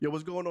Yo,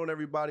 what's going on,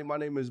 everybody? My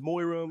name is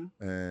Moiram.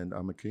 And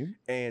I'm Akeem.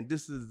 And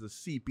this is the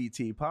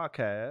CPT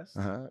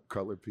podcast.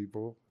 Colored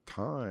People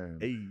Time.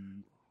 Hey.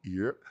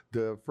 Yep.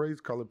 The phrase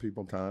colored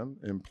people time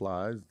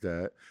implies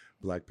that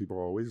black people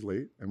are always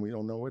late and we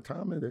don't know what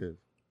time it is.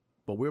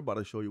 But we're about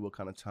to show you what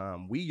kind of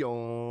time we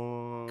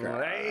on.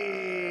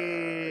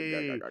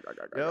 Hey.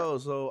 Yo,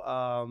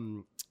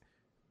 so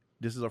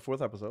this is our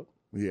 4th episode.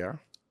 Yeah.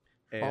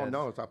 And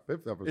no, it's our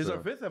 5th episode. It's our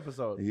 5th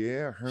episode.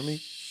 Yeah, Hermie.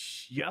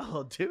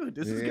 Yo, dude,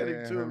 this is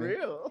getting too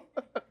real.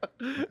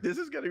 This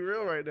is getting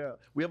real right now.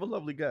 We have a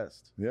lovely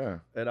guest. Yeah.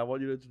 And I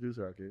want you to introduce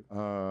her, okay?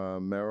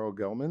 Meryl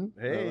Gelman.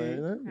 Hey.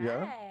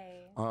 Yeah.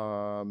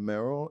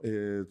 Meryl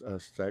is a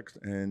sex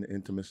and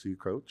intimacy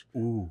coach.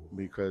 Ooh.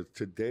 Because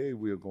today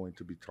we are going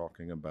to be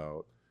talking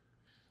about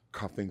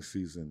cuffing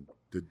season,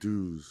 the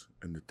do's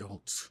and the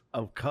don'ts.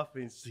 Of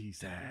cuffing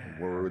season.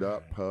 Word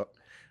up, pup.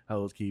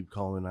 Hoes keep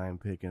calling, I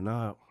ain't picking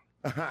up.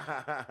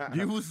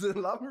 You was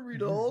in love with me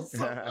the whole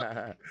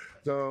summer.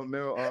 So,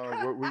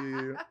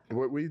 Meryl,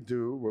 what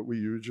we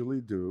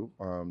usually do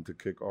to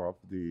kick off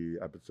the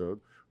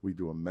episode, we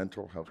do a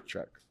mental health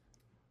check.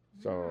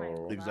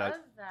 So love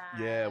that.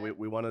 Yeah,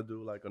 we want to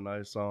do like a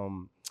nice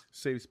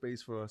safe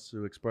space for us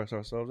to express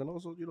ourselves, and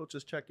also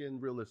just check in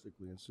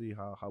realistically and see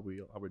how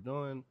we're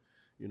doing.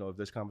 If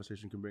this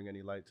conversation can bring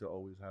any light to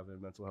always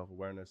having mental health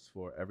awareness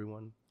for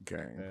everyone.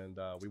 Gang. And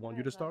we want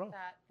you to start off.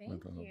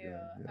 Thank you.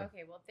 Yeah.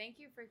 Okay, well, thank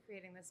you for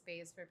creating the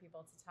space for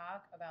people to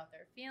talk about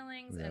their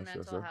feelings Yes, and yes,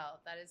 mental sir.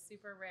 health. That is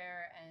super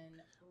rare and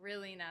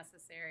really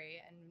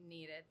necessary and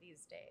needed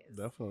these days.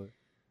 Definitely.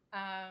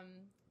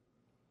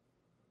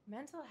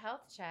 Mental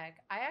health check.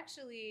 I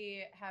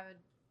actually have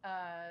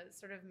a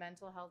sort of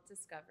mental health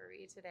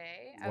discovery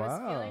today. I was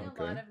Wow, feeling a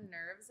okay. lot of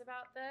nerves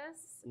about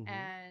this,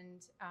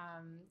 and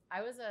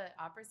I was an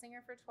opera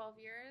singer for 12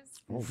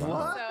 years. Oh,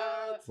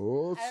 What?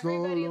 Oh,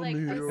 Everybody solo like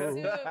mio.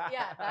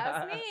 yeah,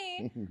 that's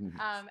me.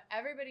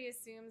 Everybody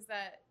assumes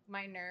that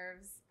my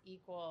nerves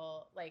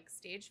equal like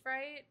stage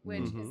fright,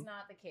 which is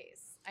not the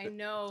case. I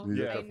know.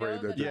 You're I just know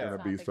afraid that you're that's going to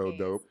not be the so case.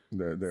 dope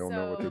that they don't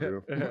know what to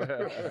do.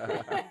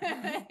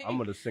 I'm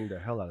gonna sing the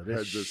hell out of this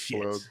Head just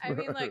shit. explode. I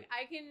mean, like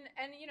I can,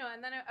 and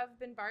then I've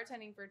been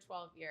bartending for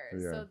 12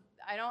 years, Yeah. so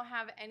I don't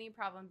have any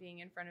problem being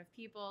in front of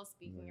people,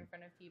 speaking in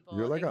front of people.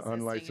 You're like an existing in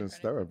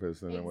unlicensed front of people.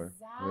 therapist in a way.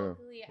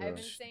 Exactly. Yeah. I've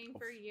been saying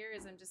for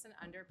years I'm just an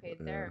underpaid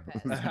Yeah.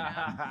 therapist. You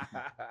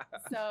know?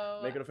 So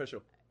Make it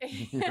official.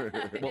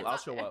 It's Well, I'll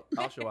show up.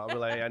 I'll be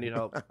like, hey, I need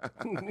help.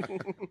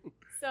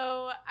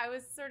 So I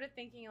was sort of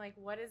thinking, like,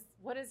 what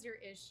is your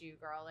issue,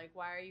 girl? Like,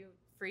 why are you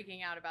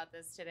freaking out about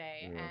this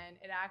today? Yeah. And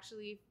it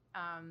actually,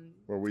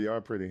 Well, we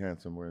are pretty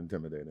handsome. We're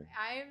intimidating.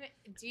 I'm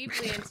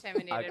deeply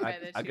intimidated by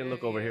the two I can look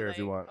of over you. here if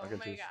you want. Oh I can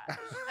my choose. gosh.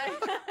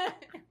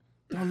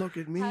 Don't look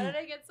at me. How did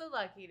I get so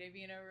lucky to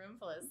be in a room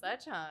full of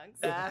such hunks?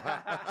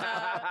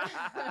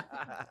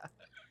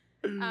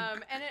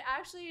 And it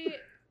actually,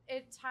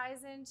 it ties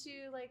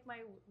into like my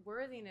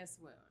worthiness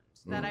wound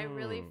that I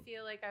really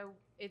feel like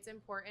it's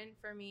important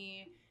for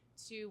me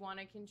to want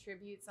to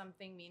contribute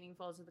something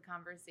meaningful to the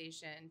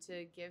conversation,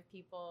 to give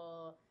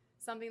people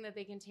something that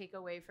they can take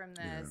away from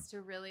this,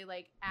 to really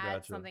like add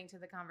Gotcha. something to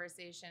the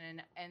conversation.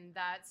 And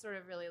that's sort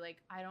of really like,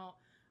 I don't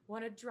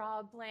want to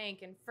draw a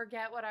blank and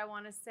forget what I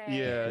want to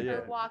say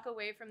or walk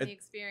away from the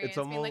experience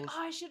being like, oh,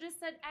 I should have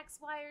said X,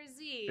 Y, or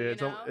Z. Yeah, you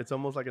know? it's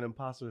almost like an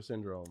imposter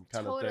syndrome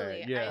kind of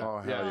thing. Yeah. Oh,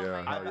 hell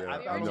yeah. my Hell God. yeah.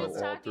 We I were know just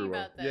all talking through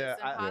about it. this.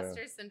 Yeah,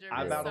 Imposter syndrome.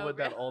 I is battle so with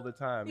that real. all the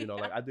time.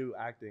 Like I do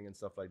acting and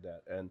stuff like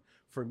that. And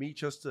for me,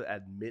 just to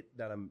admit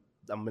that I'm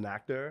an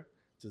actor,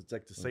 to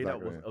say that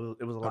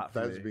it was a lot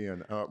for me.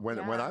 Thespian. When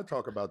I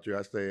talk about you,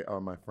 I say,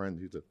 my friend,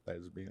 he's a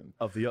thespian.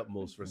 Of the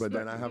utmost respect. But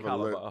then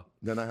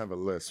I have a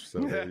lisp, so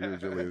they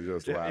usually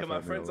just laugh. Yeah, my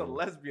at me friend's a little.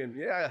 lesbian.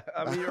 Yeah,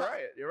 I mean,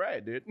 you're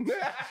right, dude.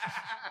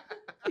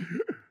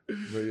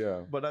 But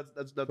yeah, But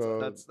that's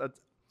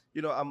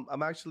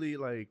I'm actually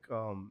like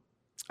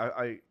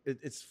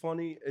it's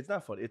funny. It's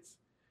not funny.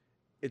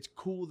 It's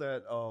cool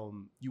that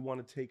you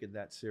want to take it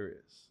that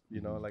serious,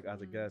 like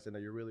as a guest, and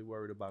that you're really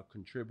worried about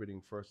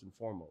contributing first and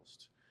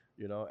foremost,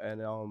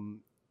 and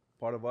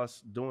part of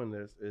us doing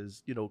this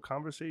is,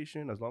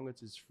 conversation, as long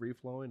as it's free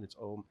flowing,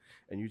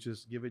 and you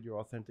just give it your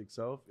authentic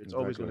self, it's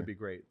always going to be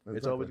great.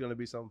 It's always going to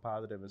be something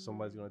positive and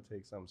somebody's going to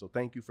take something. So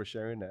thank you for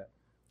sharing that.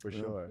 For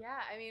sure.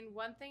 Yeah, I mean,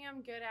 one thing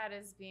I'm good at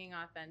is being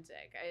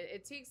authentic.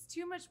 It takes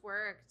too much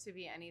work to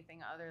be anything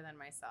other than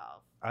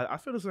myself. I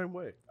feel the same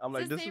way. I'm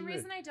like, It's the this same is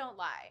reason I don't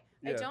lie.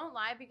 I Yeah. don't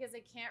lie because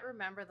I can't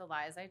remember the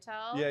lies I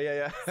tell.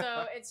 Yeah.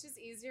 So it's just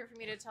easier for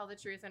me to tell the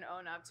truth and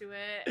own up to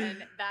it.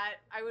 And that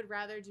I would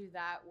rather do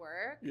that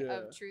work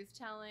of truth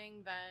telling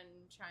than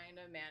trying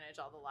to manage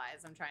all the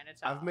lies I'm trying to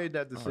tell. I've made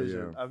that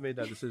decision. Oh, yeah. I've made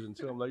that decision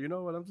too. I'm like, you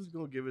know what? I'm just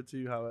gonna give it to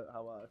you how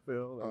I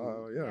feel.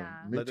 Oh Yeah.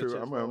 me Let the too. chips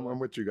I'm roll.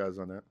 with you guys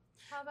on that.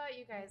 How about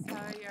you guys?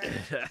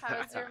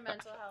 How's your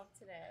mental health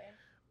today?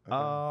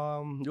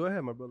 Go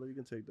ahead, my brother. You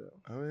can take that.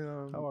 I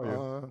mean, How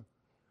are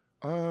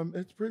you?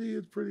 It's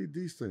pretty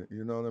decent.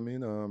 You know what I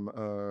mean?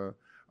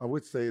 I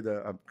would say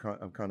that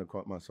I've kind of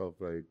caught myself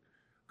like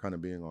kind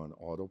of being on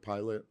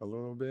autopilot a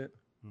little bit.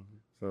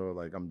 Mm-hmm. So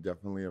like I'm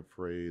definitely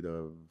afraid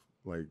of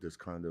like this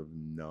kind of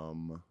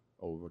numb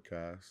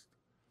overcast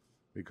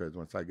because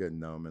once I get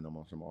numb and I'm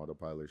on some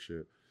autopilot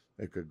shit,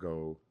 it could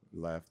go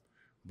left.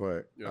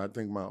 But Yeah. I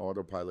think my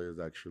autopilot has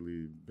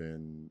actually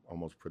been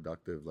almost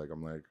productive. Like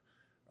I'm like,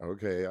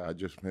 okay, I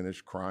just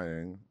finished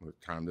crying. It's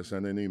time to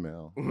send an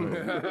email. I'm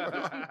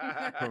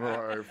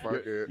like,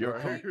 fuck it. You're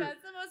Like,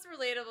 that's the most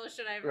relatable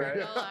shit I've heard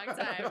in a long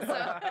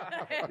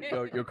time.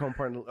 So. your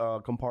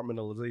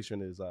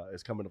compartmentalization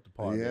is coming up to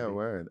par. Yeah, baby.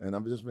 word. And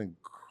I've just been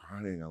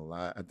crying a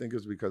lot. I think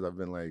it's because I've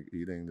been like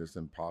eating this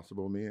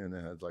Impossible meat and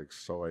it has like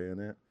soy in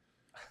it.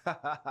 You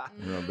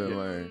know, I've been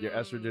like Your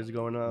estrogen's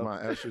going up. my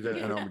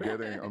estrogen, and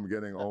I'm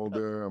getting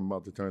older. I'm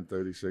about to turn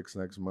 36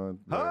 next month.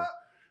 Huh?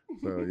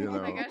 So you know,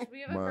 Oh my gosh,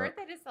 we have a my-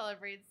 birthday to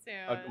celebrate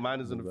soon.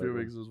 Mine is in a few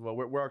Exactly. weeks as well.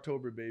 We're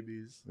October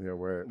babies. Yeah,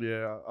 where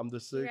Yeah, I'm the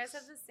Do you guys 6th.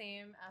 have the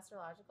same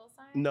astrological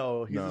sign?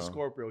 No, he's No. a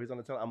Scorpio. He's on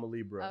the tell. I'm a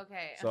Libra.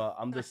 Okay. So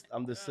I'm the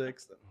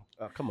 6th.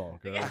 Come on,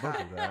 girl. Don't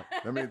do that.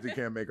 that means he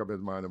can't make up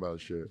his mind about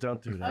shit.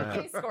 Don't do that.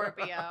 Okay,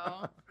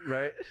 Scorpio.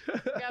 Right?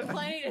 Got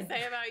plenty to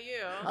say about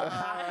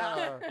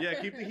you. Yeah,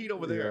 keep the heat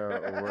over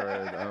there. Yeah,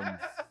 word.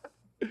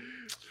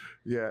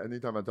 Yeah,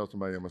 anytime I tell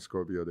somebody I'm a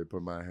Scorpio, they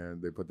put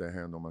their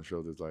hand on my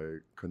shoulders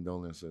like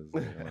condolences.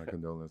 Like, my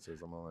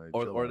condolences. I'm like,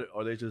 chill out.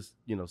 or they just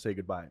say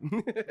goodbye.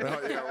 Oh,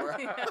 yeah,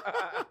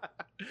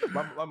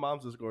 word. my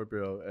mom's a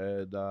Scorpio,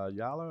 and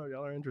y'all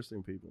are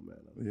interesting people, man.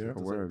 Yeah, To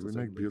word. say We the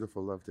make least.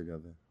 beautiful love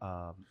together.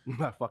 I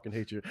fucking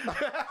hate you.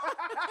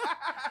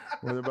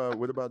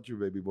 What about you,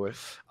 baby boy?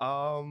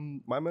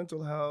 My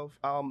mental health.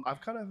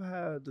 I've kind of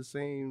had the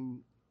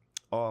same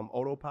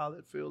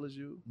autopilot feel as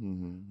you.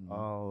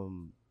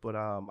 Mm-hmm. But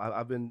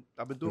I've been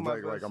doing It's my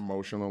like best.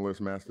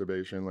 emotionalist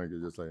masturbation. Like you're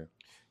just like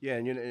Yeah,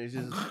 and it's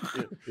just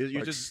you're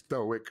like just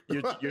stoic.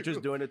 you're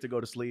just doing it to go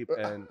to sleep,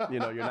 and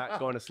you're not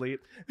going to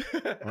sleep.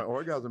 My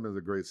orgasm is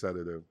a great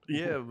sedative.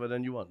 Yeah, but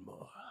then you want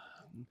more.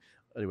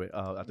 Anyway,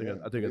 I think Yeah.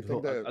 I think I You think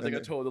told, that- I think I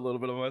and- told a little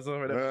bit of myself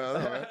right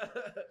Yeah,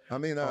 now. I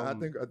mean, I Um,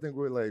 think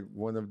we're like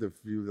one of the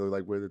few,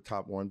 like we're the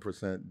top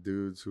 1%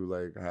 dudes who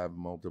like have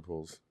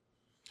multiples.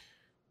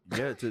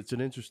 Yeah, it's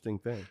an interesting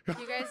thing.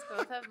 You guys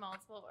both have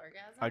multiple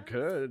orgasms? I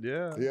could,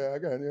 yeah. Yeah, I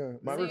got yeah.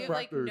 My So you have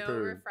like refractory no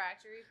period.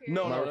 refractory period?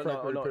 No, My no,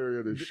 refractory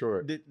period is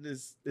short.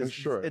 It's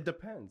short. It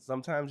depends.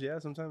 Sometimes yeah,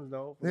 sometimes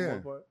no. For the Yeah.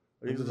 most part.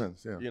 It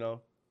depends. Yeah, You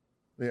know.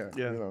 yeah.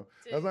 yeah. You know,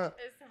 Dude, that's not.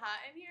 it's hot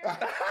in here.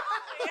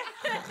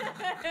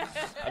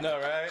 I know,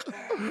 right?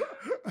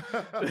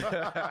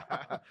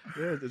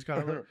 Yeah, it's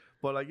kind of.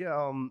 But like,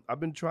 yeah, I've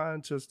been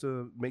trying just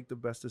to make the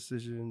best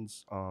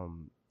decisions.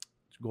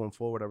 Going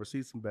forward, I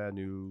received some bad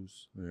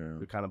news.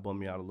 Yeah, It kind of bummed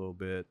me out a little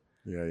bit,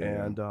 yeah.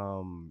 and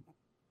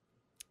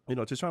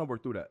just trying to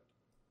work through that.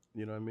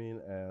 You know what I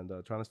mean? And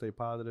trying to stay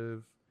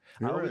positive.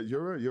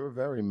 You're a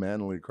very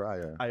manly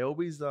crier. I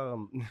always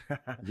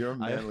You're a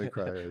manly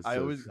crier. It's I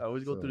just-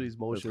 always go so, through these it's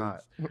motions.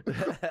 hot.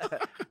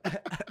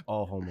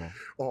 All homo.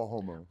 All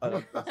homo.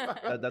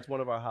 That's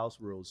one of our house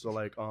rules. So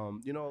like,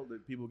 the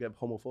people get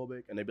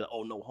homophobic and they be like,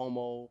 "Oh, no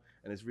homo,"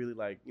 and it's really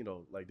like,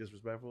 like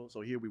disrespectful.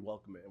 So here we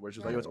welcome it, and we're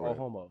just like, "Yo, it's all Right.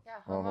 homo." Yeah,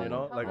 Uh-huh. homo, You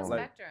know, homo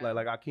spectrum.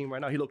 like Akeem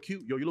right now. He look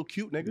cute. Yo, you look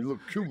cute, nigga. You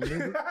look cute,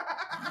 nigga.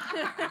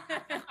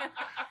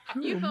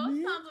 You both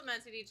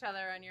complimented each other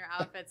on your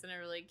outfits in a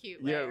really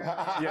cute way. Yeah, earlier.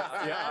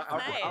 yeah.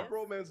 That's nice. Our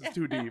bromance is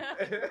too deep.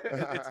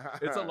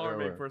 it's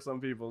alarming Yeah, for some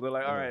people. They're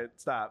like, "All right,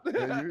 stop."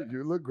 Yeah,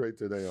 you look great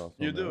today, also.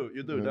 You man.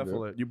 do,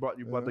 definitely. You brought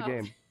the Oh.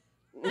 game.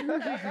 You're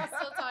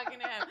still talking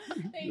to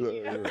him. Thank you.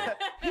 Yeah,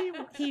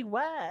 He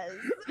was.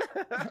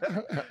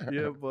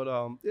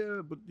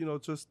 Yeah,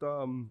 but just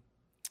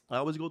I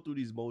always go through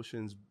these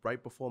motions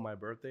right before my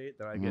birthday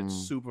that I get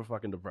super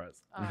fucking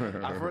depressed.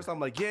 At first, I'm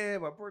like, yeah,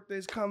 my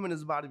birthday's coming,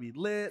 it's about to be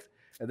lit,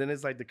 and then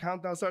it's like the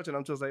countdown starts, and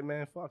I'm just like,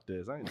 man, fuck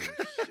this, I ain't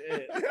doing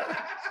shit.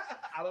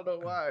 I don't know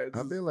why. It's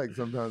I feel like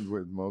sometimes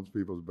with most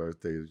people's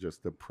birthdays,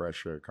 just the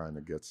pressure kind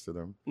of gets to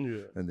them,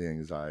 yeah. and the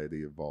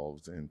anxiety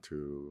evolves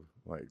into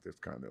like this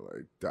kind of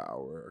like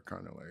dour,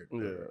 kind of like.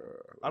 Yeah.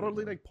 I don't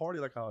really like party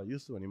like how I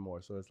used to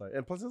anymore. So it's like,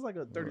 and plus it's like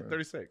a 30, Right.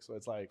 36. So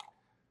it's like,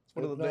 it's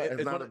one It's of the. not, it's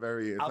it's not one a of-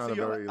 very. It's I'll not see a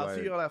y'all. very. I'll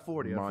see y'all at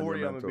 40. At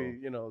 40, I'm gonna be,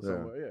 monumental.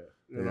 somewhere.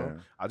 Yeah. You know,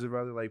 Yeah. I just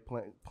rather like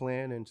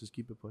plan and just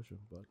keep it pushing.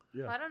 But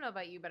yeah. Well, I don't know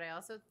about you, but I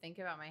also think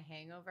about my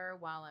hangover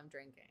while I'm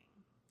drinking.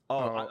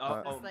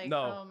 Oh, It's like,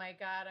 no. oh my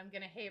God, I'm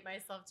gonna hate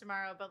myself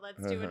tomorrow, but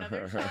let's do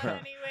another shot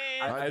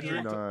anyways. I do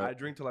drink. not- I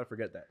drink till I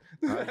forget that.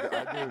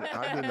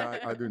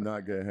 I do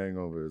not get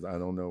hangovers. I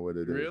don't know what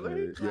it is.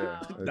 Really? Yeah. Wow.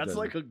 it That's doesn't-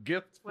 like a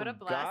gift. What a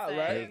from God, blessing.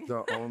 right? It's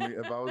the only.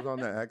 If I was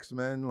on the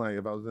X-Men, like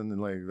if I was in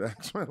like the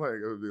X-Men, like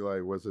it would be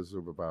like, what's his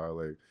superpower?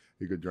 Like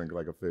he could drink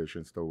like a fish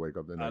and still wake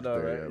up the I next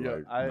know, day right? at Yeah,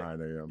 like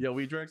 9 a.m. Yeah,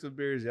 we drank some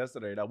beers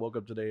yesterday, and I woke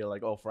up today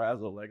like, oh,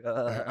 frazzled. Like,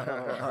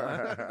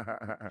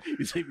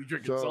 you see me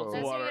drinking So- salty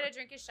That's why you water. gotta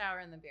drink a shot shower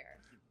in the beer.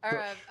 Or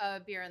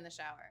a beer in the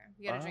shower.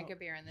 You gotta drink a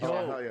beer in the Oh,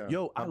 shower. hell yeah.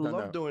 Yo, I I've done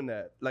love that. doing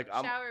that. Like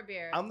Shower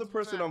beer. I'm the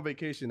person Mwah. on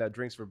vacation that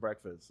drinks for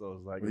breakfast. So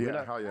it's like,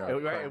 Yeah, hell yeah.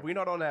 if we're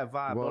not on that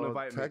vibe, don't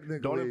invite me.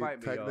 Don't invite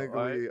me.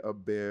 Technically, a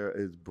bear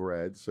is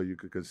bread, so you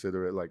could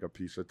consider it like a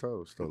piece of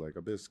toast or like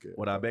a biscuit.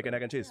 Without bacon,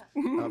 egg, and cheese.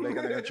 Bacon,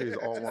 egg, and cheese,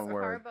 all Just one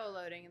word. carbo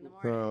loading in the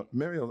morning.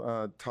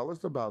 Muriel, tell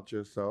us about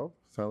yourself.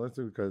 Tell us,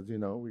 because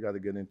we got to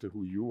get into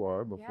who you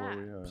are before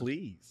Yeah. we.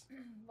 Please.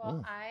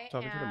 Well, I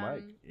Talking am... to the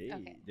mic. Hey,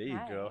 Okay. there you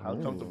Hi. go. How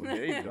Ooh. comfortable.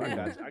 There you go.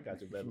 I got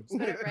you, baby.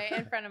 Put it right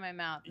in front of my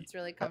mouth. It's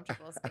really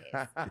comfortable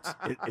space.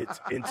 It's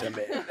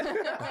intimate.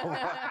 Oh my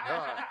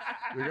God.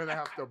 You're gonna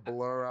have to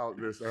blur out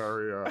this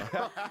area.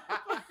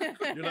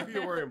 You're lucky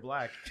you're wearing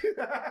black.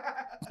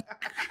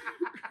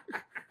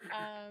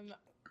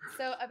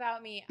 So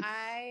about me,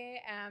 I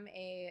am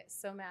a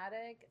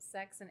somatic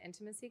sex and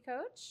intimacy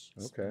coach.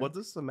 Okay. What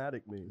does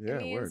somatic mean? Yeah,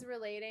 It means word.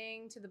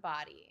 relating to the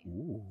body.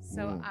 Ooh.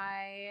 So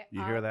I...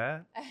 You hear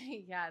that?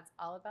 Yeah, it's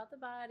all about the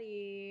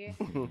body.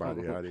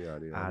 Body, yaddy,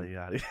 yaddy, Adi,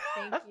 adi.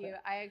 Thank you.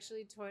 I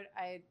actually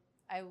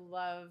I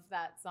love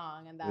that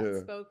song, and that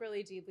Yeah. spoke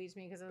really deeply to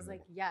me because I was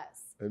like,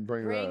 yes, And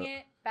bring that.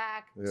 it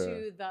back Yeah.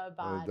 to the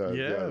body. does.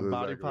 Yeah, Yeah,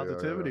 body exactly. Yeah,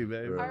 positivity, yeah,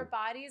 baby. yeah. Our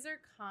bodies are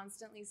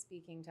constantly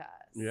speaking to us.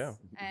 Yeah.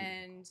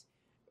 And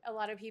a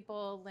lot of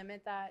people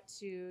limit that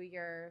to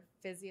your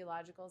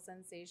physiological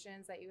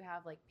sensations that you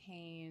have, like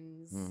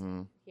pains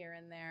Mhm. here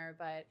and there,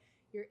 but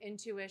your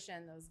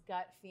intuition, those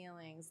gut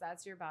feelings,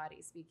 that's your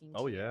body speaking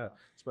Oh to yeah, you.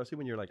 especially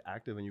when you're like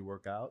active and you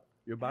work out,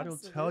 your body will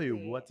tell you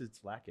Absolutely. what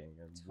it's lacking.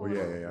 And Well, what-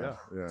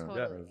 yeah.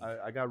 Totally.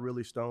 I got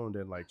really stoned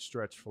and like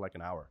stretched for like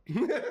an hour.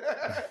 Isn't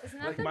that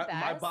Like, the my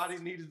best? body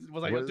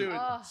was like, Was- dude,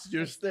 Oh,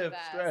 you're it's the stiff,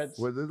 best. stretch.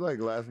 Was it like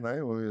last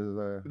night when we was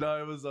there? No,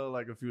 it was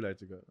like a few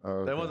nights ago. Oh,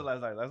 okay. That wasn't last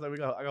night. Last night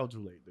I got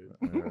too late, dude.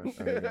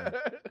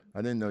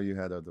 I didn't know you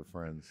had other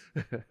friends.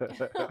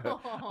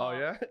 Oh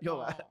yeah,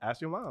 yo, Aw.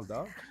 ask your mom,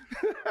 dog.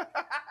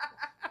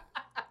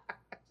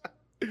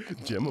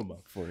 Gym them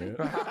up for you.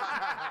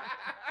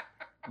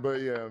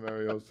 But yeah,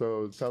 Mario,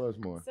 so tell us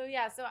more. So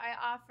yeah, so I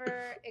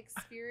offer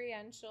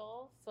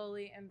experiential,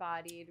 fully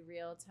embodied,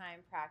 real-time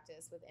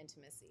practice with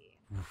intimacy.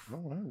 Oh,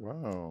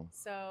 wow.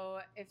 So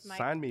if my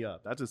Sign me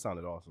up. That just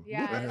sounded awesome.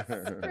 yeah,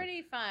 it's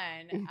pretty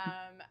fun.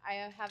 I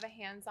have a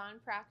hands-on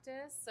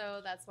practice,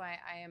 so that's why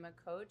I am a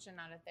coach and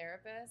not a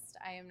therapist.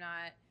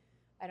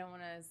 I don't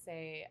want to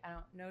say,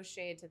 no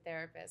shade to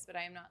therapists, but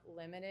I am not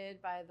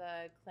limited by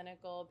the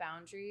clinical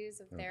boundaries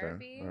of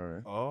therapy. All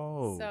right.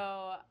 Oh.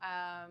 So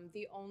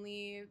the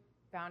only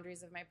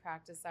boundaries of my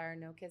practice are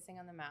no kissing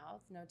on the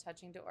mouth, no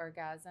touching to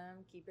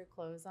orgasm, keep your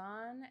clothes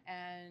on,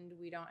 and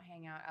we don't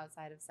hang out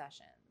outside of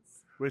sessions.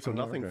 Wait, so Oh,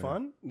 nothing okay.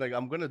 fun? Like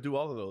I'm gonna do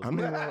all of those. I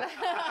mean, well,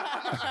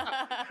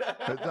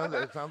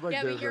 it sounds like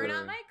yeah, there's but you're a,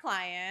 not my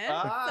client.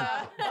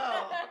 Ah.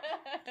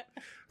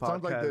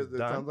 sounds like Podcast it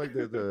done. sounds like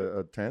there's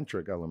a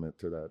tantric element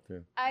to that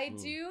too. I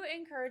Mm. do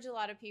encourage a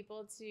lot of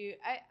people to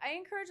I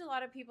encourage a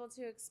lot of people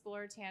to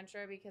explore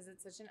tantra because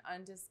it's such an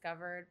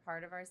undiscovered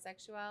part of our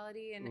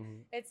sexuality, and Mhm.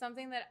 it's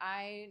something that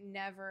I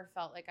never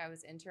felt like I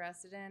was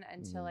interested in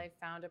until Mhm. I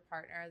found a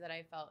partner that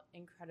I felt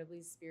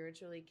incredibly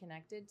spiritually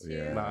connected to.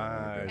 Yeah.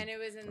 Nice. And it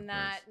was in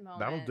That's that moment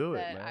That'll do it,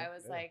 that man. I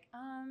was Yeah. like,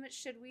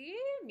 should we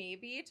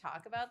maybe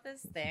talk about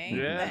this thing?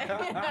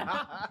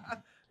 Yeah.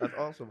 That's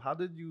awesome. How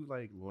did you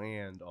like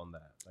land on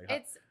that?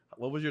 Like,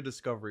 what was your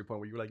discovery point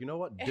where you were like, you know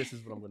what, this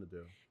is what I'm gonna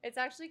do? It's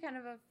actually kind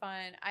of a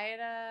fun. I had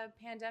a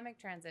pandemic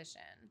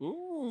transition.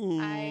 Ooh.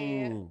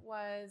 I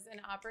was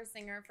an opera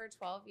singer for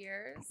 12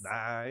 years.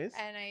 Nice.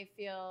 And I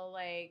feel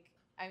like,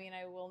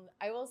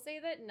 I will say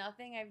that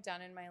nothing I've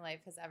done in my life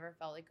has ever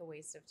felt like a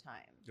waste of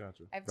time.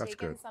 Gotcha. I've That's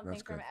taken good. something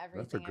That's from good.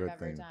 That's a everything I've good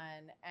ever thing.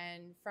 done.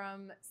 And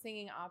from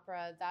singing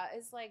opera, that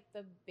is like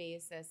the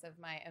basis of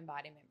my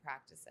embodiment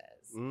practices.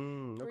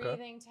 Okay.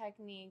 Breathing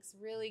techniques,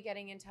 really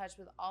getting in touch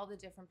with all the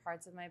different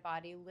parts of my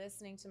body,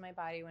 listening to my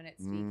body when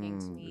it's speaking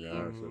to me.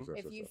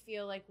 If you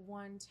feel like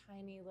one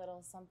tiny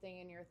little something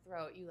in your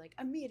throat, you like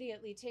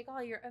immediately take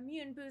all your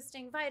immune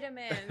boosting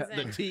vitamins. The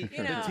And, tea,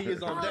 you know, the tea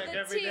is on all deck the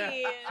every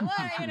day. tea and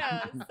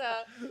what,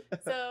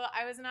 so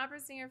I was an opera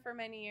singer for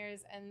many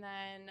years, and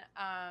then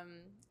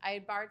I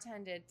had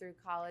bartended through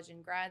college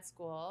and grad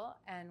school.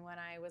 And when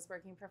I was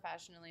working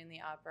professionally in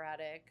the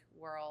operatic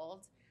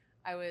world,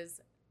 I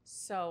was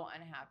so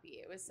unhappy.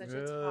 It was such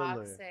a Really?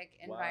 toxic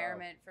Wow.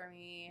 environment for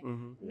me.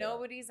 Mhm.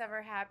 Nobody's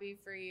ever happy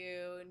for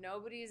you.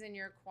 Nobody's in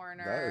your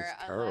corner That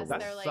is terrible. unless That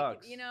they're like,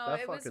 sucks. That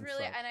it was fucking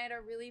really, sucks. and I had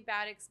a really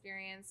bad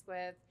experience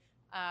with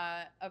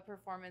a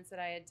performance that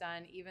I had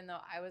done, even though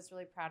I was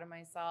really proud of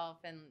myself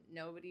and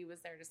nobody was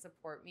there to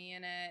support me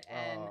in it.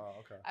 And Oh,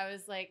 okay. I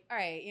was like, all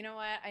right, you know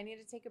what? I need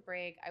to take a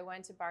break. I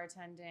went to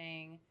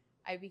bartending.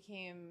 I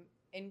became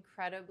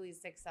incredibly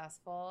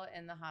successful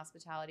in the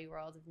hospitality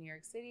world of New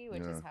York City,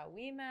 which is how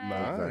we met.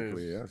 Nice.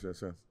 Exactly.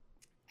 Yes.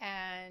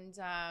 And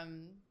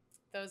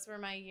those were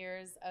my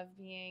years of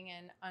being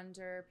an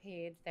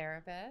underpaid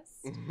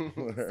therapist.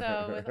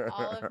 So with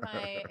all of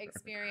my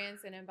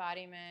experience in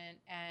embodiment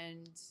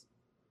and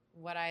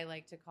what I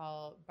like to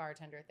call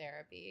bartender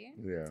therapy,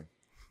 Yeah.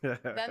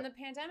 then the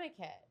pandemic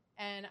hit.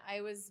 And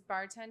I was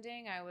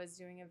bartending, I was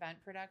doing event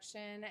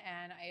production,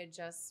 and I had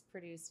just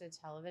produced a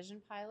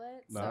television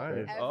pilot.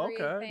 Nice. So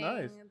everything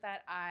nice.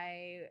 that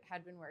I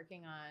had been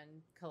working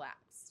on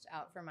collapsed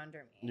out from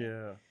under me.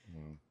 Yeah.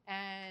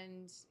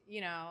 And,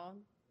 you know,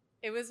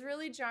 it was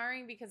really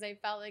jarring because I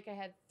felt like I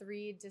had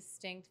 3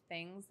 distinct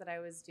things that I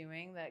was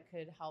doing that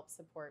could help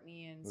support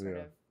me and sort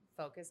of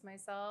focus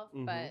myself,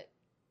 but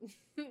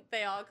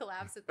they all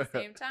collapsed at the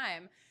same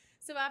time.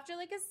 So after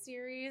like a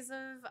series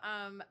of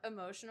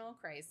emotional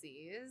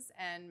crises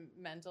and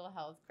mental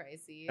health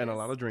crises. And a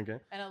lot of drinking.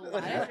 And a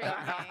lot of drinking.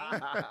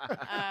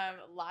 A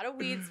lot of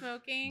weed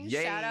smoking.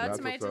 Yay. Shout out That's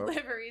to my what's up.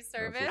 delivery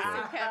service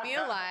who kept me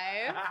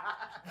alive.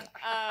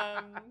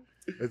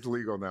 It's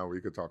legal now. We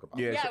could talk about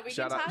it. Yeah, we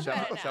can talk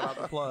about it now. Shout out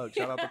the plug.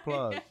 Shout out the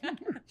plug.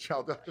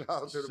 Shout out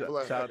to the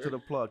plug. Shout out to the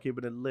plug.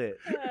 Keeping it lit.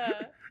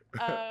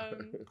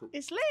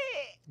 It's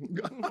lit.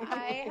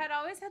 I had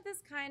always had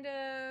this kind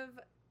of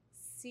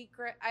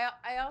secret.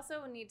 I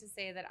also need to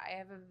say that I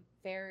have a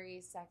very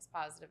sex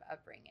positive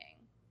upbringing.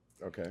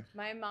 Okay.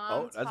 My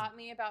mom taught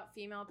me about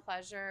female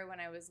pleasure when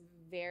I was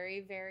very,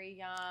 very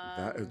young.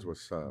 That is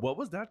what's up. What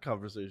was that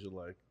conversation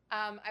like?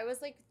 I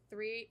was like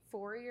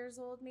 4 years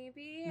old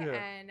maybe,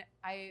 and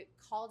I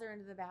called her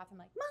into the bathroom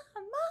like,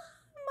 Mom,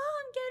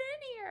 get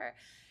in here.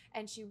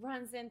 And she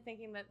runs in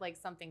thinking that like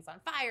something's on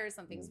fire,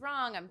 something's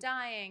wrong, I'm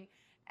dying.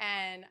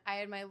 And I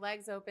had my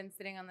legs open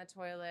sitting on the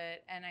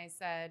toilet, and I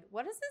said,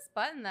 what is this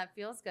button that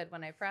feels good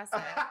when I press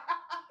it?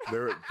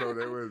 there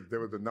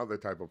was another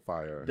type of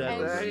fire.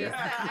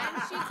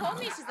 And she told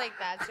me, she's like,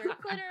 that's your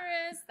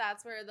clitoris.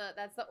 That's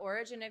the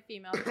origin of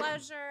female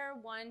pleasure.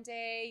 One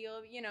day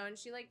you'll, and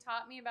she like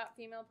taught me about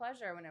female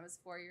pleasure when I was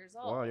 4 years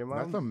old. Wow, your mom.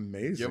 That's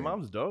amazing. Your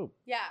mom's dope.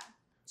 Yeah.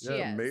 She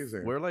is.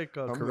 Amazing. We're like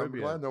I'm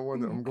Caribbean.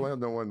 I'm glad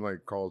no one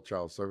like called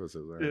child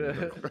services. Or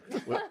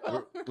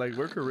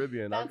we're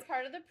Caribbean. That's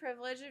part of the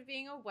privilege of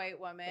being a white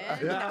woman.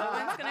 No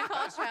one's gonna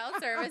call child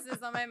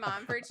services on my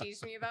mom for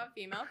teaching me about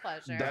female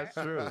pleasure. That's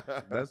true.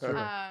 That's true.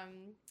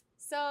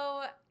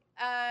 So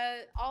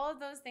all of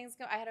those things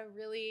I had a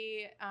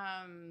really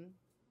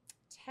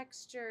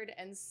textured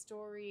and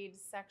storied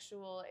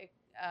sexual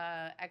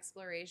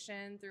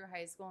exploration through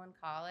high school and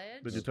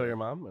college. Did you tell your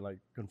mom and like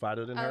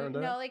confided in her?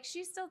 No, like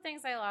she still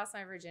thinks I lost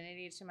my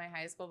virginity to my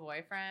high school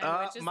boyfriend,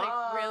 which is Mom!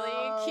 like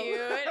really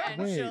cute,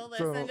 and Wait, she'll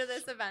listen to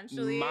this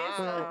eventually.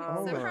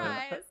 Mom!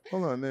 Surprise!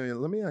 Hold on, Mary,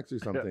 let me ask you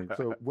something.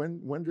 So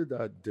when did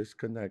that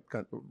disconnect?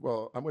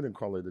 Well, I wouldn't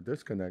call it a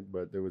disconnect,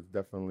 but there was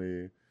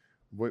definitely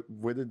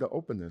where did the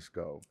openness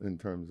go in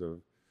terms of?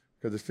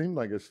 Because it seemed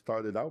like it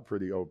started out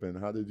pretty open.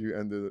 How did you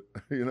end it?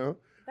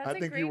 That's I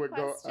think you would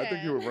go. I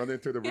think you would run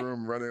into the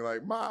room running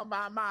like, "Mom,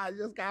 I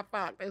just got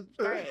fucked. It's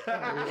great."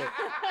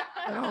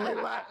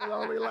 It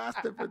only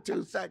lasted for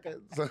 2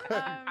 seconds.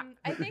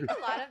 I think a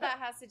lot of that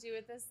has to do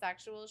with the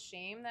sexual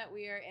shame that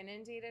we are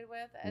inundated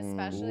with,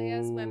 especially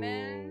as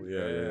women.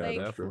 Yeah, Like,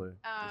 definitely.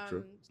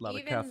 true. A lot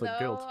of Even Catholic though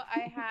guilt. I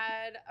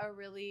had a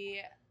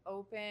really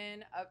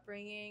open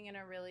upbringing and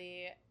a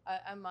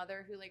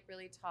mother who like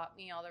really taught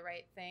me all the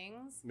right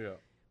things, Yeah,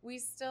 we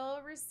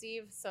still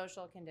receive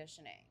social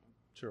conditioning.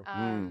 true.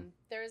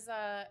 There's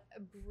a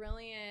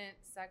brilliant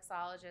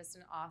sexologist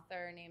and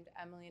author named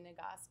Emily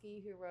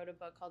Nagoski who wrote a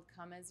book called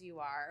Come As You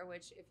Are,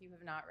 which if you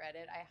have not read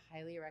it, I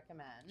highly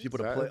recommend. She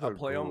put a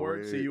play on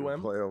words,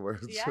 C-U-M? Play on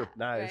words. Yeah,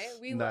 Nice, right?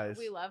 We nice.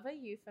 we love a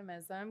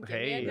euphemism. Give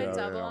Hey. me a good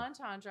Yeah, double yeah.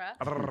 entendre.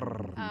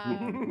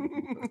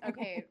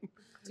 Okay,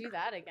 do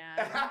that again.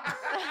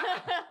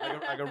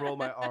 I can roll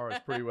my R's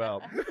pretty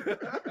well.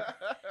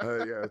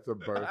 Yeah, it's a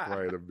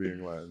birthright of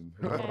being Latin.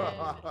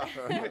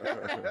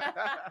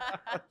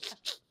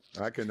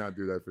 I cannot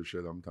do that for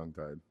shit. I'm tongue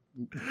tied.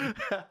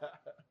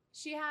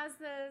 She has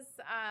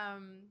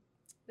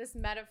this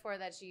metaphor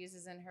that she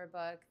uses in her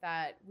book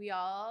that we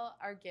all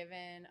are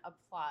given a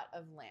plot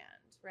of land,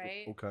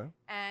 right? Okay.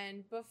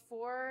 And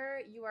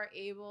before you are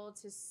able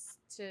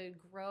to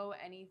grow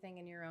anything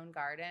in your own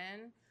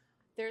garden,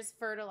 there's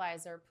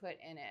fertilizer put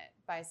in it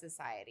by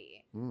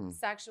society.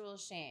 Sexual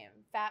shame,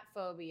 fat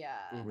phobia,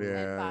 and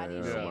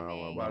body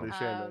shaming. Wow. Body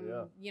shaming,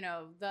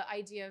 yeah. The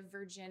idea of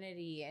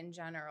virginity in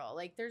general.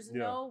 Like there's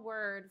Yeah. no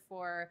word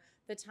for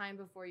the time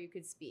before you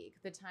could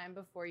speak, the time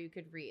before you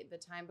could read, the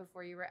time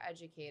before you were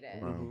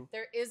educated. Wow.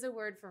 There is a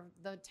word for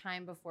the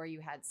time before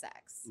you had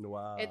sex.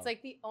 Wow. It's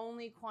like the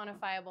only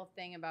quantifiable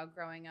thing about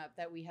growing up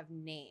that we have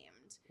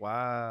named.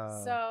 Wow.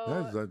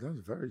 So That's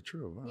very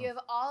true. Wow. you have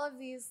all of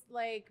these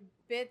like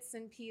bits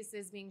and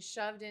pieces being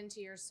shoved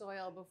into your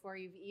soil before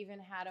you've even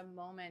had a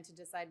moment to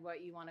decide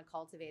what you want to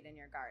cultivate in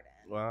your garden.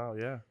 Wow.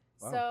 Yeah.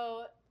 Wow.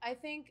 So I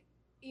think,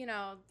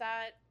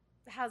 that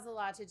has a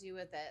lot to do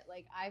with it.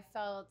 Like I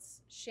felt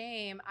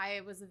shame.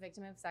 I was a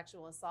victim of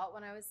sexual assault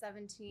when I was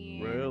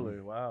 17. Really?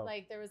 Wow.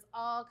 Like there was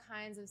all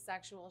kinds of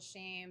sexual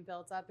shame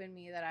built up in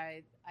me that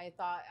I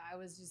thought I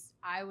was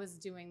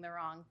doing the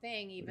wrong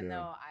thing, even Yeah.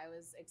 though I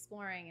was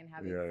exploring and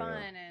having Yeah, yeah.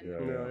 fun and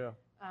Yeah.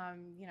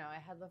 you know, I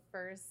had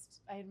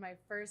my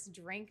first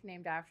drink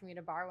named after me at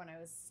a bar when I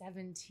was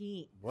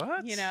 17.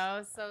 What? You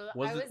know, so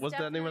What's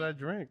the name of that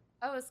drink?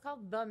 Oh, it's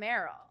called The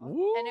Merrill.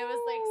 Woo! And it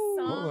was like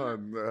some Hold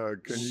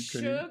on. Can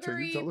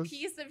sugary you tell us?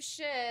 piece of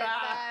shit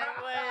that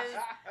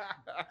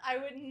I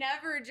would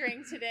never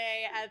drink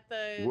today at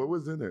the. What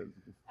was in it?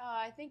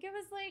 I think it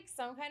was like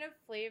some kind of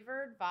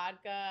flavored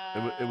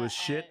vodka. It was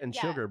shit and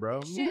sugar,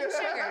 bro. Shit and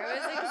sugar. It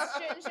was like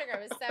shit and sugar.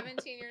 I was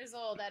 17 years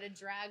old at a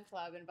drag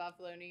club in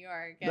Buffalo, New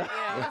York. And, you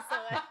know, so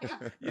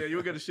like, Yeah, you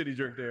would get a shitty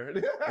drink there.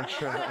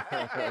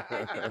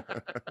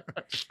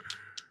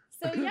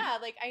 so yeah,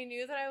 like I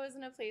knew that I was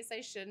in a place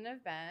I shouldn't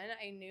have been.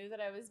 I knew that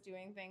I was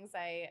doing things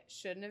I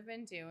shouldn't have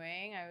been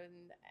doing.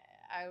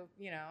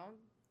 You know,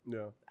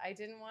 Yeah. I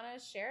didn't want to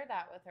share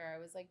that with her. I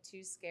was like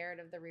too scared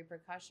of the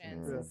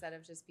repercussions Yeah. instead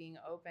of just being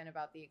open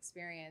about the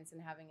experience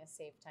and having a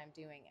safe time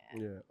doing it.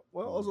 Yeah.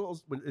 Well, also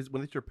when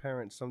it's your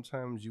parents,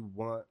 sometimes you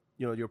want,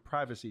 you know, your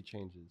privacy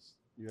changes.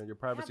 You know, your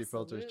privacy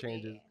filters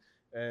changes,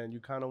 and you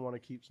kind of want to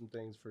keep some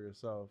things for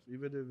yourself,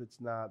 even if it's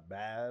not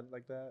bad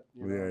like that.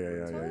 You know?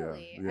 Yeah.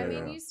 Totally. Yeah, I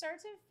mean, yeah. you start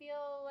to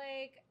feel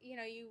like, you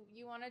know,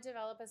 you want to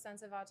develop a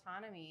sense of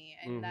autonomy,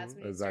 and Mhm. that's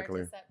when you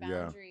Exactly. start to set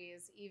Yeah.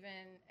 boundaries.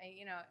 Even,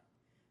 you know,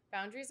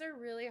 boundaries are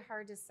really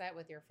hard to set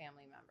with your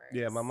family members.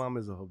 Yeah, my mom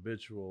is a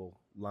habitual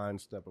line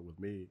stepper with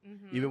me.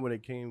 Mhm. Even when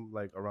it came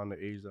like around the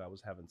age that I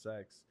was having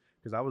sex,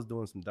 because I was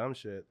doing some dumb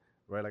shit,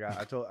 right? Like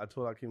I told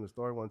Akeem the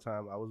story one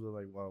time. I was with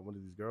like one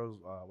of these girls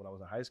when I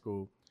was in high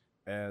school,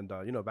 and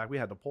you know, back we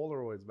had the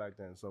Polaroids back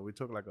then, so we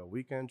took like a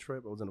weekend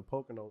trip. I was in the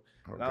Pocono,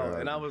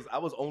 and I was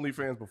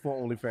OnlyFans before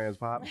OnlyFans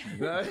popped.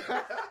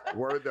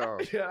 Word though.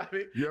 Yeah, I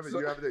mean, You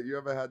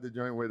ever had the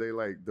joint where they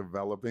like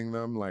developing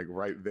them like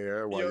right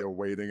there while you're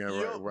waiting at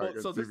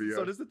so this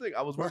is the thing.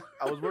 I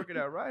was working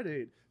at Rite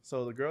Aid,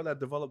 so the girl that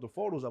developed the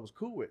photos I was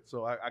cool with.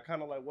 So I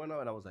kind of like went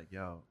on and I was like,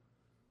 yo,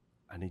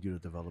 I need you to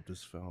develop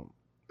this film,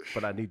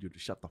 but I need you to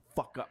shut the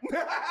fuck up.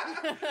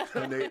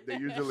 And they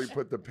usually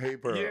put the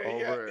paper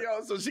over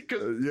it. So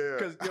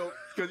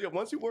because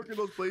once you work in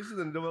those places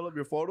and develop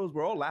your photos,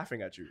 we're all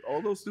laughing at you.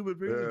 All those stupid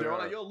pictures, they're all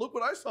like, yo, look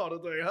what I saw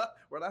today, huh?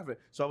 We're laughing.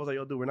 So I was like,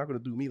 yo, dude, we're not gonna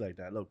do me like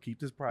that. Look, keep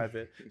this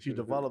private. She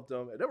developed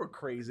them, and they were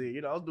crazy.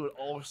 You know, I was doing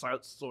all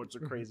sorts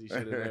of crazy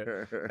shit in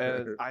there,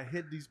 and I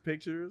hid these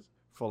pictures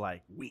for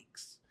like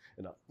weeks.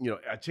 And you know,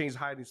 I changed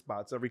hiding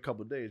spots every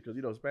couple of days because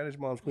you know Spanish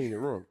moms clean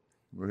your room.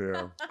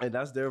 Yeah. And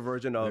that's their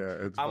version of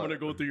I'm fun. gonna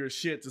go through your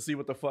shit to see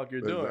what the fuck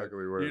you're doing.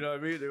 Exactly right. You know what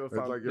I mean? It's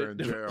like you're in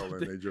jail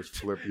and they just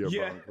flip your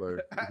bunk.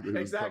 Like,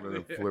 they just come in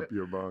and flip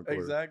your bunk.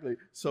 Exactly.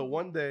 So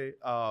one day,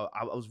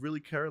 I was really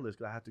careless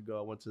because I had to go.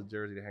 I went to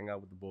Jersey to hang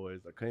out with the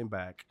boys. I came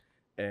back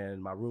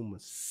and my room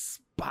was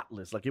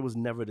spotless. Like it was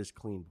never this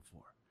clean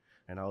before.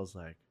 And I was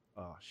like,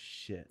 oh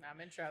shit.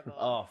 I'm in trouble.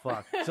 Oh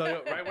fuck.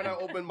 So right when I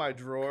opened my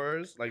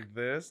drawers like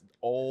this,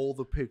 all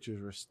the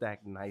pictures were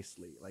stacked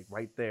nicely, like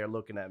right there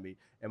looking at me.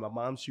 And my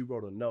mom, she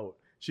wrote a note.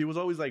 She was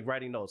always like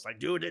writing notes, like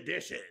do the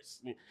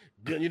dishes,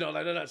 you know,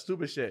 like that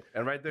stupid shit.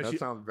 And right there, that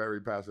sounds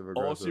very passive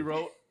aggressive.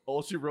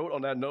 All she wrote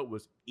on that note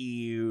was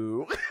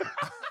ew.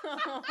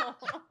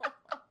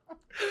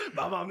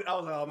 My mom, I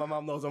was like, oh, my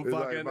mom knows I'm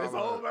fucking. Like, it's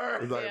over.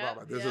 It's like,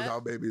 Mama, this is how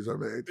babies are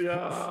made.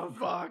 Yeah,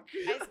 fuck.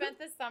 I spent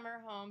the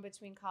summer home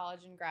between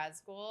college and grad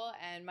school,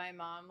 and my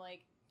mom,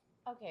 like,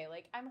 okay,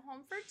 like, I'm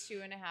home for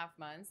 2.5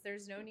 months.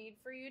 There's no need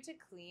for you to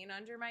clean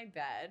under my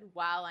bed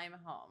while I'm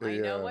home. I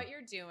know what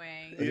you're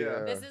doing.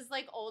 Yeah. This is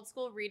like old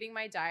school reading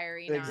my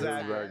diary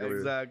nonsense.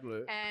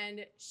 Exactly.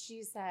 And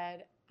she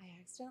said, I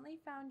accidentally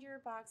found your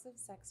box of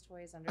sex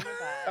toys under the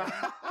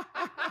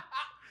bed.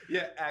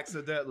 Yeah,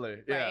 accidentally.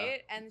 Yeah.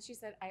 Right? And she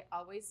said, I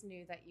always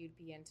knew that you'd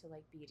be into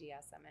like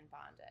BDSM and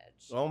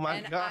bondage. Oh my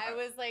God. And I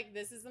was like,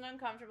 this is an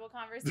uncomfortable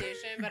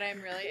conversation, but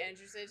I'm really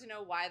interested to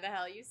know why the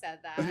hell you said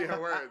that. Yeah,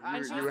 word.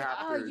 And she was like,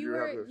 oh,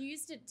 you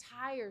used to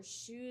tie your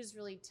shoes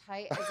really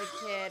tight as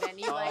a kid, and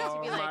you like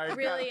to be like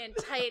really in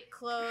tight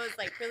clothes,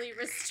 like really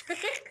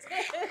restricted.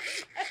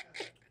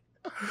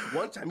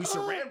 One time you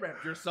saran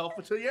wrapped yourself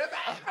until your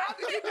back. How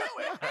did you do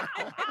it?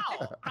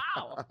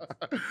 Ow!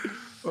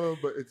 Oh,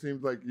 but it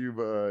seems like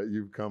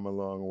you've come a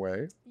long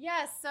way.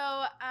 Yes.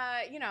 So,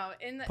 you know,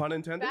 in the pun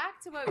intended.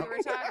 Back to what we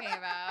were talking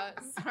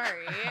about.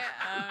 Sorry,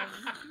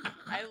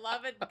 I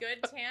love a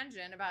good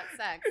tangent about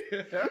sex.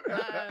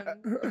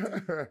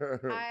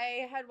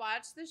 I had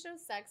watched the show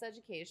Sex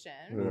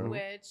Education,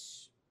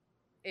 which.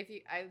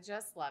 I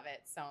just love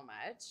it so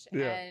much.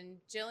 Yeah. And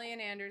Gillian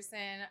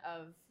Anderson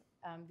of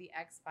the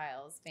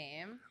X-Files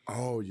fame.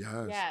 Oh,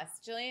 yes. Yes.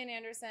 Gillian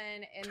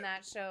Anderson in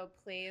that show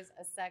plays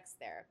a sex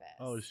therapist.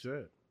 Oh,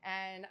 shit.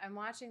 And I'm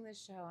watching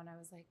this show and I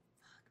was like,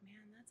 fuck,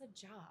 man, that's a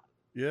job.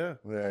 Yeah.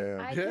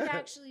 I could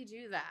actually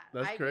do that.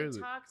 That's crazy.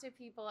 Could talk to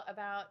people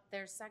about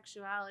their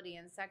sexuality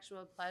and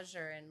sexual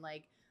pleasure and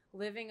like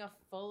living a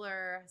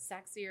fuller,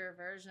 sexier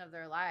version of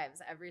their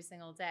lives every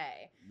single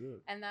day.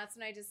 Good. And that's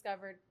when I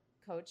discovered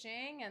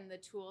coaching and the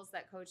tools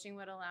that coaching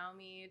would allow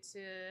me to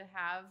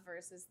have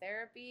versus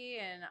therapy.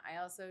 And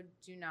I also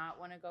do not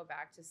want to go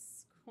back to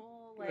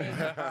school. Like,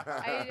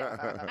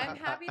 I'm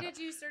happy to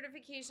do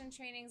certification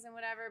trainings and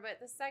whatever, but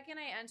the second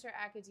I enter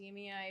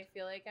academia, I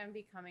feel like I'm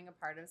becoming a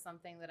part of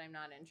something that I'm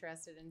not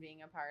interested in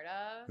being a part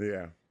of.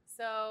 Yeah.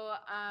 So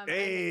I'm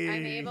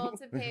able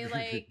to pay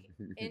like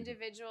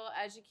individual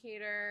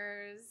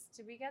educators.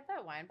 Did we get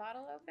that wine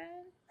bottle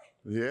open?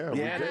 Yeah, Yeah, we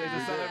did.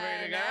 it's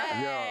celebrating,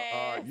 huh?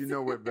 Yeah, you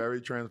know we're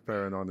very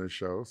transparent on this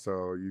show,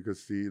 so you can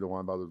see the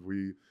wine bottles.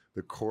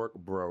 The cork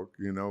broke.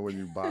 You know when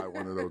you buy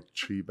one of those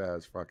cheap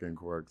ass fucking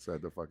corks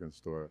at the fucking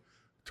store,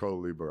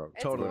 totally broke.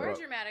 It's Totally more broke.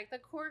 dramatic. The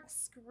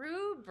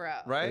corkscrew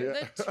broke. Right?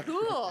 The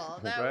tool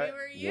that Right? we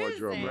were using.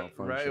 Wardrobe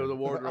malfunction. Right, it was a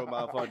wardrobe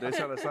malfunction. They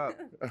set us up.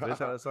 They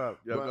set us up.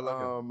 Yeah, good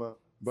looking.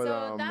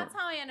 So that's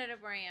how I ended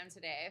up where I am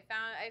today.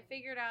 I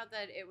figured out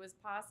that it was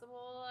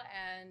possible,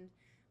 and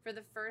for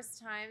the first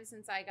time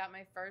since I got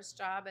my first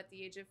job at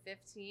the age of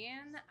 15,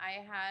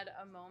 I had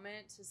a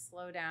moment to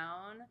slow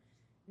down.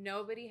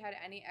 Nobody had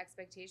any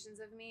expectations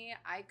of me.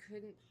 I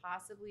couldn't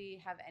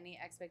possibly have any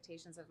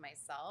expectations of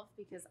myself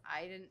because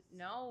I didn't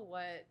know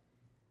what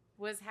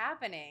was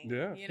happening.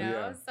 Yeah. You know?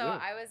 Yeah. So Yeah.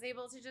 I was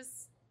able to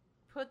just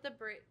hit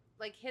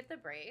the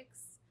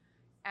brakes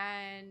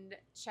and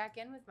check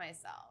in with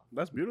myself.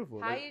 That's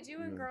beautiful. How you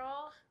doing, yeah.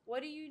 girl?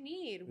 What do you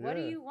need? What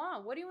do Yeah. you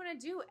want? What do you want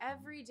to do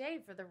every day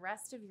for the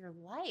rest of your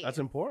life? That's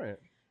important.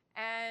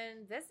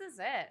 And this is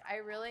it. I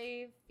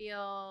really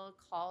feel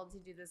called to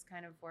do this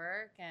kind of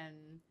work, and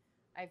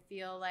I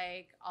feel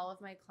like all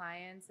of my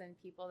clients and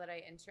people that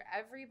I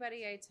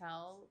everybody I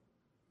tell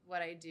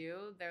what I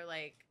do, they're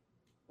like,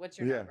 "What's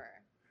your Yeah. number?"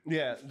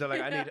 Yeah, they're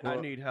like, I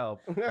Well, need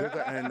help.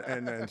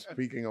 and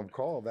speaking of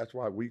call, that's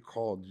why we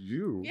called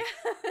you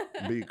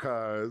Yeah.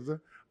 because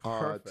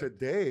Perfect.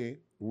 today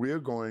we're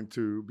going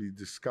to be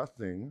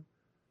discussing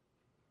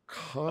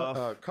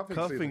cuffing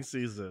Cuffing season.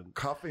 season.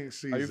 Cuffing Are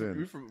season.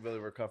 you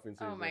familiar with cuffing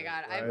season? Oh my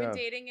God, right? I've been Yeah.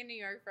 dating in New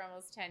York for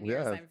almost 10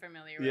 years. Yeah. I'm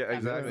familiar with Yeah, cuffing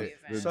exactly.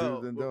 The season. So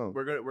do's and don'ts.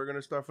 we're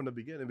gonna start from the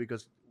beginning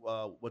because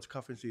what's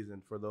cuffing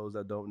season for those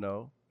that don't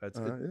know? That's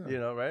Yeah. you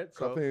know, right?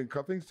 So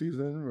Cuffing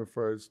season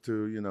refers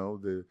to, you know,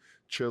 the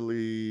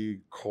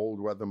chilly,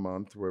 cold weather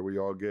month where we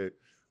all get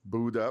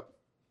booed up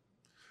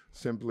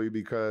simply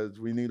because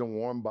we need a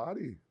warm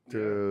body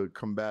to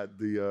combat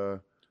the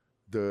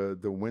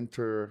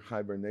winter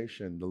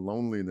hibernation, the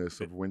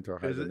loneliness of winter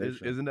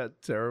hibernation. isn't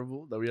that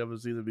terrible that we have a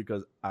season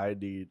because I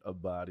need a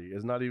body?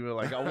 It's not even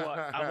like I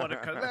want a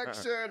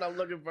connection. I'm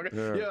looking for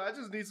Yeah. I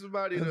just need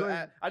somebody It's to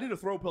like- I need a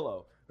throw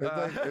pillow.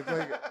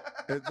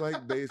 It's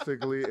like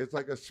basically it's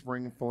like a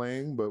spring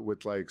fling, but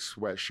with like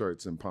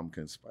sweatshirts and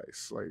pumpkin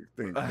spice. Like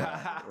think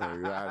that.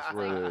 Like, that's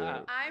what it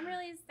is. I'm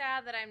really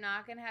sad that I'm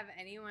not going to have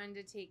anyone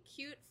to take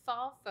cute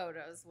fall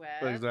photos with.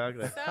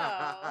 Exactly.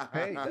 So,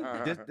 Hey,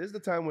 this is the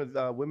time when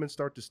women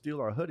start to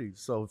steal our hoodies.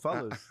 So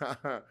fellas,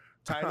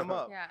 tie them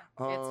up. yeah,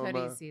 it's hoodie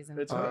Um, season.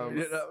 It's Um,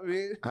 you know what I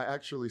mean? I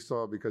actually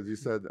saw, because you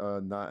said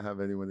not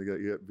have anyone to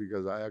get yet,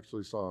 because I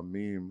actually saw a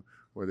meme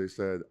where they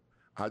said,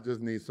 I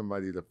just need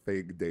somebody to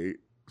fake date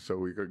so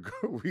we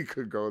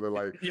could go to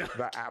like Yeah.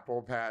 the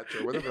Apple Patch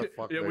or whatever the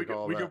fuck they we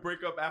call we that. can break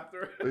up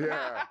after.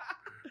 Yeah.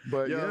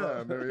 But Yo,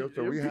 yeah, Mario,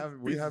 so we you're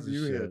have pieces of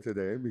you here shit.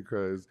 today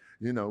because,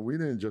 you know, we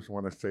didn't just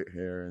want to sit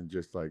here and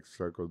just like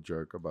circle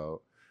jerk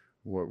about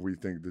what we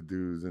think the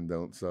do's and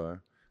don'ts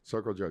are.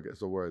 Circle jerk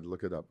is a word.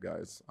 Look it up,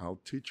 guys. I'll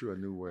teach you a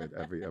new word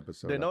every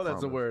episode. They know I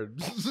that's a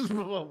promise.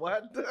 word.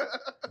 What?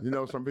 You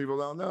know, some people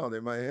don't know. They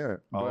might hear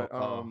it. But,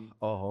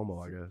 homo,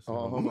 I guess.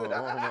 oh my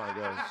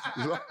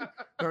gosh.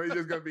 No, he's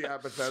just going to be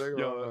apathetic.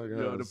 Yo, Oh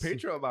my the gosh.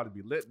 Patreon about to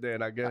be lit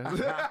then, I guess.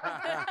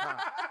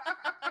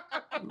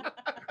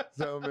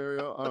 So,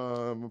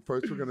 Mario,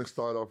 first we're going to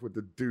start off with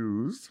the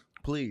do's.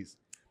 Please.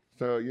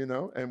 So, you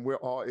know, and we're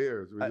all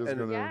ears. We're just And-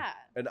 going to... yeah.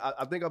 And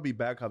I think I'll be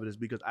back on this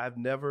because I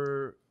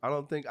don't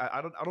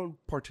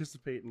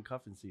participate in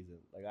cuffing season.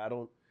 Like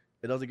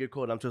it doesn't get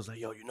cold. I'm just like,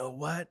 yo, you know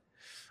what?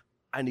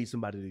 I need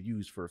somebody to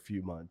use for a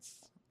few months.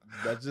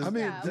 That's just, I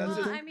mean, Yeah, do you well,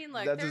 think- I mean,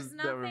 look, that's there's just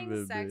never nothing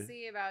been me.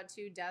 sexy about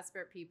two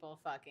desperate people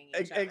fucking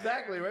each other.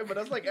 Exactly, right? But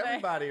that's like Like-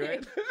 everybody,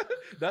 right?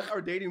 That's our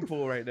dating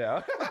pool right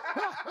now.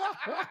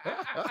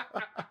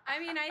 I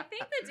mean, I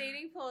think the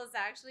dating pool is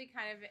actually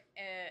kind of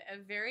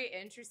a very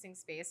interesting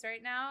space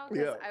right now.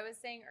 Because Yeah. I was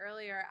saying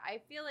earlier, I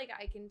feel like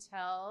I can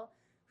tell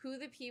who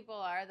the people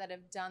are that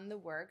have done the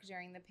work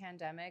during the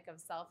pandemic of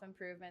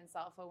self-improvement,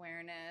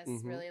 self-awareness,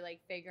 Mhm. really like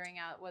figuring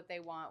out what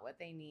they want, what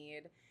they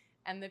need,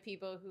 and the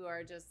people who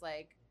are just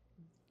like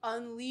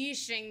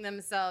unleashing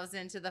themselves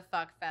into the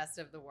fuck fest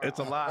of the world. It's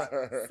a lot.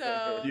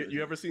 So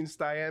You ever seen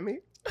Miami?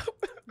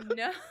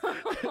 no.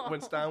 When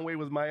Steinway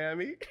was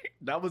Miami?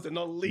 That was an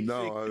unleashing.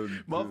 No,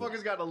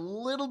 Motherfuckers got a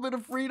little bit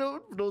of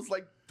freedom for those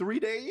like 3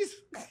 days,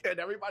 and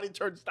everybody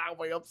turned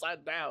Steinway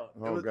upside down.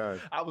 Oh,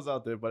 God. I was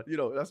out there, but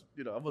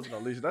I wasn't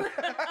unleashing.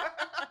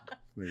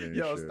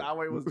 Yo,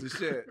 Steinway was the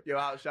shit. Yo,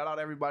 shout out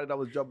everybody that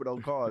was jumping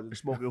on cars and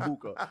smoking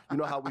hookah. You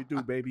know how we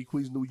do, baby.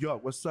 Queens, New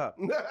York. What's up?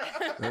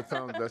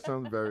 That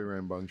sounds very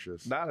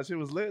rambunctious. Nah, that shit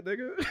was lit,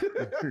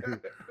 nigga.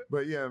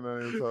 But yeah,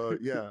 man. So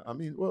yeah, I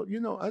mean, well, you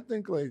know, I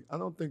think like I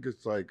don't think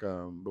it's like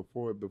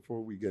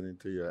before we get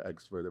into your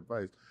expert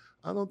advice,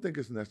 I don't think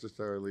it's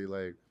necessarily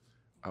like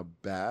a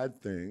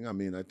bad thing. I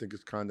mean, I think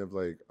it's kind of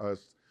like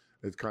us.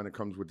 It kind of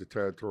comes with the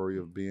territory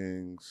of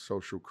being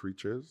social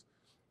creatures,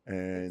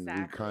 and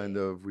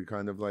Exactly. we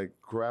kind of like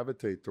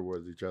gravitate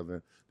towards each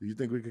other. Do you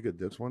think we could get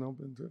this one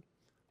open too?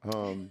 I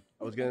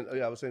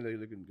was saying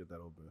they can get that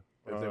open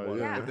if they wanted.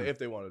 Yeah. If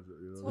they wanted to.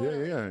 You know?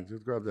 Totally. Yeah.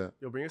 Just grab that.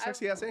 Yo, bring your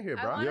sexy ass in here,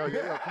 I bro. wanna-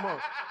 Yeah. Come on.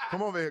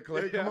 Come over here,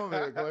 Clay. Come over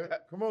here, Clay.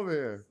 Come over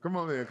here. Come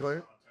over here,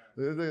 Clay.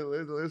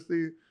 Let's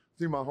see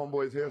my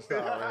homeboy's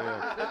hairstyle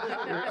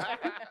right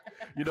here.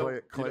 You know,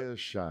 Clay is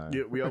shy.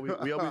 yeah, we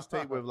always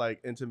take with like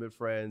intimate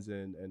friends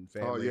and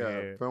family. Oh yeah,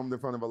 here. filmed in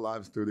front of a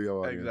live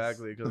studio audience.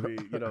 Exactly, because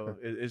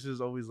it's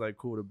just always like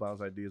cool to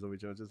bounce ideas over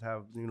each other. Just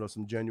have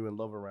some genuine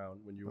love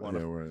around when you want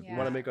to word. Yeah.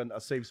 want to make a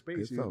safe space.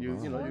 It's You so you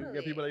fun.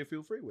 get people that you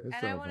feel free with. It's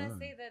And I so want to fun.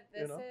 say that You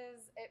this know?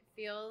 it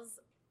feels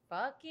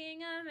fucking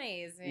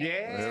amazing.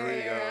 Yeah. to There we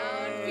be go.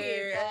 around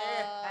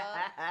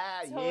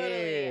people.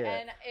 Totally. Yeah.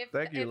 And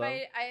Thank you, if love.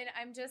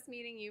 I'm just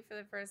meeting you for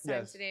the first time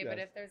Yes, today, but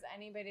yes. if there's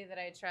anybody that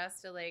I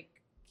trust to like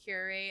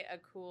curate a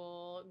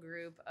cool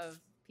group of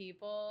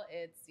people,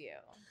 it's you.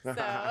 So Yo,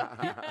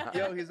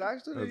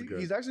 That's good.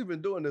 he's actually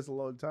been doing this a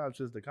long time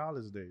since the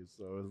college days.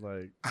 So it's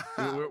like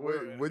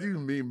What do you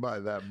mean by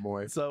that,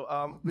 Moy? So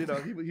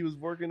he was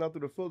working out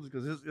through the filters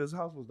because his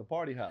house was the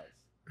party house.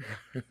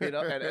 And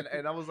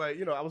I was like,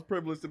 I was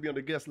privileged to be on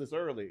the guest list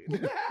early.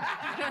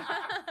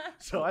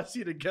 So I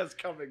see the guests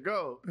come and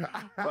go.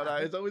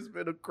 But it's always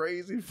been a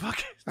crazy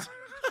fucking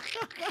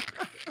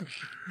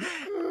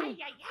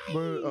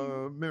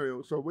But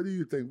Muriel, so what do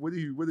you think? What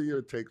are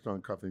your takes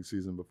on cuffing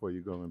season before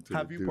you go into?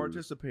 Have the you dudes?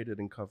 participated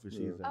in cuffing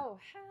season? Oh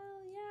hell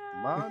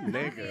yeah. My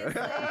nigga.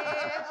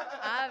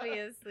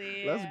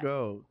 Obviously. Let's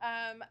go.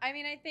 I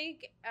mean, I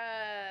think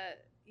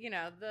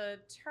the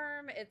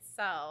term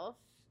itself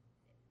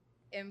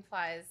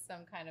implies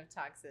some kind of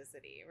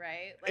toxicity,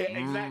 right? Like,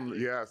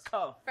 Yes.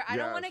 Tough. I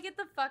don't Yes. want to get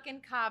the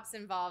fucking cops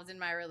involved in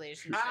my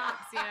relationships,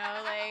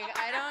 like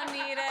I don't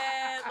need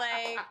it.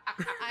 Like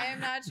I am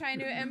not trying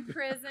to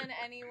imprison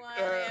anyone.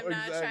 I am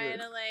not Exactly. trying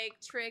to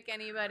like trick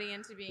anybody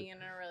into being in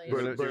a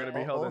relationship. You're gonna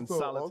be held in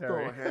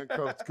solitary. Also,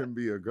 handcuffs can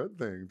be a good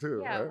thing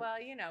too. Yeah, right? well,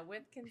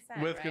 with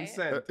consent. With right?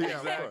 consent. Yeah,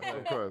 Exactly.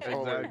 of course.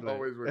 Exactly.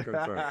 Always with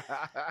consent.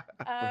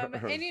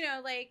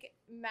 And like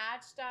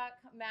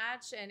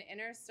Match and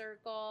Inner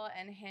Circle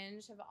and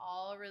Hinge have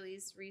all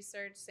released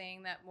research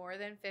saying that more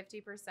than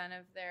 50%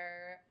 of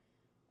their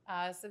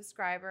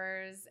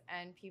subscribers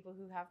and people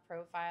who have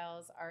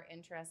profiles are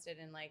interested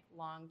in like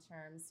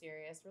long-term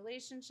serious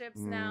relationships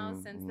now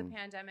since the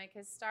pandemic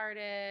has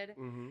started.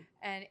 Mhm.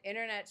 And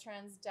internet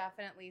trends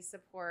definitely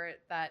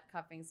support that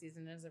cuffing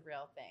season is a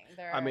real thing.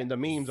 I mean, the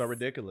memes are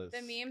ridiculous.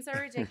 The memes are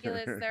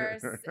ridiculous. There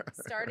are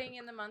starting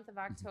in the month of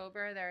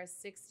October, there are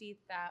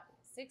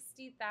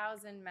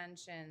 60,000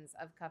 mentions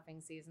of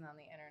cuffing season on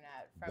the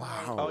internet from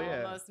Wow. like Oh,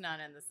 yeah. almost none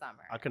in the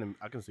summer. I can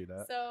see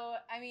that. So,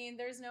 I mean,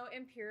 there's no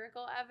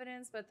empirical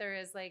evidence, but there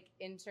is like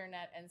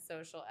internet and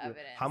social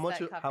evidence. How much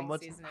that cuffing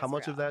season is of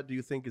real. that do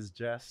you think is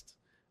jest,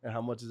 and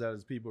how much of that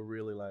is people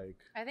really like?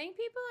 I think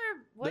people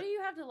are. What do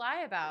you have to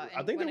lie about?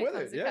 I think when they're with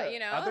comes it. to Yeah, you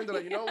know, I think they're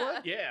like, you know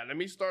what? Yeah, let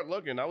me start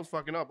looking. I was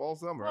fucking up all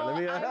summer. Well,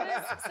 Let me.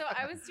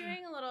 I was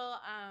doing a little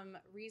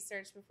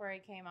research before I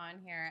came on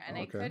here, and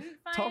I Okay. couldn't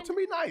find. Talk to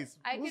me nice.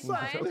 I could What's up?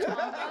 find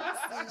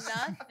almost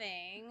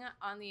nothing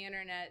on the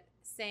internet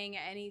saying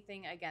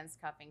anything against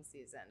cuffing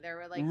season. There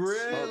were like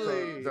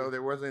Really? So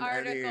there wasn't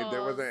any Articles.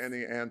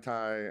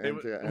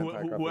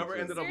 Whoever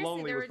ended up Seriously,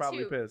 lonely there was were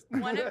probably two. pissed.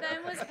 One of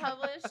them was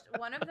published.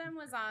 One of them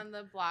was on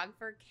the blog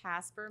for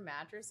Casper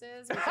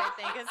mattresses, which I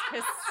think is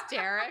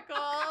hysterical.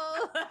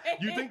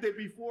 You think they'd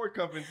be for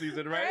cuffing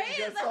season, right? Right?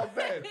 You got some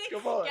beds.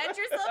 Come on. Get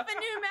yourself a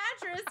new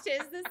mattress.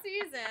 'Tis the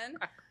season.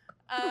 But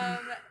I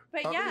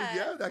mean, yeah.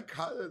 yeah, that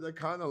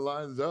kind of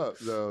lines up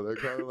though. That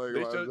kind of like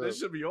They lines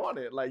should up. be on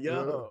it. Like,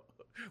 yo,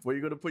 where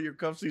you gonna put your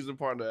cuff season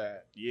partner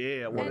at?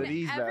 Yeah, one And of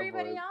these bad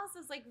everybody boys. else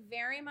is like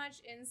very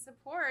much in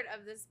support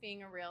of this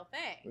being a real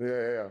thing.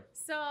 Yeah.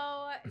 So,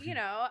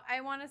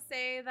 I want to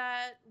say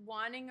that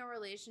wanting a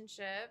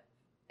relationship,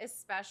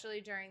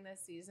 especially during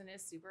this season,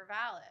 is super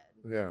valid.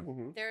 Yeah.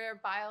 Mhm. There are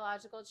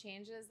biological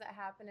changes that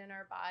happen in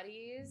our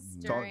bodies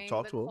Mhm. during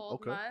Talk the to 'em. cold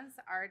Okay. months.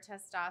 Our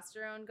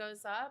testosterone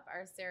goes up,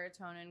 our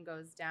serotonin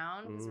goes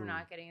down because we're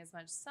not getting as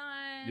much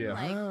sun. Yeah.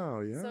 Like,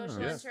 Wow. Yeah.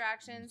 social Yes.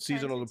 interactions.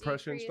 Seasonal tend to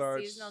depression decrease,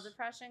 starts. Seasonal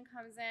depression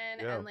comes in,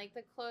 Yeah. and like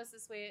the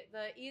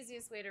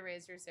easiest way to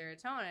raise your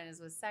serotonin is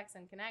with sex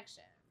and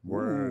connection.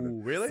 Word.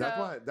 Ooh, really?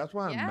 So- That's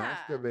why yeah.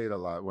 I masturbate a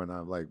lot when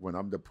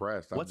I'm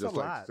depressed. I'm What's just a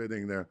like lot?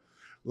 sitting there,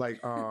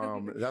 like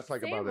that's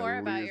like Say about more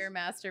at about least. your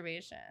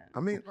masturbation. I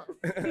mean,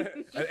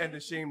 and the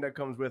shame that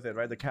comes with it,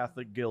 right? The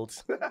Catholic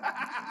guilt.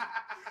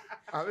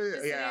 I mean,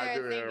 Just yeah, I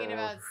sitting do there thinking it.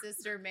 about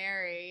Sister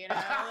Mary,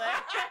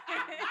 like-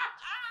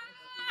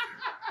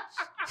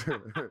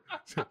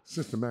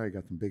 Sister Mary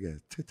got some big ass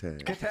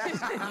titties.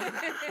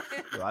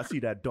 Yo, I see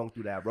that dunk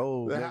through that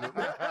robe.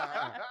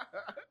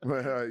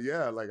 But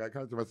yeah, like I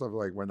come to myself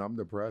like when I'm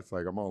depressed,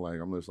 like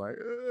I'm just like,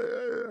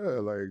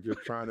 like just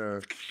trying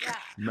to Yeah.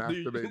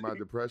 masturbate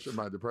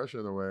my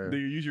depression away. Do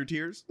you use your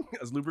tears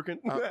as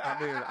lubricant? I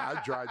mean,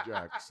 I dry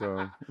jack,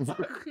 so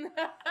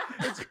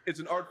it's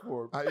an art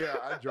form.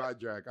 I dry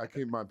jack. I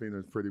keep my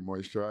penis pretty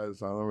moisturized,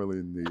 so I don't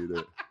really need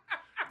it.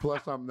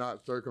 Plus, I'm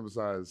not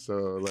circumcised, so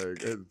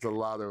like it's a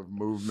lot of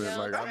movement. Fills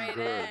Like I'm right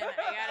good.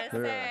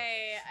 in. Yeah.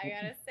 I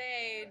gotta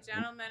say,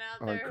 gentlemen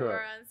out there who Uncut.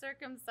 are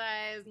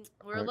uncircumcised,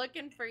 we're Un-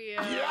 looking for you.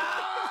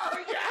 Yes!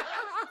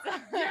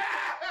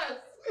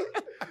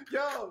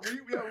 Yo,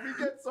 we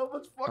get so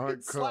much fucking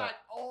Uncut. slack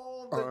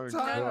all the Uncut.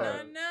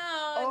 time.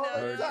 No.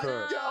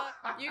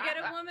 Uncut. You get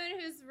a woman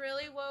who's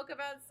really woke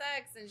about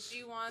sex and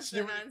she wants She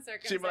an would-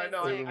 uncircumcised she might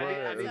know. dick.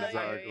 I need I'll that.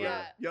 tell you, Exactly.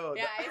 yeah. Yo,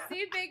 Yeah, I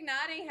see big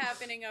nodding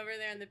happening over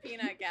there in the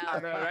peanut gallery. I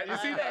know, right? You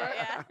see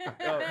that,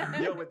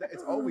 Yeah. yo, but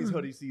it's always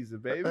hoodie season,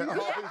 baby.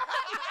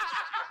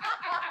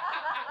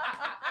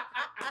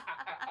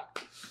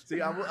 See,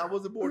 I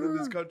wasn't born in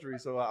this country,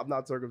 so I'm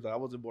not circumcised. I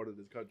wasn't born in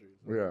this country.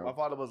 So Yeah. My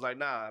father was like,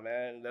 nah,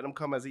 man, let him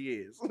come as he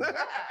is.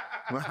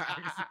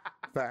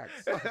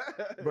 Facts.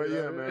 But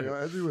yeah, man,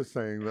 as you were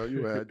saying though,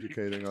 you were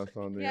educating us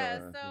on the. Yeah,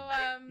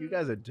 so You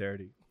guys are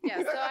dirty. yeah,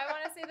 so I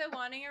want to say that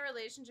wanting a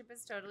relationship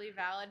is totally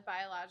valid.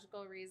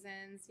 Biological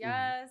reasons,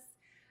 yes.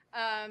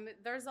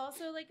 There's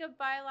also like a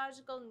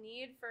biological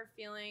need for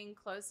feeling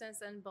closeness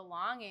and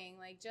belonging,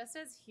 like just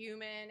as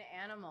human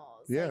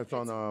animals. Yeah, Like, it's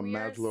on we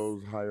are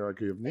Maslow's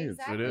hierarchy of needs.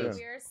 Exactly. It is.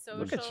 We are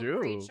Look at social you.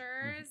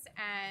 creatures,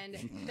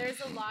 and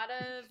there's a lot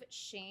of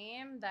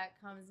shame that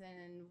comes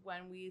in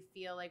when we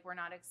feel like we're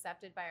not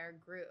accepted by our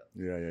group.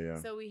 Yeah.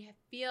 So we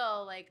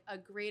feel like a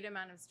great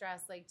amount of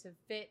stress, like to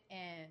fit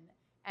in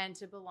and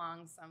to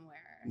belong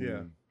somewhere.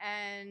 Yeah.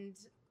 And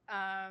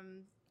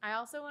I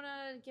also want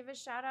to give a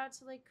shout out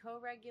to like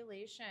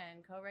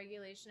co-regulation.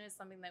 Co-regulation is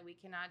something that we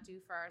cannot do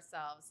for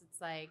ourselves. It's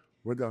like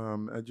Would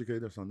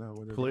educate us on that?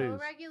 What is Please.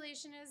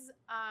 co-regulation is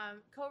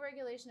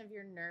co-regulation of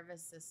your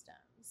nervous system.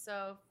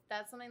 So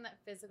that's something that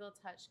physical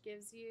touch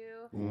gives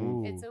you.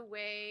 Ooh. It's a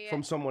way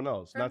From someone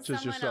else, from not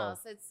just someone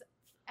yourself. else. It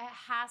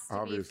has to be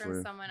Obviously.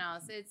 from someone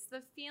else. It's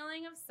the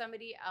feeling of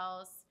somebody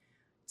else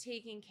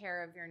taking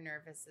care of your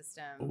nervous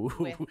system Ooh.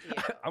 with you.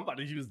 I'm about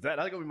to use that.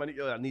 I got money.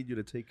 Yo, I need you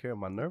to take care of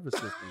my nervous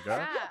system, girl.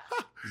 Yeah.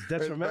 It's It's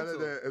detrimental.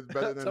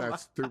 better than that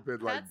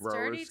stupid like That's bro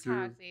dirty excuse.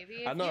 talk,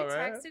 baby. If I know, you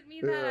right? texted me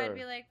that, Yeah. I'd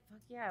be like, fuck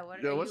yeah,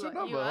 what Yeah, are what's you, your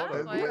number? you up? Hold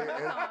on. What, It's-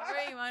 come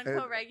over, you want to it-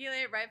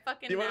 co-regulate right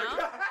fucking You now?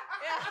 wanna-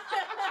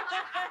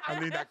 Yeah. I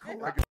need that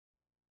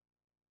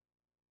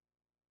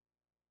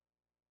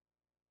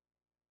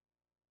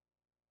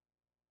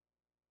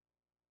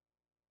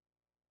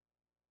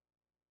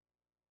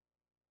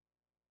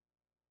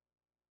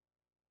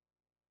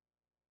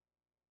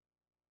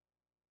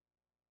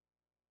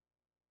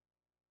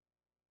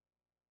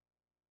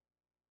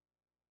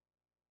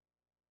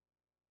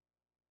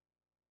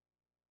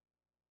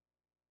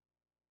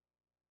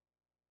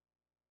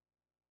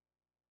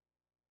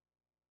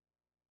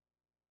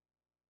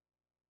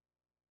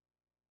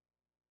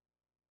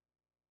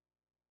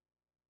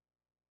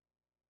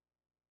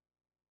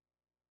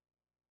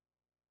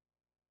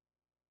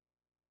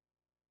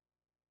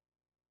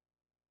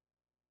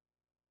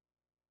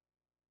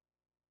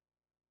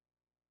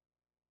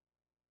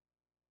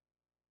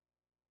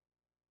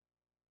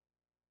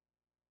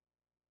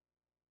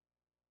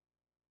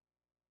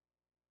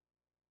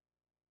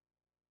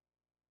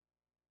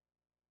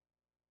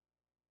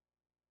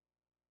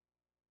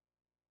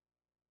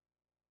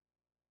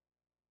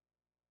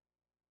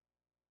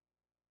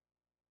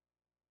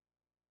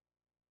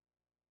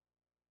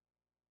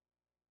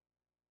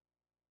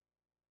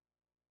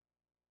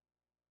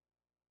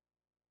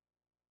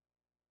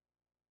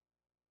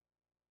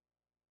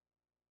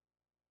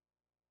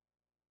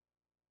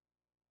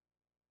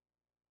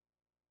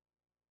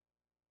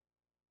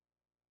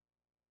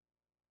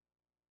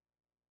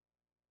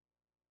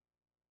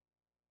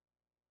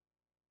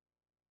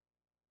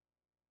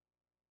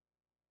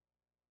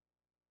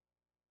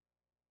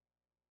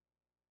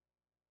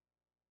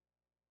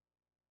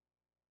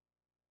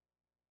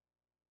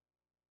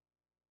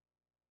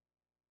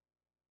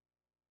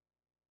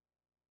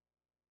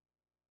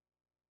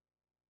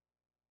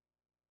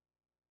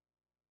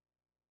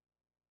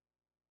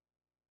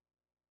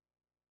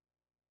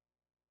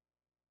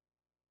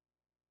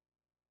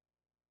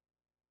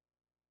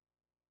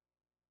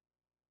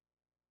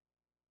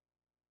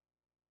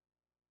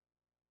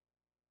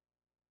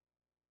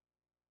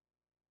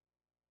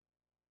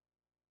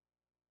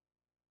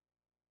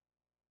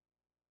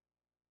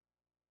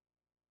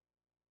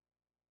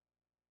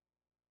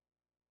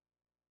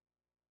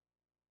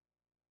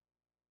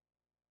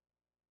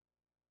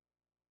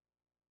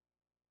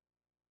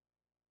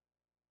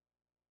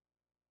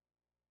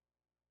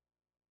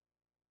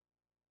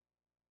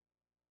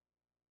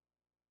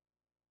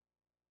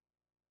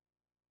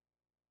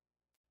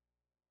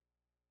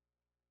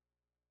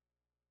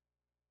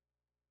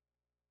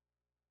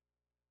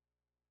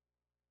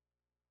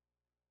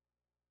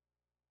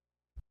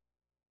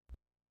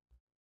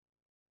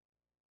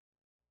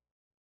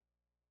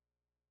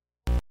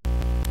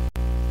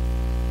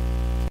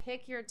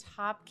Pick your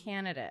top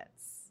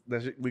candidates.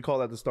 we call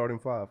that the starting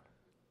five.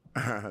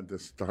 The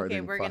starting.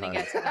 Okay, we're gonna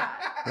get to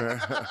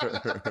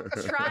that.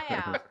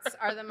 Tryouts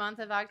are the month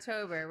of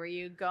October, where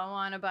you go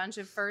on a bunch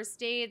of first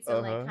dates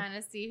and like kind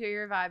of see who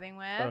you're vibing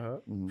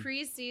with.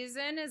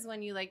 Preseason is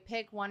when you like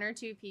pick 1 or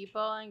 2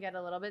 people and get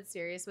a little bit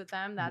serious with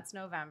them. That's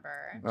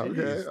November.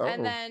 Okay. Oh,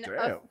 And then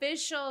damn.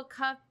 official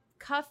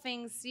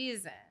cuffing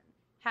season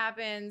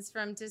happens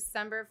from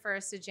December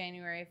 1st to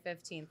January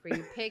 15th, where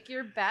you pick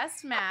your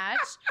best match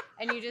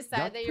and you decide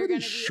That's that you're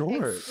going to pretty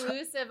be short.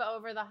 exclusive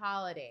over the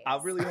holidays. I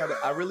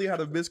really had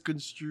a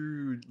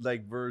misconstrued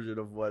like version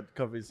of what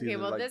cuffing season. Okay,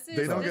 well, like, this is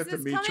They don't this get to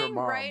is meet your coming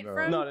mom, right though.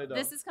 from No, they don't.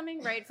 this is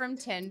coming right from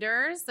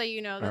Tinder, so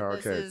you know that Oh,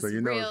 this okay, is so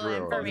you know real it's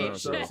real.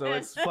 information. So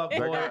it's fuck That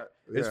boy, guy-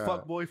 it's yeah.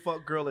 fuck boy,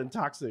 fuck girl, and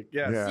toxic.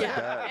 Yes. Yeah, Yeah.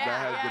 that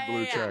has the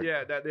blue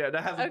check.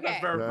 that has Okay. that's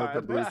verified. That's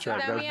the blue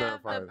check. Then we That's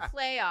have the verified.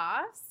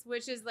 playoffs,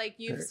 which is like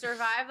you've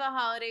survived the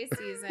holiday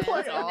season. So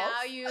Playoffs?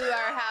 now you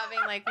are having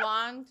like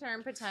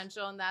long-term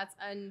potential, and that's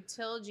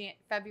until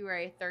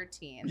February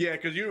 13th. Yeah,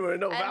 because you don't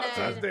know And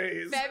Valentine's then Day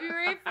is.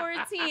 February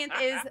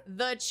 14th is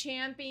the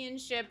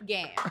championship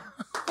game.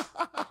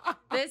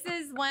 This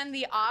is when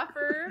the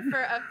offer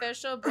for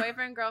official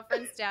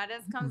boyfriend-girlfriend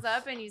status comes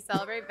up and you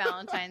celebrate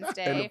Valentine's in the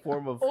Day.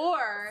 form of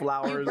Or you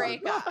flowers.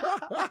 break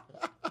up.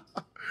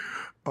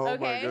 Oh my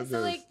Okay, goodness. so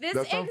like this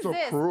That sounds so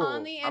exists cruel.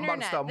 on the I'm about to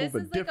internet. start This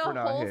moving is like a different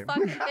out whole here.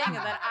 fucking thing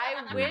that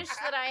I wish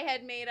that I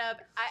had made up.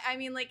 I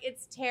mean, like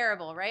it's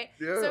terrible, right?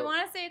 So Yeah. I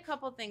want to say a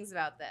couple things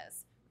about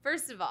this.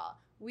 First of all,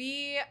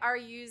 we are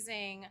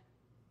using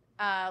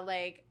I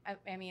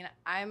mean,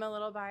 I'm a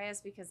little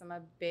biased because I'm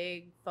a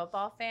big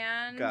football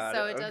fan, Got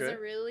so it, it okay. doesn't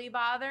really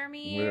bother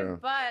me. Yeah.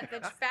 But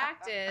the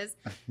fact is,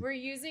 we're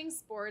using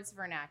sports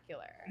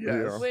vernacular,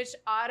 Yes. which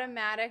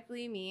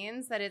automatically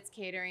means that it's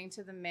catering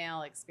to the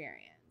male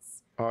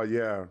experience. Oh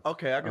yeah.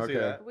 Okay, I can see Okay.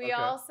 that. We Okay.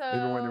 also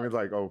Even when it was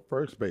like, oh,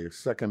 first base,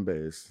 second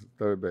base,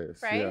 third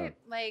base. right, Yeah.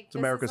 like It's this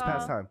America's is all-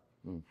 pastime.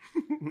 Mm.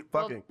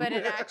 Well, Fucking. but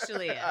it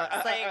actually is.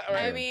 Like, I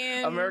Right.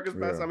 mean, America's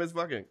Yeah. pastime is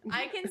fucking.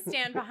 I can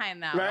stand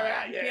behind that.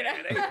 Right, one,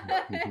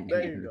 yeah, you know?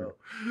 There you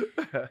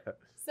go.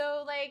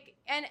 So like,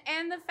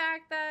 and the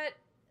fact that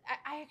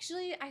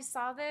I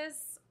saw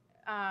this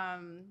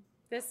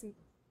this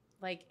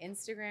like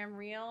Instagram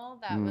reel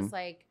that was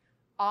like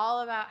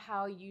all about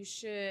how you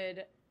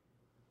should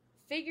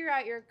figure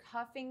out your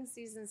cuffing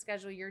season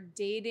schedule, your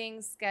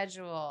dating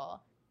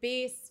schedule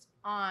based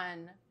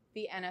on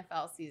the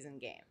NFL season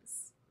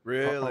games.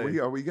 Really?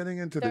 Are we getting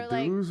into They're the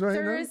like dues right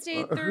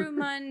Thursday now? through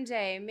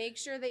Monday. Make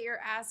sure that you're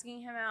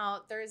asking him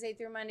out Thursday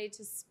through Monday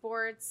to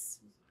sports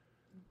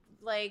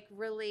like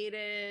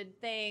related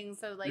things,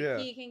 so like Yeah.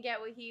 he can get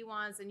what he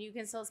wants and you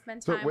can still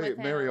spend So time wait, with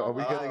him. Mario, are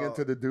we getting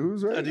into the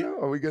dues right now?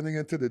 Are we getting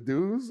into the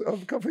dues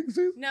of cuffing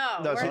season? No,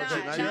 No, we're she-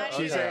 not. she- Not she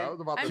even. said- I was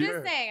about I'm to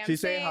just say. saying. I'm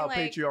She's saying how like,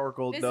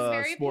 patriarchal this is the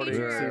very sporting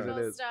season patriarchal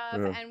is. stuff,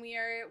 Yeah. and we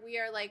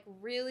are like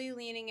really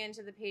leaning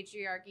into the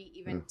patriarchy,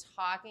 even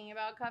talking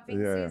about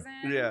cuffing Yeah.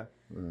 season. Yeah.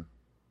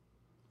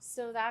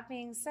 So that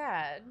being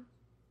said,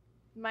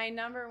 my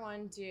number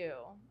one do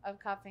of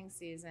cuffing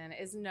season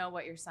is know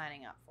what you're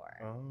signing up for.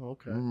 Oh,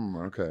 okay.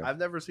 Okay. I've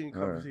never seen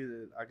All cover right.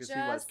 season. I can see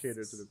why it's Just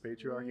catered to the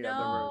patriarchy.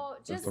 No,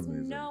 That's just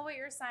amazing. know what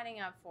you're signing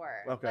up for.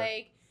 Okay.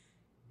 Like,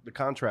 The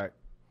contract.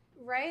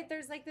 right?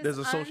 There's like this There's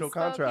a social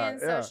unspoken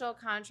contract, yeah. social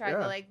contract. Yeah.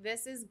 That, like,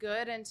 this is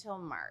good until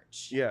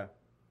March. Yeah.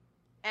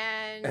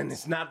 And And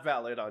it's not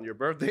valid on your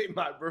birthday,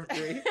 my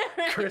birthday,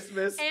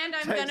 Christmas. And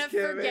I'm gonna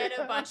Thanksgiving. forget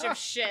a bunch of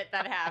shit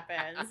that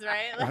happens,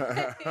 right?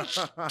 Like,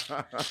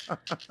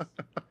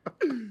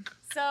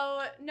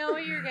 so know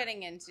what you're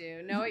getting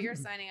into. Know what you're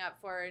signing up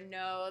for.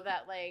 Know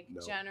that, like, No.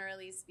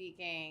 generally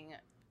speaking,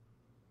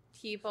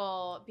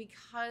 people,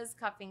 because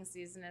cuffing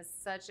season is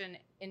such an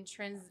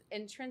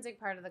intrinsic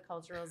part of the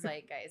cultural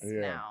zeitgeist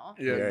Yeah. now,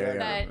 Yeah,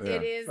 that yeah.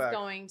 it is Fact.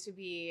 going to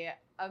be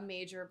a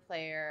major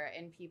player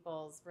in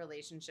people's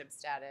relationship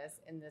status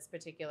in this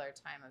particular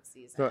time of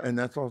season. So, and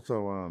that's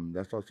also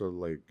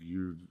like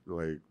you,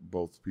 like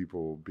both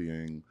people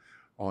being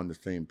on the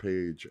same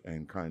page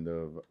and kind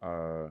of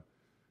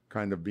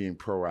being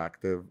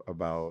proactive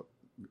about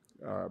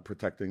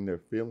protecting their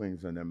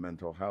feelings and their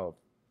mental health,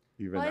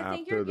 even Well, I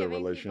think after you're the giving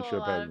people relationship a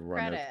lot has of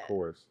run its credit.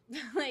 course.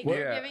 Like, Well,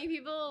 you're yeah. giving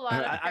people a lot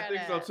of I credit.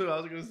 think so too. I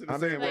was gonna say the I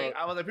same mean, thing. like-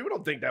 I was like, people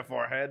don't think that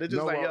far ahead. They're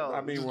just like, well, yo, I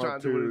I'm mean, just well,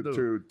 trying to do what it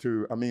do.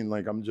 to, I mean,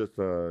 like, I'm just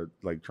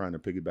like trying to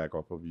piggyback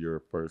off of your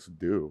first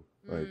due,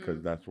 like, because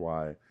Mm. that's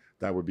why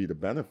that would be the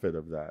benefit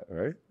of that,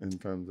 right? In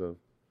terms of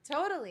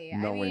Totally.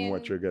 knowing I mean,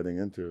 what you're getting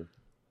into.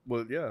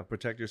 Well, yeah,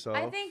 protect yourself.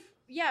 I think,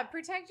 yeah,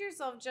 protect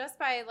yourself just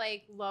by,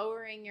 like,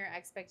 lowering your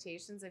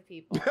expectations of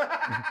people.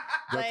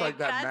 Just like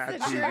that that's Matt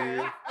the TV.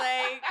 truth.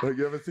 Like, Like,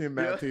 you ever seen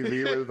Matt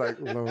TV where it's like,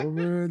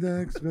 lowered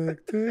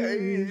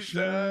expectations?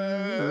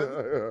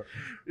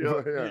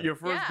 Your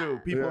first Yeah. due,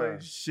 people Yeah.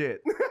 ain't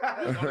shit.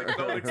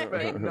 don't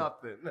expect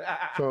nothing.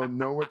 So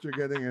know what you're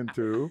getting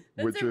into,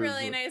 that's which a is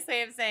really nice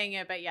way of saying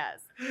it, but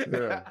yes. yeah.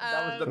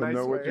 That was the So nice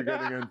know way. what you're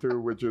getting into,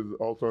 which is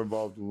also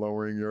involves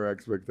lowering your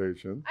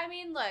expectations. I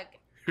mean, look,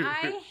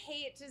 I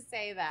hate to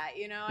say that,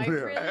 you know, I Yeah.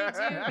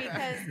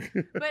 really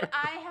do but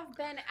I have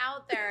been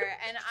out there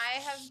and I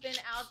have been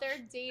out there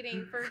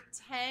dating for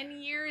 10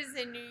 years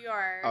in New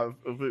York.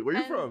 Where you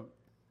And from?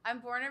 I'm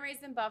born and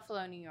raised in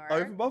Buffalo, New York. Oh,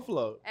 you're from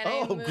Buffalo. And I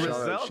oh, moved-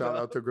 Griselda. Shout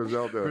out to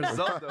Griselda.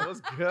 Griselda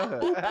was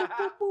good.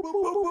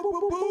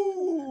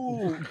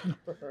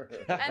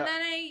 And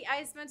then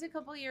I spent a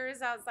couple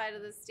years outside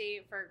of the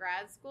state for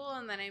grad school,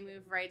 and then I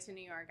moved right to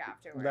New York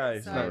afterwards.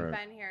 Nice, So nice. I've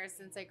been here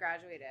since I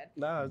graduated.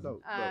 Nah, it's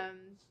dope.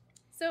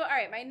 So all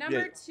right, my number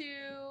Yeah.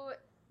 2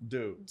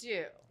 Dude.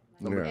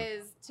 Yeah.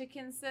 is to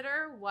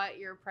consider what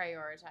you're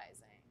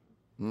prioritizing.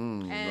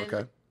 And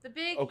Okay. the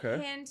big Okay.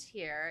 hint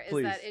here is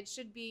Please. that it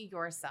should be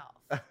yourself.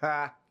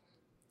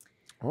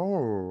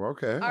 Oh,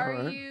 okay. Are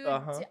all right. you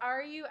Uh-huh.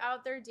 are you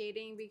out there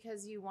dating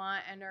because you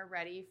want and are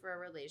ready for a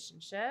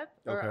relationship,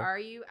 or Okay. are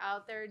you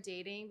out there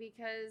dating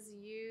because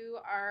you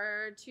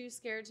are too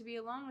scared to be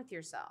alone with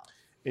yourself?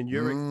 in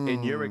your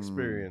Mm.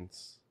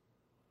 experience,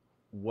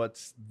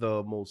 what's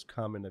the most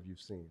common that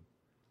you've seen?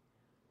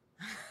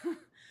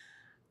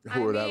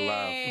 Oh, that mean-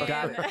 laugh.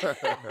 Got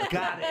it.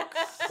 Got it.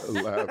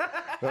 That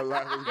laugh. That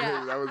laugh was Yeah.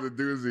 good. That was a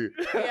doozy.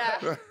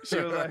 Yeah.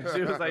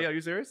 She was like, yo, you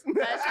serious? That should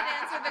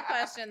answer the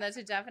question. That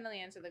should definitely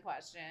answer the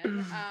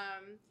question.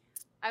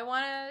 I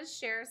want to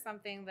share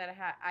something that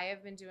I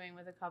have been doing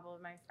with a couple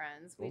of my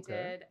friends. We Okay.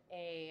 did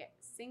a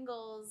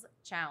singles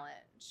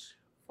challenge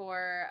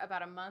for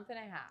about a month and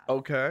a half.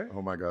 Okay.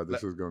 Oh my God,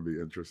 this is going to be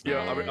interesting.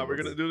 Yo, Yeah. are we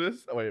gonna do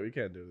this? Oh wait, we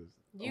can't do this.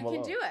 You I'm can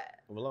alone. do it.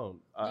 I'm alone.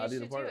 You I need a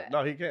should do partner. it.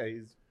 No, he can't.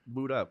 He's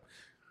booed up.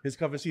 His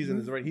cover season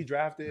is already. He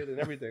drafted and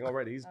everything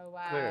already. He's Oh,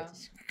 wow.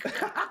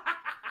 clear.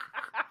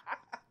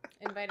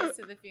 Invite us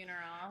to the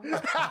funeral.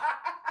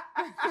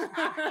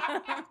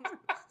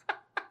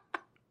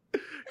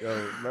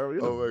 Yo, Mary,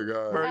 Oh my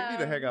God. Mary, you need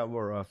to hang out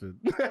more often.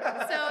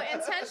 So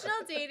intentional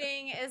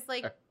dating is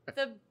like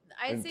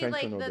I'd say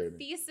like Intentional the dating.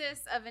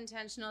 thesis of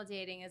intentional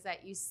dating is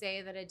that you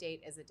say that a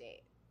date is a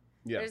date.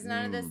 Yeah. There's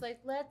none of this Mm. like,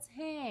 let's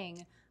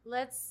hang,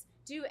 let's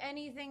do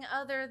anything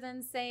other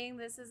than saying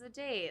this is a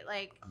date.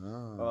 Like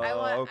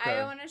Ah. okay.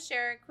 I want to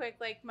share a quick,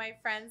 like my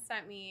friend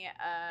sent me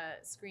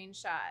a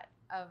screenshot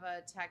of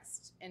a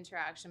text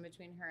interaction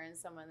between her and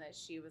someone that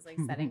she was like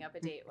setting up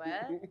a date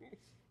with.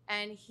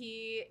 And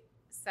he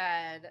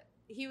said,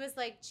 he was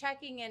like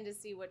checking in to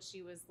see what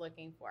she was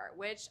looking for,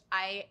 which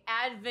I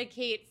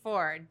advocate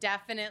for.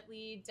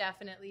 Definitely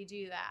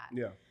do that.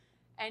 Yeah.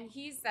 And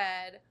he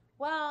said,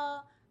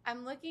 well,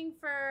 I'm looking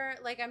for,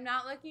 like, I'm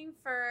not looking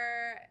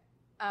for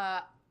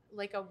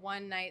like a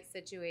one night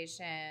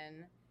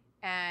situation.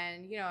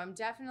 And, you know, I'm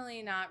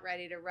definitely not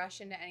ready to rush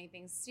into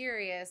anything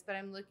serious, but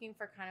I'm looking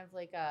for kind of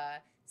like a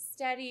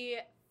steady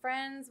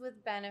friends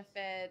with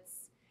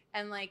benefits.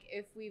 And like,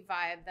 if we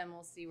vibe, then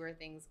we'll see where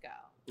things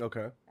go.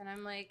 Okay. And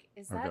I'm like,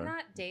 is that Okay.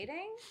 not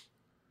dating?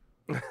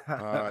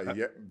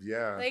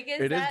 Yeah. Like,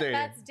 It is dating.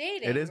 That's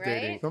dating, It is right?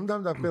 dating.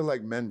 Sometimes I feel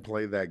like men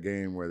play that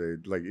game where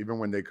they like even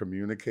when they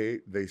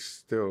communicate, they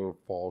still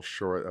fall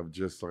short of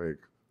just like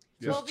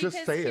Well, just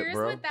because say it, here's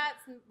bro.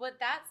 what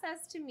that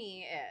says to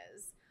me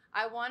is,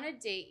 I want to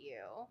date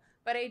you,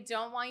 but I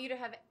don't want you to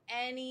have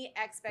any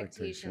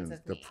expectations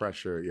of the me.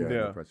 pressure, Yeah.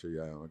 the pressure,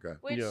 okay.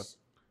 Which Yeah.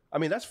 I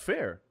mean, that's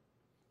fair.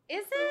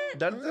 is it?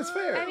 That's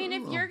fair. I mean,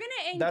 if you're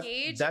gonna That's-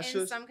 engage that's in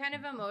just- some kind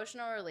of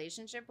emotional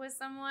relationship with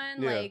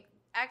someone, Yeah. like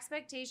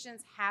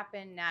expectations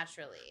happen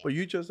naturally. But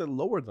you just said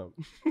lower them.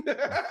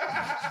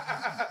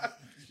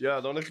 Yeah,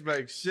 don't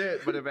expect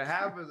shit. But if it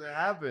happens, it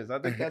happens. I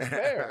think that's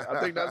fair.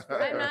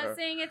 I'm not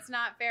saying it's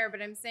not fair,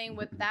 but I'm saying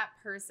what that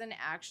person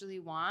actually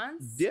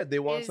wants. Yeah, they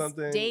want is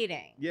something.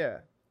 dating. Yeah,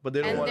 but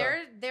they don't And want.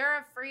 they're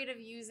afraid of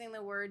using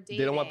the word dating.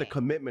 They don't want the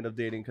commitment of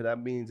dating because that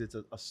means it's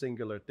a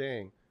singular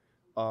thing.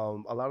 A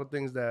lot of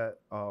things that,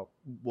 well,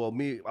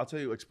 I'll tell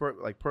you,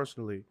 like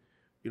personally,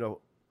 you know,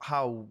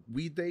 how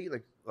we date,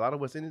 like a lot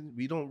of us in,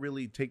 we don't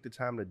really take the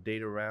time to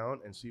date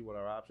around and see what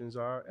our options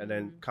are and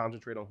then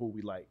concentrate on who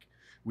we like.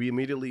 We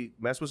immediately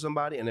mess with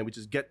somebody and then we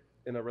just get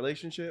in a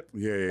relationship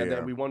and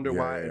then we wonder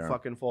why it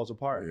fucking falls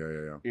apart.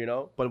 Yeah. You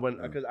know, but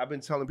because I've been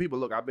telling people,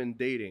 look, I've been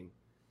dating,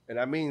 and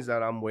that means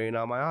that I'm weighing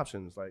out my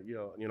options. Like, you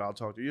know, I'll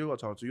talk to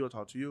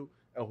you,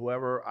 and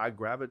whoever I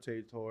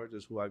gravitate towards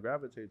is who I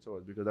gravitate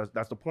towards because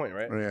that's the point,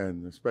 right?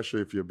 And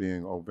especially if you're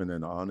being open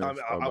and honest.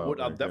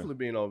 I'm definitely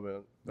being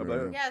open.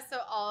 Yeah, so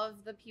all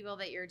of the people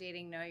that you're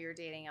dating know you're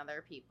dating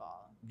other people.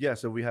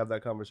 Yes, if we have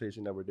that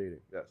conversation that we're dating.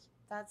 Yes.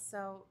 That's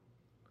so.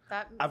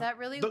 That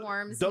really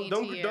warms don't, me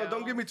don't, to you.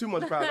 Don't give me too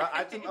much pride.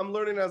 I'm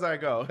learning as I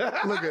go.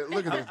 Look at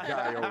this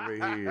guy over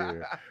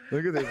here.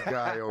 Look at this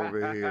guy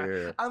over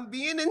here. I'm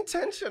being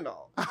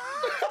intentional.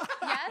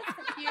 Yes,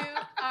 you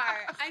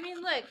are. I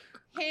mean, look,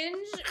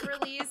 Hinge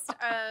released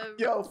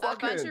a fuck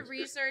bunch Hinge. of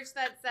research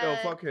that Yo, said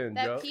fuck Hinge,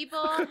 that yo.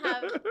 people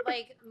have,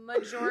 like,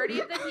 majority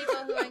of the people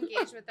who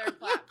engage with their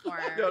platform.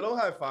 Yo, don't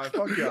high five.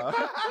 Fuck y'all.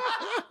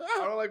 I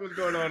don't like what's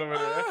going on over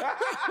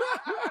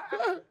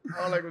there.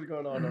 I don't like what's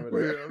going on over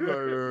Wait, there. I'm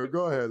sorry,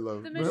 go ahead,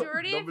 love. The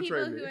majority Don't of betray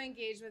people me. who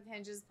engage with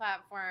Hinge's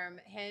platform,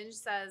 Hinge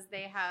says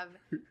they have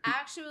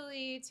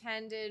actually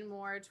tended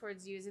more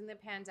towards using the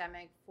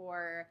pandemic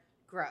for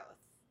growth.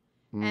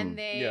 And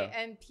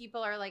and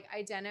people are like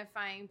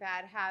identifying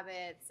bad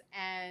habits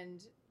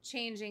and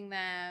changing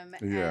them,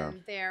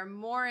 and they're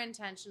more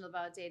intentional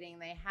about dating.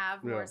 They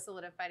have more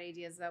solidified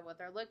ideas about what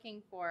they're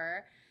looking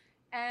for.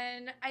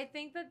 And I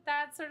think that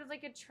that's sort of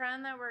like a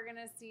trend that we're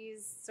gonna see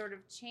sort of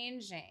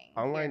changing.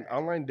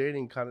 Online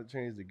dating kind of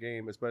changed the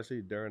game,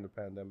 especially during the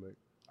pandemic.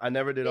 I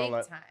never did Big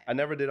time. I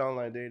never did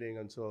online dating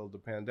until the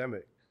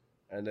pandemic,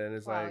 and then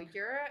it's Wow, like,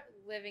 you're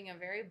living a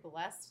very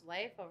blessed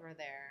life over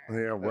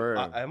there. Yeah, word.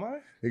 am I?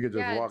 He could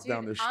just walk dude,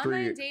 down the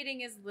online street.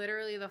 dating is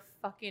literally the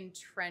fucking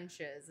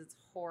trenches. It's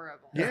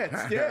horrible. Yeah,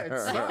 it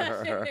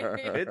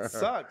sucks. It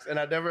sucks, and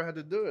I never had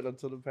to do it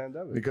until the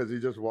pandemic. Because he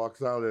just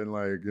walks out and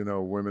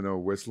women are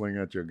whistling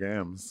at your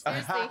gams.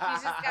 Seriously, he's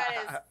just got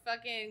his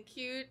fucking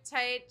cute,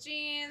 tight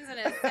jeans and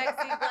his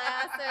sexy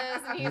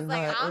glasses, and he's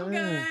like, I'm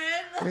good.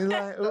 He's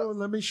like, oh,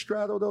 let me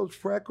straddle those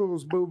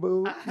freckles, boo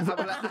boo.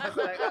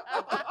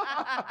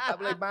 I'll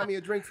be like, buy me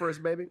a drink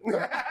first, baby.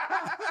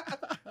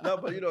 No,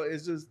 but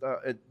it's just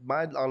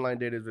my online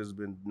dating has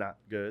been not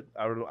good.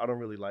 I don't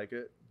really like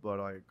it, but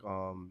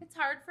It's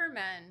hard for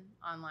men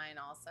online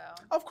also.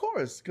 of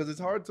course, because it's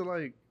hard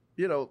to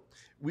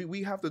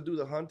we have to do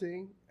the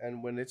hunting,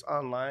 and when it's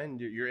online,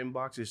 your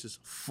inbox is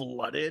just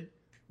flooded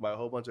by a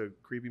whole bunch of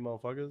creepy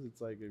motherfuckers. It's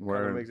like it kind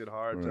Word. of makes it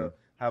hard to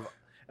have,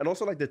 and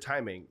also like the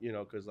timing,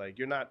 because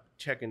you're not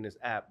checking this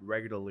app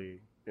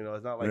regularly.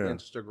 It's not like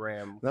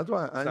Instagram. That's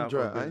why I It's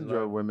not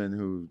enjoy women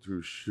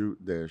who shoot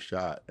their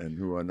shot and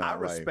who are not I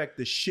respect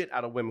the shit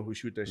out of women who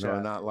shoot their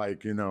shot. not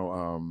like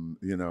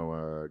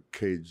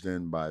caged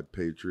in by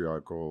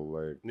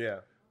patriarchal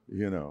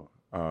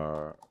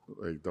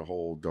like the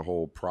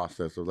whole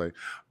process of I'm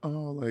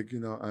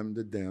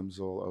the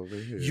damsel over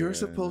here. You're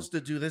supposed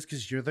to do this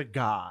because you're the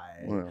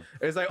guy. Well,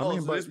 It's like, I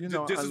mean, so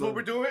but, this is what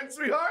we're doing,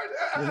 sweetheart?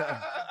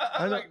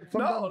 I know, Like, no,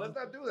 sometimes- let's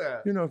not do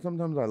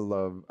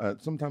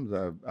that. Sometimes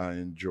I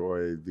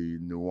enjoy the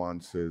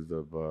nuances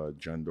of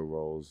gender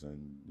roles,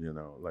 and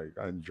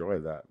I enjoy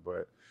that.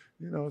 But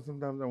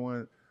sometimes I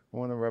want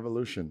a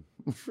revolution.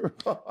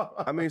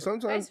 I mean,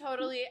 sometimes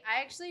I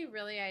actually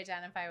really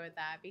identify with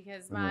that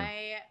because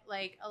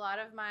a lot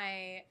of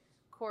my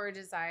core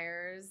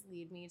desires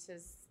lead me to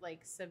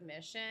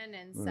submission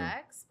and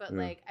sex, but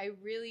I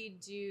really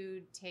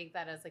do take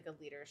that as a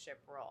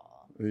leadership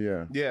role.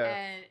 Yeah.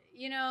 And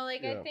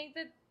I think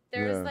that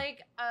there's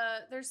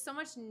there's so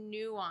much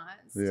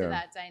nuance to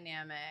that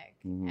dynamic,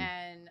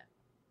 and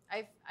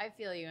I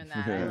feel you in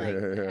that.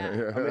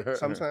 I mean,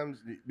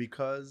 sometimes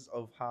because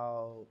of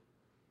how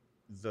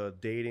the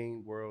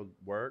dating world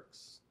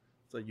works,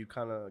 so you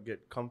kind of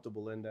get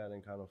comfortable in that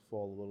and kind of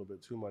fall a little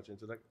bit too much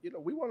into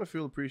we want to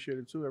feel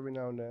appreciated too every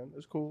now and then.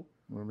 It's cool,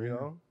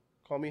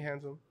 Call me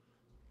handsome,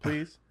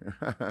 please.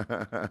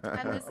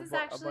 And this is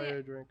I'll buy you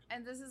a drink.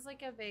 and this is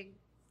a big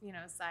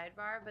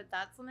sidebar, but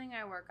that's something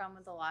I work on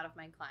with a lot of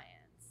my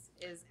clients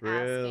is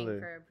asking Really?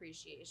 for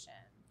appreciation,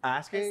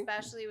 Asking?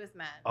 especially with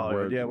men. Oh,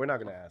 Word. yeah, we're not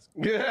going to ask.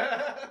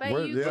 But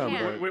Word, you yeah,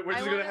 can. We're just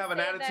I going to wanna have an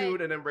say that-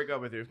 attitude and then break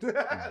up with you.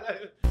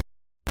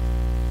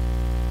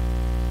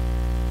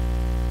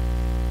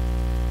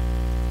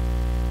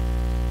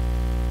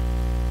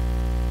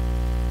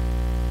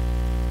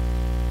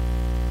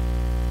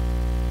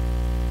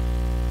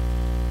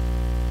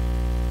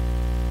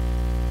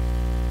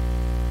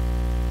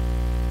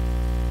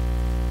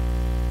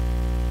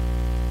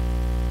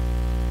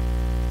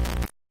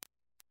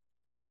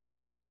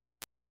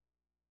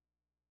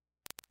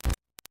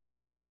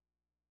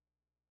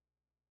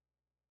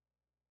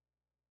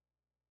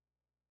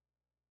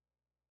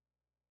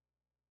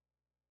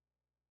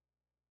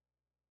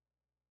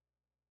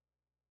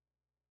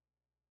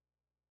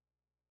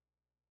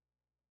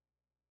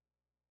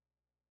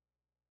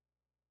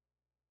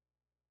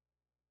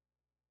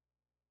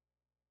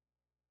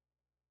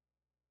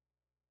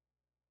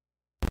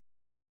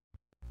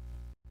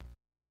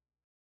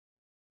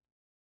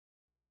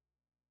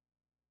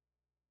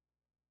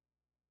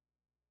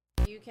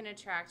 You can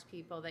attract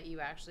people that you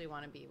actually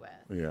want to be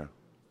with, Yeah.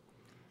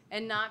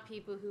 and not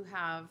people who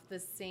have the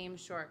same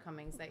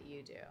shortcomings that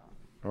you do.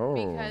 Oh.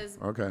 Because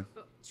okay.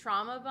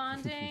 trauma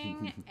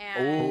bonding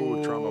and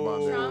Oh, trauma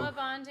bonding. trauma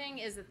bonding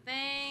is a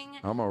thing.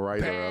 I'm a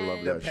writer. I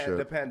love The, that shit.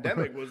 the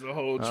pandemic was a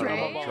whole trauma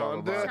Right?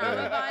 bond.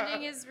 Trauma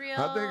bonding is real.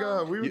 I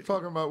think we were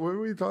talking about. Were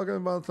we talking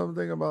about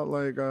something about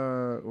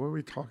were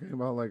we talking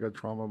about a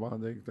trauma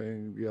bonding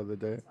thing the other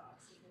day?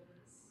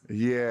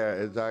 Yeah,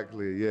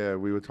 exactly. Yeah,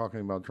 we were talking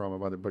about trauma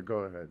bonding. But go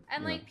ahead.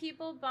 And Yeah.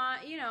 people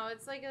bond,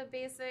 it's a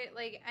basic,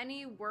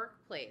 any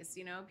workplace,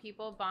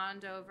 people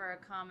bond over a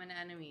common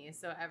enemy.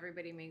 So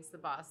everybody makes the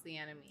boss the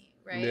enemy,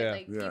 right? Yeah.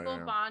 People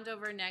Yeah. bond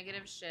over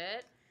negative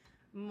shit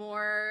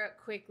more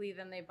quickly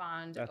than they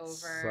bond That over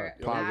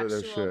sucks. Positive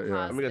actual shit, yeah.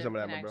 Let me get some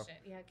of that, connection.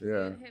 bro. Yeah, can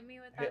Yeah. you hit me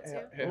with that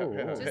too?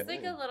 Oh. Just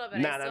a little bit.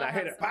 Nah, I still nah, have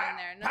hit it. some in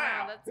there. No,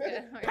 Pow! that's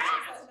good. It's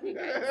just, you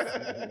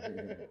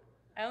guys.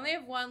 I only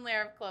have one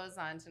layer of clothes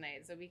on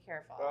tonight, so be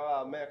careful.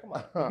 Oh man, come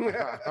on. I'm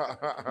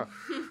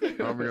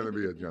gonna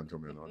be a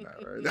gentleman on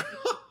that, right?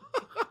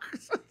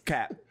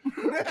 Cap.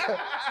 You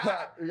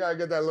gotta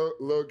get that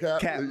little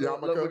cap. Cap. the We're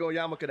yarmulke. gonna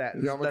yarmulke that.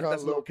 Yarmulke,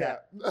 That's a little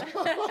cap. You're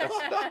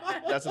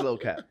That's a little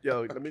cap.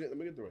 Yo, let me get the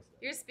rest of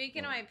that.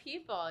 speaking to my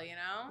people, you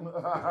know?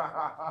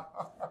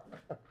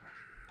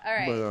 All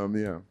right. But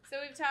yeah. So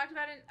we've talked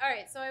about it. All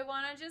right. So I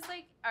want to just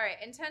all right,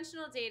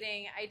 intentional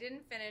dating. I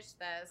didn't finish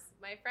this.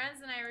 My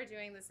friends and I were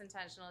doing this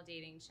intentional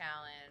dating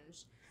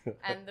challenge.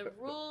 And the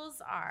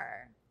rules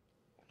are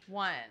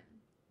 1,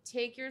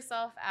 take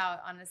yourself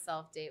out on a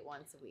self date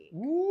once a week.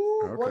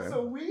 Ooh, Okay. once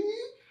a week?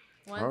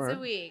 Once right. a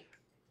week.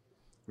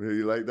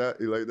 You like that?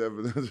 You like that,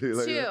 Vanessa? You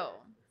like 2. that?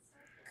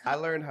 I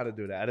learned how to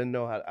do that. I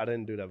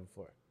didn't do that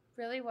before.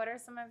 Really, what are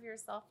some of your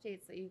self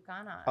dates that you've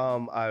gone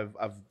on?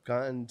 I've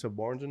gone to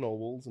Barnes and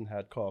Nobles and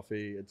had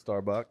coffee at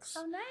Starbucks.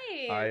 Oh,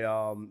 nice.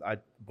 I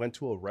went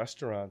to a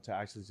restaurant to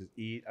actually just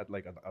eat at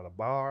a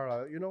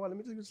bar. You know what?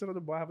 Let me just sit at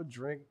the bar, have a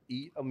drink,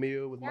 eat a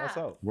meal with Yeah.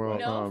 myself. Well,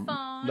 no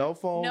phone. no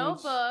phones. No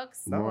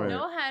books. No.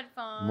 No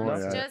headphones.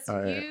 Moy, just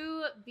I-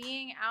 you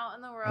being out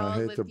in the world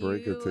hate with to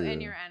break you it to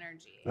and you. your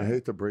energy. I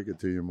hate to break it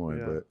to you, Moy,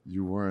 Yeah. but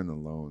you weren't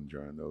alone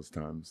during those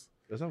times.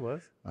 Yes, I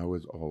was. I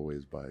was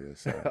always by your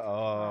side.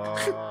 Oh,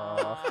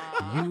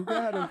 you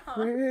got a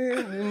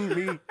friend in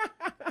me.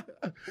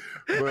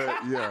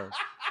 But yeah.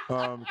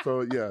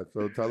 So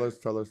tell us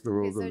the Okay,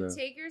 rules so of that.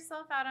 take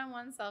yourself out on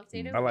one self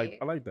date a I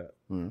week. like that.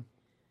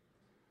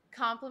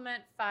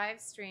 Compliment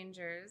 5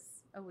 strangers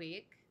a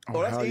week.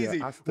 Oh, that's hell yeah.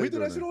 easy. I stay We do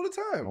that doing shit all the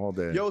time. all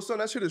day. Yo, son,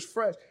 that shit is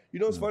fresh. You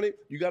know what's funny?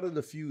 You got to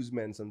diffuse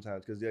men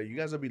sometimes because you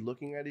guys will be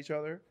looking at each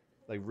other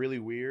like really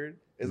weird.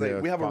 It's Yeah,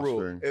 like we have a rule.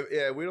 posturing.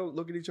 If we don't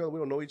look at each other, we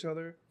don't know each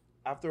other.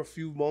 After a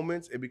few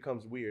moments, it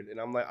becomes weird. And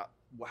I'm like,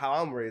 how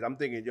I'm raised, I'm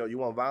thinking, yo, you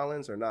want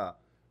violence or not?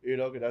 You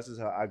know, because that's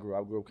just how I grew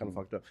up. I grew up kind of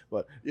fucked up.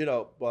 But,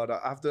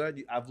 after that,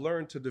 I've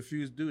learned to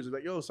diffuse dudes. It's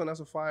like, yo, son, that's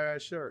a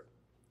fire-ass shirt.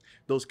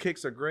 Those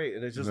kicks are great.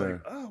 And it's just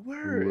like, oh,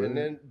 word. Word. And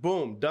then,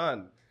 boom,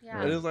 done.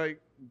 Yeah. And it's like,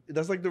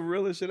 that's like the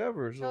realest shit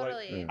ever. So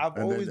Totally. I've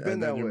always been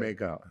and that then you way.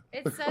 make out.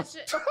 It's such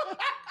a.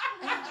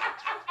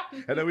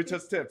 And then we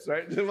touch tips,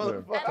 right? And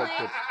like,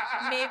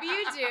 maybe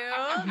you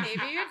do,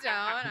 maybe you don't.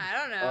 I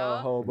don't know.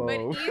 Hobo.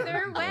 But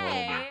either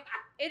way,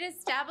 it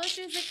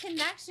establishes a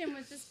connection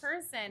with this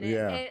person.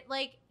 Yeah. It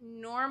like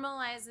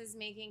normalizes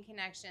making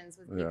connections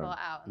with people Yeah.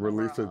 out in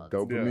Releases the world.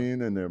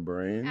 dopamine in their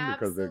brain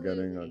because they're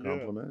getting a Absolutely.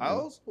 compliment.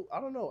 I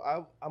don't know.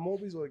 I'm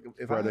always like,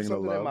 if I Spreading have the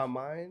something in love. my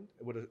mind,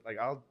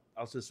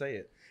 I'll just say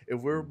it.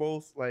 If we're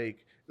both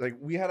like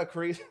we had a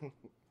crazy,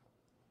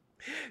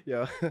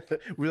 yeah,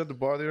 we were at the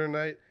bar the other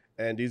night,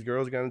 and these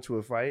girls got into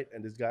a fight,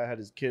 and this guy had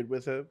his kid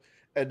with him,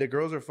 and the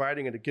girls are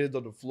fighting, and the kid's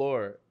on the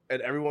floor,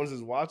 and everyone's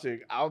just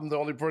watching. I'm the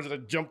only person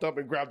that jumped up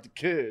and grabbed the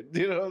kid.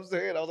 You know what I'm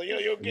saying? I was like, yo,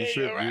 you okay?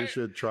 You all right?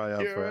 should try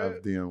out You for all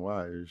right?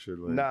 FDNY. You should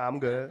like. Nah, I'm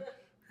good.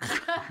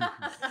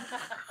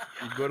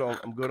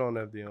 I'm good on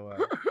FDNY.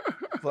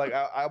 Like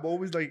I'm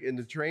always like in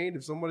the train.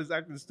 If somebody's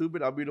acting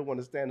stupid, I'll be the one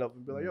to stand up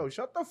and be like, "Yo,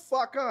 shut the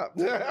fuck up,"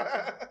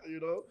 you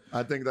know.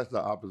 I think that's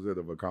the opposite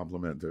of a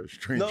compliment to a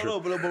stranger. No,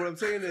 but what I'm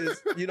saying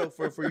is,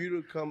 for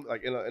you to come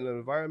like in an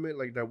environment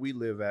like that we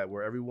live at,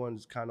 where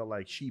everyone's kind of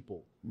like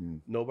sheeple.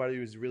 Nobody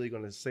is really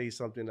gonna say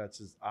something that's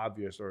just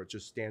obvious or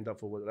just stand up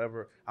for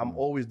whatever. I'm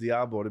always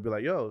Diablo to be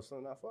like, "Yo,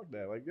 son, nah, fuck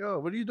that." Like, "Yo,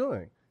 what are you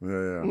doing?"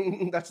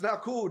 Yeah, That's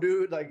not cool,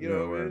 dude. Like, you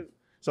know what I right. mean?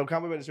 So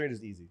complimenting strangers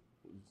is easy.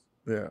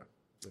 yeah.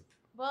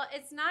 Well,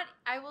 it's not.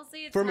 I will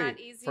say it's For me, not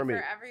easy for for, me,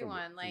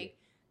 everyone. for me. Like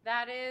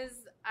that is.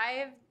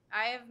 I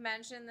have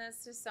mentioned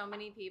this to so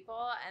many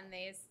people, and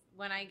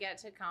when I get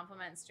to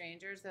compliment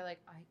strangers, they're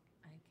like, I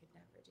could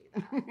never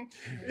do that.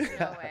 There's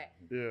no way.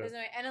 Yeah. There's no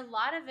way. And a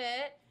lot of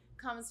it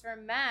comes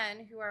from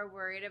men who are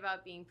worried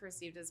about being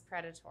perceived as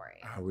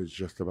predatory. I was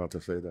just about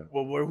to say that.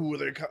 Well, who were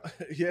they?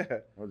 Yeah.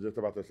 I was just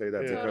about to say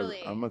that Yeah. because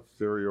Totally. I'm a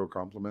serial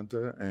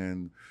complimenter,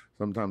 and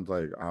sometimes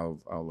like I'll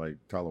like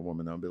tell a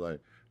woman, I'll be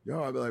like,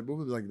 "Yo," I'll be like,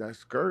 "Boo, like that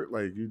skirt,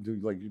 like you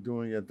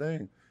doing your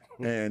thing,"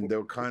 and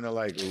they'll kind of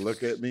like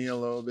look at me a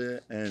little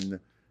bit, and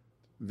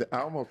I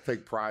almost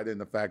take pride in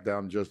the fact that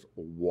I'm just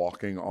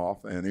walking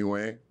off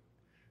anyway,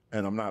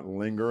 and I'm not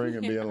lingering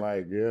and being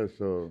like, "Yeah,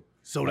 so."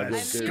 So I I'm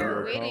just gave here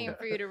her a waiting compliment.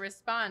 for you to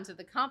respond to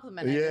the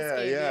compliment I Yeah, just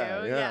gave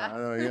yeah, you. yeah. Just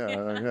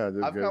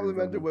I've gave you complimented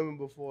something. women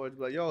before. It's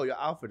like, "Yo, your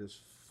outfit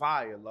is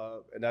fire,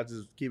 love," and I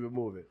just keep it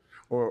moving.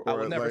 Or I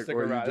would never like, stick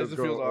or around. you It just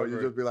just feels or you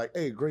awkward. just be like,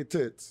 "Hey, great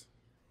tits."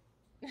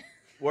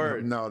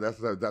 Word. No, that's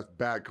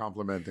bad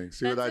complimenting.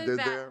 See what I That's a did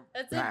bad- there?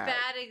 That's a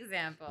bad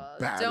example.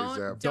 Bad don't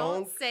example.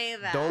 don't say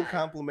that. Don't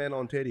compliment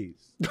on titties.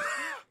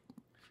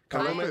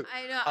 Compliment.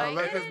 I know. I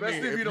Unless- get it.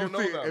 especially if you don't know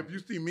see, them. If you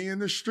see me in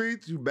the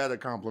streets, you better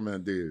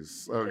compliment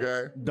these,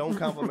 okay? Don't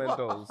compliment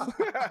those.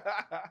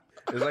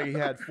 It's like he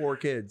had 4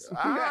 kids.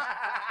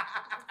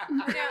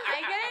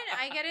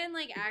 I get in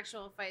like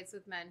actual fights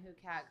with men who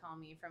catcall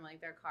me from like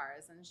their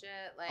cars and shit.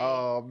 Like,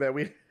 Oh man,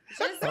 we.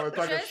 just, Oh, it's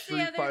like a just the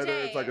Street other Fighter.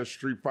 day. It's like a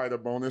Street Fighter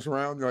bonus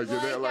round. Like you're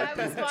there, Like,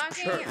 like I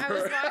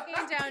was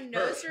walking down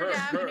Nostrand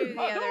Avenue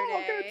the other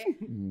day,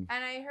 Mm.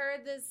 and I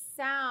heard this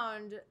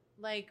sound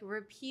like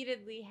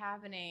repeatedly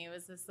happening. It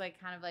was this like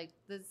kind of like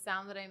the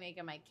sound that I make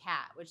in my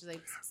cat, which is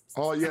like,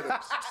 Oh yeah.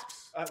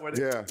 Yeah,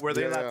 Were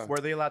they yeah. were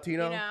they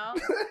Latino? you know.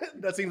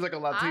 That seems like a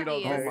Latino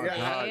Oh thing. my Obviously.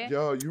 god,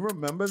 yo, you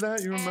remember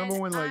that? You remember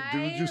And when like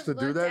dudes I used to do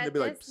looked that? at They'd be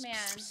like, this man.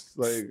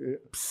 like,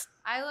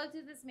 I looked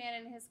at this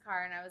man in his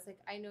car and I was like,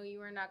 I know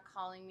you are not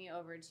calling me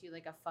over to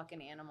like a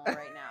fucking animal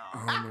right now.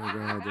 oh my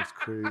god, that's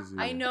crazy.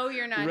 I know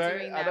you're not Right?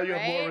 doing I that. know you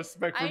right? have more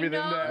respect for I me than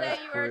know that. that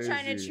you are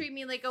trying to Crazy. treat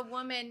me like a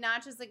woman,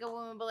 not just like a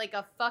woman, but like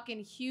a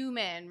fucking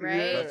human, right?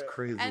 Yeah. That's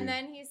crazy. And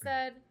then he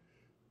said,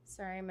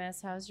 "Sorry,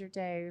 miss, how's your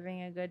day? Are you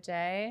having a good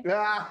day?"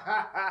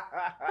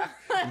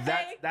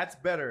 That's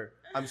better.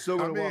 I'm still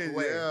gonna walk mean,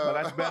 away, yeah. but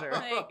that's better.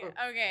 Like,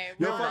 okay,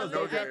 Yo, well, fellas, I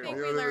don't think get-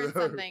 we learned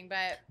something,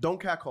 but Don't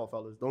catcall,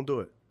 fellas. Don't do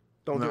it.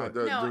 Don't do No, it.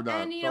 do no,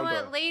 not. and you know Don't do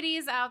what, it.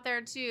 ladies out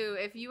there too,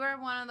 if you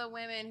are one of the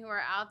women who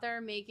are out there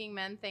making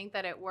men think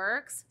that it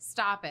works,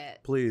 stop it.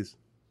 Please.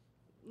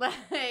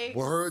 Like,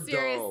 Word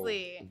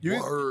seriously. though.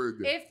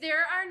 Word. If there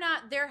are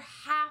not, there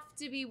have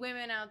to be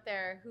women out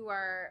there who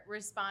are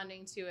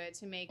responding to it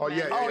to make Oh, men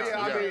yeah, think yeah, they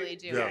yeah. really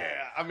do Yeah. it.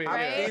 I mean, I've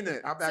Right? seen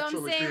it. I've So I'm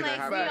actually saying, seen it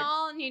like, we happen.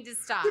 all need to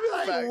stop.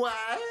 Fact. what?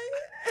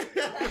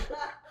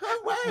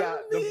 Nah,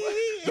 the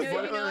No, you know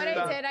what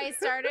Nah. I did? I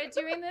started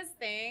doing this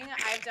thing.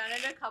 I've done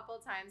it a couple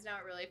times now.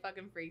 It really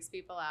fucking freaks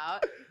people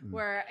out.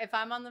 Where if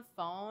I'm on the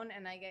phone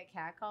and I get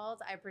catcalled,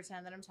 I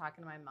pretend that I'm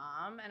talking to my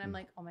mom, and I'm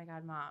like, "Oh my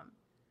god, mom,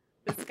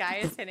 this guy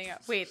is hitting.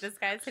 This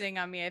guy's hitting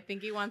on me. I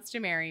think he wants to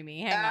marry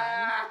me. Hang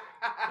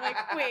on.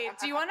 Like, wait,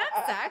 do you want to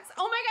have sex?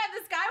 Oh my god,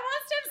 this guy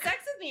wants to have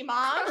sex with me,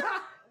 mom.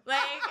 Like,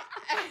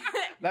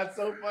 That's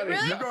so funny.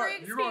 Really? You're gonna freaks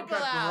catch people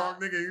the out.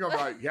 wrong nigga. You're gonna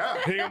be like, yeah.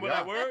 Hang on with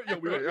that word? Yo,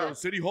 we went Yeah. to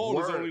City Hall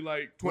is Word. only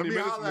like Let 20 me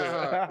minutes holler from at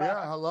her. there.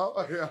 Yeah, hello.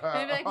 and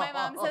I'd be like, my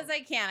mom says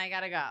I can't. I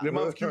gotta go. Your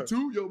mom's cute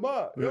too? Yo,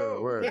 ma. Yeah,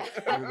 Yo. word. Yeah.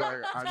 He's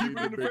like, I Keep need,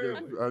 it in the the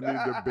biggest, I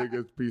need the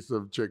biggest piece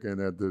of chicken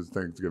at this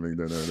Thanksgiving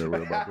dinner that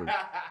we're about to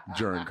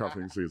during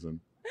cuffing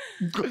season.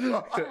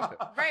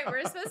 Right,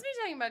 we're supposed to be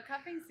talking about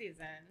cuffing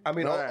season. I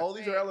mean, All right. all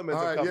these are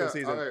elements All of right, cuffing yeah,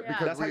 season. all right, Yeah.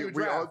 because That's how you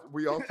draft.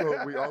 we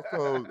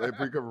also, if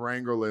we could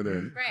wrangle it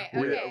in, Right,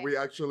 we, okay. we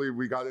actually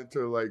we got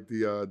into like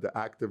the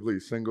actively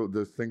single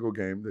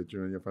game that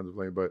you and your friends are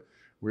playing, but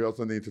we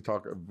also need to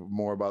talk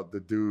more about the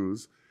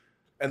do's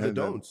And the then-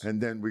 don'ts.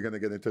 and then we're gonna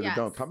get into Yes.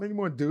 the don'ts. How many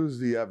more do's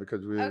do you have?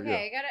 Because we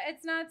Okay,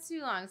 it's not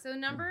too long. So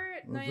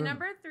my it?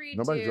 number 3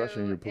 nobody's do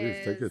rushing you.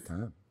 Please take your is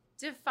time.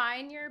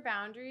 define your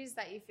boundaries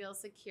that you feel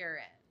secure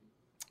in.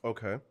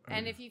 Okay.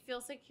 And if you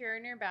feel secure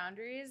in your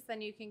boundaries,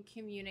 then you can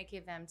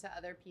communicate them to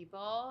other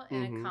people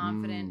in Mhm. a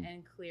confident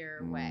and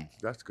clear way.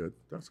 That's good.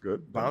 That's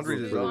good. Boundaries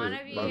You is Brilliant. always-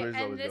 want to be, boundaries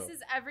and always this go.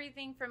 is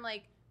everything from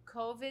like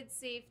COVID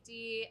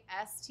safety,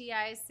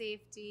 STI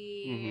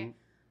safety.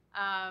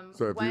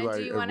 So if when you, like,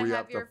 do you if want to we have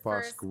have to your fusk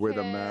first with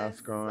a kiss?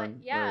 mask on, Like,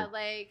 yeah,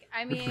 like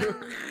I mean,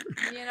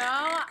 you know,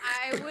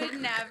 I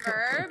would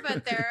never,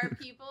 but there are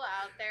people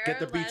out there. Get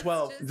the let's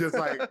B12. just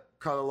like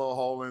cut a little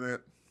hole in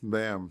it.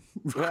 Bam.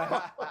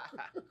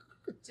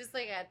 just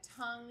like a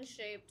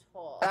tongue-shaped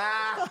hole.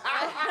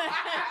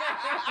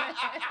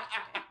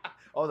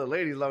 Oh, the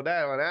ladies love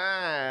that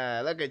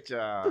one. Look at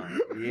y'all.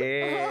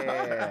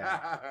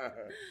 Yeah.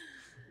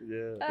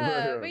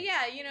 Yeah. But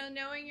yeah, you know,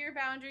 knowing your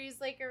boundaries,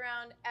 like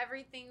around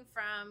everything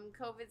from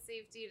COVID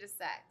safety to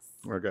sex.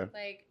 Okay.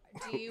 Like,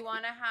 do you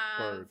want to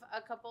have Word.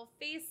 a couple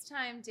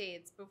FaceTime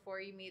dates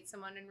before you meet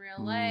someone in real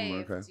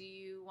life? okay. Do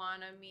you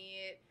want to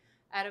meet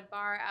at a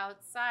bar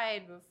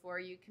outside before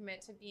you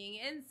commit to being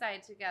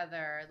inside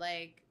together?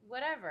 Like,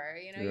 whatever.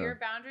 You know, Yeah. your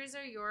boundaries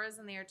are yours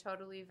and they are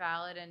totally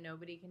valid and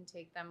nobody can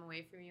take them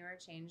away from you or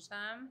change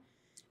them.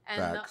 And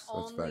Facts. the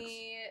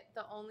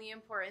That's only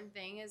important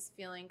thing is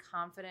feeling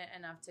confident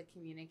enough to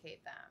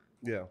communicate them.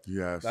 Yeah.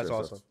 Yes. That's yes,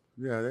 awesome.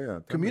 Yeah, yeah.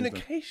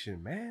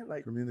 Communication, man.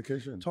 Like,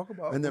 Communication. talk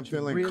about And then what you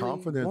feeling really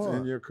confidence want.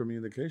 in your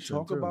communication.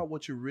 Talk too. about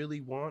what you really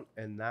want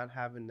and not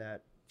having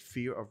that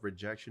fear of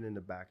rejection in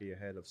the back of your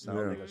head of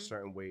sounding Yeah. a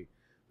certain way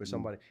for Mm.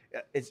 somebody.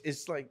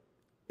 It's like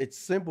it's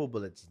simple,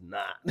 but it's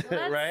not. Well,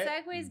 that right?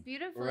 segues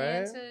beautifully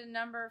Right? into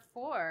number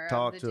 4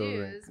 Talk of the to me.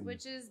 do's,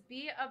 which is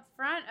be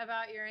upfront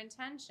about your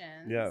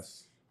intentions.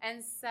 Yes.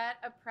 And set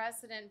a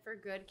precedent for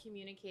good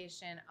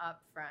communication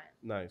up front.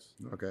 Nice.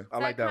 Okay. I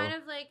like that kind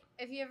one. of like,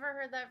 if you ever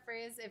heard that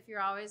phrase, if you're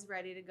always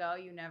ready to go,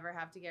 you never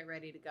have to get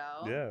ready to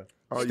go. Yeah.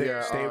 Oh, Stay-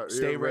 yeah.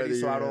 stay you're ready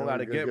so I don't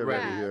gotta yeah, get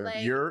ready. Yeah, yeah.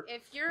 like You're-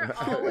 if you're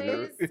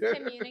always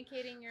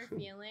communicating your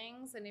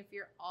feelings and if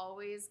you're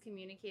always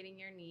communicating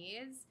your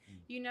needs,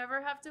 you never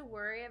have to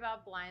worry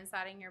about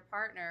blindsiding your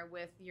partner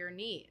with your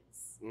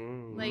needs.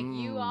 Mm. Like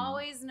you Mm.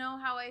 always know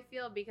how I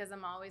feel because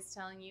I'm always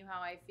telling you how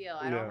I feel.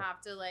 I don't Yeah.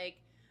 have to like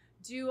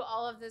do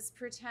all of this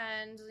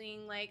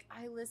pretending like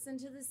I listen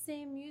to the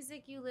same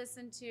music you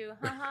listen to,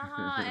 ha ha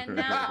ha, and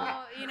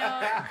now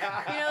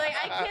like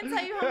I can't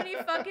tell you how many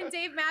fucking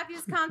Dave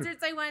Matthews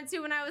concerts I went to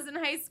when I was in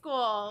high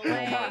school.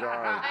 Like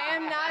I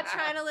am not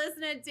trying to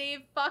listen to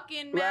Dave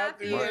fucking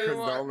Matthews,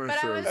 but I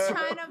was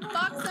trying to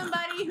fuck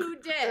somebody who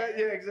did.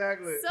 Yeah,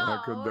 exactly. So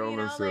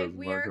condolences.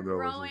 we are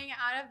growing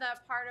out of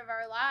that part of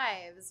our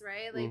lives,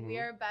 right? Like we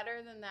are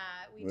better than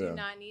that. We do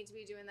not need to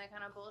be doing that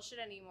kind of bullshit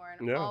anymore,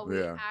 and all we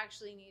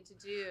actually need to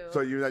do.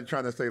 So you're like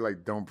trying to say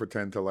like, don't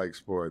pretend to like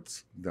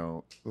sports.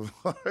 Don't.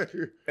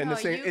 In the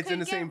same, it's in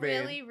the same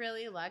vein. Really,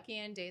 really lucky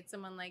and date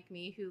someone like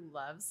me who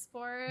loves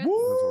sports. Woo!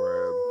 That's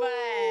weird.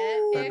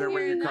 But and then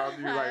when you come,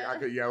 you like, I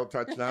could yell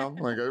touchdown,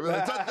 like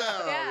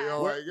touchdown. Yeah. You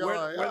know,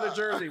 Where's the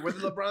jersey? Where's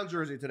the LeBron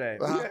jersey today?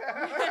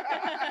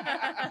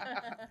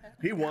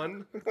 He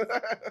won.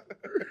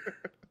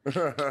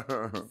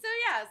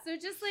 So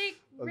just like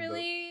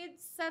really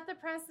set the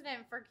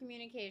precedent for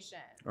communication.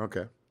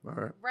 Okay. All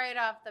right. Right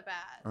off the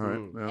bat. All right.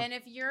 Yeah. And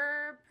if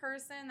your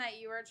person that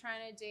you are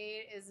trying to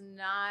date is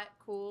not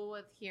cool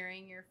with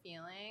hearing your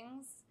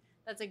feelings,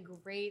 that's a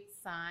great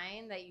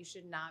sign that you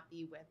should not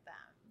be with them.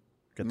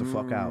 Get the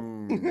fuck out.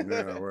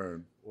 Yeah,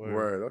 word.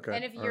 Okay.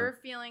 And if your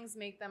feelings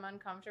make them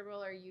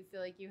uncomfortable or you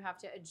feel like you have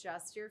to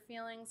adjust your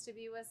feelings to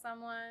be with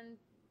someone,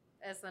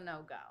 it's a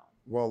no-go.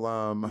 Well,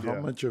 how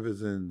much of it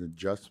is an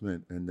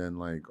adjustment, and then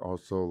like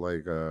also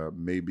like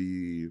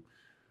maybe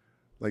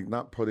like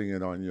not putting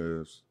it on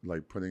you,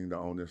 like putting the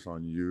onus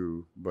on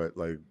you, but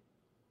like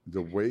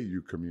the way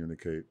you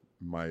communicate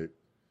might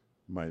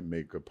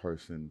make a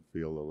person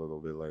feel a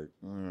little bit like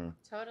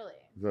Totally.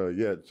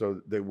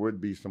 So there would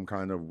be some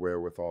kind of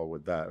wherewithal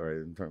with that, right?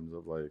 In terms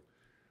of like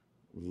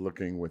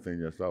looking within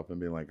yourself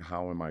and being like,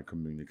 how am I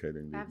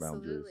communicating these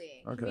boundaries?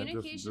 Okay,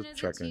 communication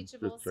is a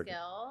teachable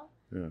skill.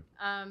 Yeah.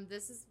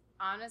 This is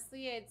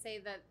honestly, I'd say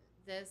that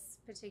this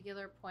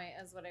particular point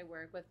is what I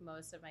work with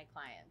most of my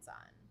clients on.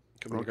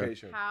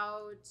 Communication.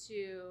 How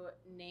to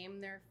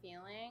name their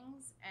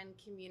feelings and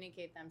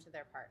communicate them to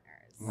their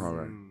partners. All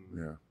right.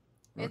 Yeah.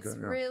 It's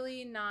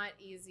really not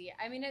easy.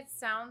 I mean, it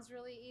sounds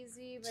really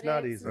easy, but it's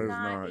not easy. It's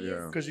not easy.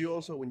 Because you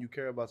also, when you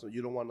care about someone,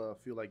 you don't want to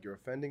feel like you're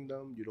offending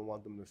them. You don't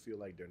want them to feel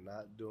like they're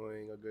not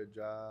doing a good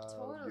job.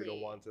 Totally. You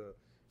don't want to.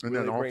 And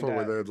really then also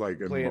where there's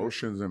like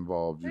emotions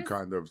involved, you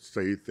kind of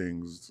say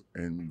things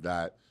in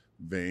that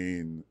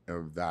vein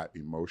of that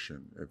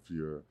emotion. If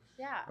you're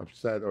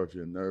upset or if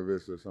you're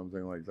nervous or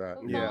something like that.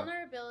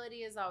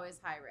 Vulnerability is always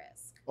high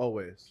risk.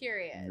 Always.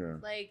 Period. Yeah.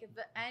 Like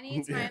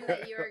any time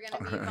that you are going to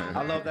be vulnerable.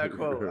 I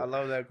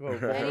love that quote.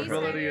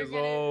 Vulnerability is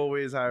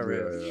always high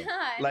risk.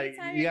 Yeah. Like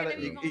you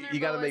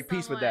gotta make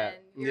peace with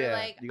that. You're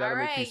like, all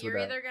right, you're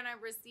either going to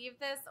receive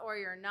this or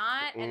you're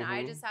not. And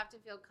I just have to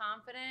feel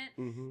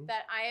confident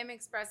that I am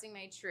expressing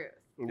my truth.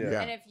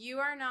 Yeah. And if you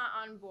are not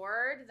on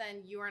board,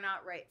 then you are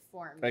not right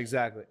for me.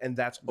 Exactly. And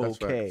that's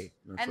okay.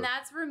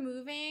 That's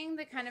removing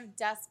the kind of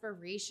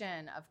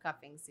desperation of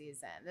cuffing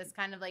season. This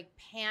kind of like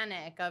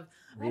panic of,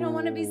 I don't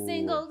want to be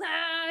single.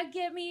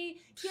 Get me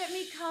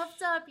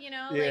cuffed up,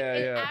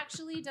 It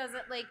actually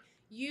doesn't, like,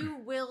 you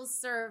will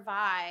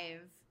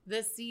survive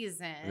the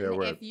season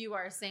if you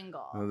are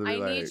single. I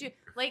need you,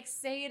 like,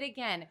 say it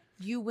again.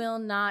 You will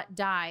not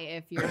die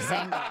if you're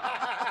single.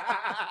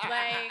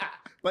 Like,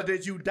 but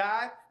did you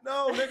die?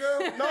 No,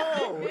 nigga,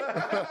 no.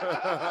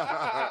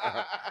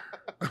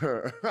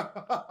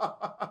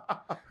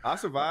 I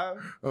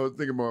survived. I was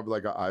thinking more of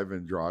like an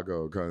Ivan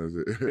Drago kind of.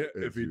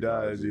 If he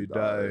dies, he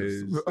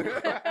dies.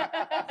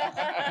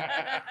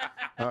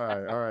 All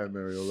right,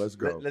 Mario, let's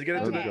go. Let's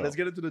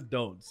get into the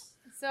don'ts.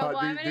 So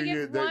I'm going to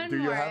give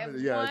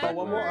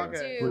one more.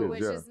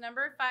 Which is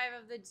number 5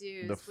 of the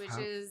do's, which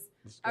is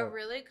a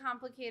really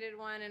complicated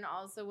one, and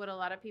also what a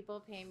lot of people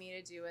pay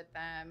me to do with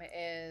them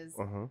is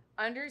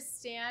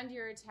understand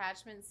your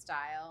attachment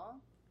style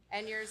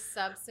and your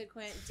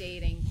subsequent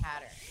dating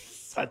patterns.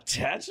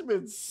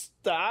 Attachment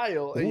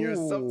style and your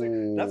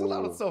something. That's a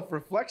lot of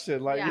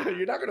self-reflection. Like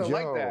you're not gonna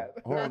like that.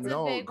 Oh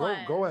no!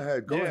 Go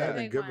ahead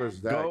and give us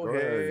that. Go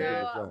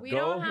ahead.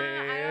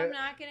 I'm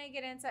not gonna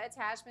get into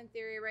attachment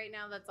theory right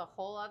now. That's a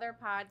whole other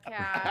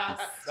podcast.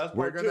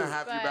 We're gonna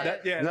have you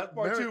back. That's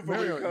part 2 for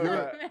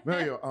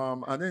Mario,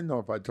 I didn't know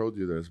if I told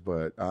you this,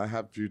 but I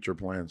have future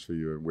plans for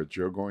you in which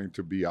you're going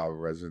to be our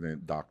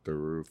resident Dr.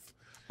 Ruth.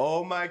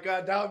 Oh my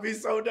God, that would be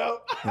so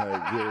dope.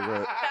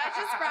 That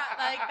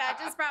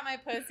just brought my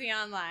pussy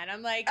online.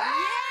 I'm like, yeah,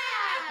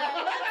 that's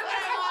what I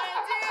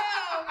want to do.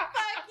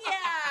 Fuck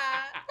yeah.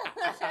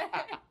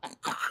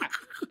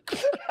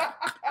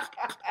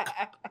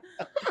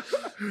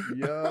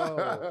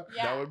 Yo,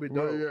 that would be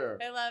dope.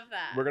 I love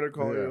that. We're gonna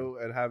call you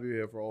and have you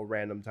here for all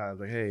random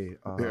times. Like, hey,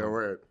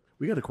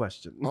 we got a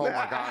question. Oh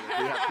my God, if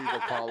we have people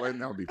call in,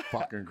 that would be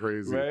fucking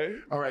crazy. Right?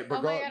 All right,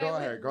 but go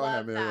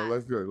ahead, man.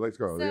 Let's do it. Let's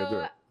go.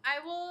 So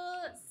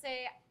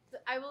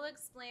I will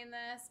explain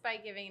this by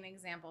giving an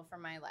example from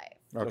my life.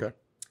 Okay.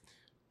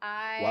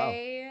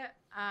 I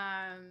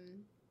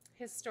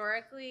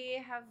historically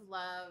have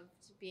loved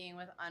being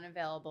with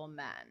unavailable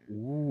men.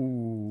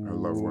 Ooh. I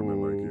love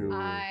women like you.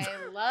 I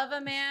love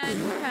a man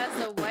who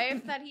has a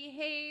wife that he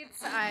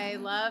hates. I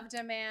loved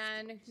a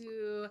man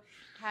who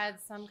had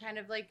some kind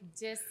of like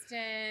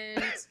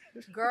distant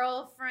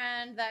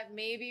girlfriend that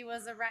maybe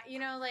was around, you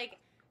know, like,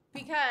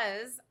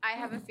 because I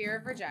have a fear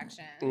of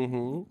rejection.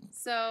 Mm-hmm.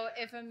 So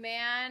if a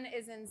man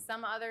is in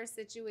some other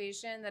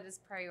situation that is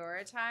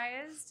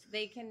prioritized,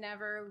 they can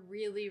never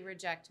really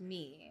reject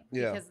me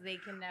Yeah. because they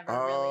can never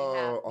really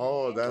have me.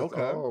 That's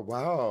Okay. oh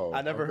wow.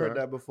 I never heard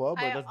that before,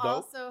 but I that's dope.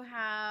 also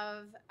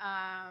have,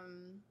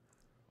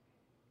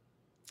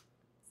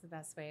 what's the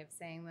best way of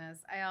saying this?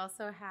 I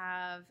also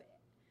have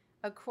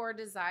a core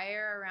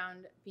desire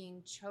around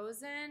being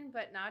chosen,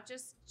 but not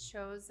just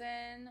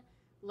chosen,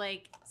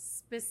 like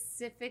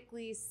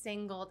specifically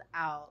singled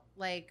out.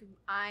 Like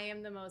I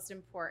am the most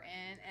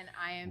important and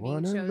I am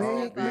being chosen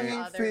above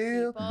other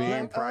people.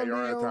 Being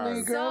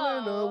prioritized.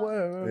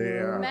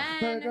 Yeah.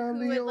 Men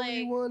who would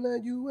like, one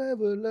that you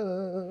ever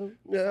love.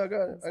 Yeah, I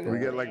got it. We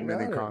get like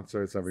mini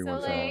concerts every so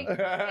once in a like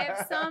while.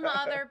 if some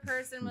other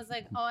person was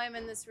like, oh, I'm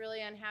in this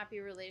really unhappy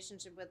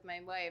relationship with my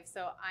wife,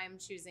 so I'm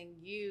choosing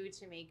you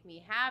to make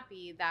me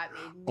happy, that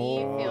made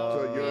me feel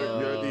so you're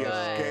really the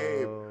good.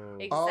 escape.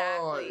 Exactly.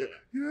 Oh,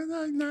 you're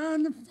like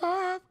 9 to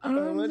 5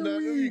 on the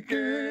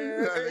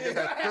weekend. Look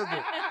at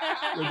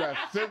that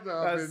scissor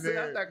up in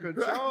there. That's that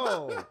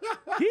control.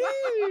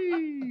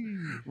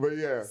 But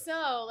yeah.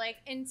 So, like,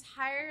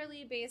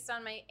 entirely based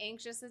on my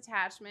anxious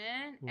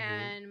attachment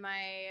and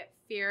my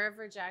fear of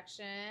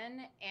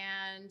rejection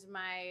and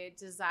my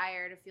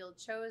desire to feel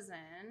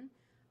chosen,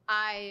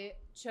 I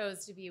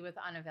chose to be with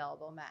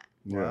unavailable men.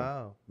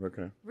 Wow.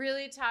 Okay.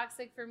 Really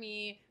toxic for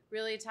me,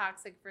 really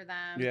toxic for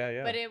them.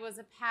 Yeah. But it was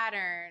a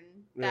pattern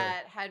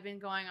that had been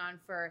going on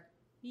for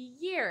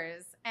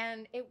years.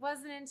 And it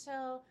wasn't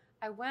until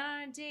I went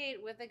on a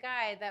date with a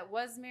guy that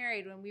was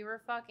married when we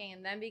were fucking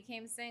and then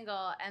became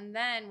single. And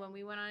then when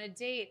we went on a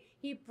date,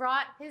 he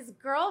brought his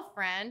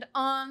girlfriend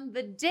on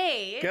the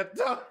date. Get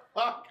the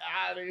fuck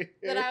out of here.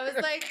 That I was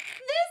like,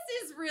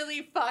 this is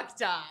really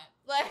fucked up.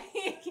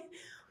 Like,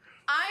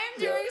 I am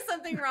doing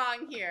something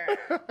wrong here.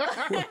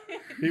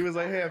 He was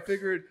like, hey, I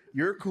figured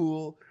you're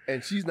cool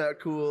and she's not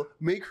cool.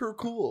 Make her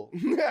cool.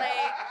 Yo,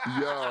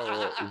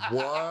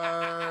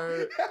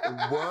 what?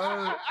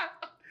 What?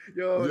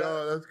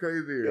 Yo, that's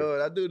crazy. Yo,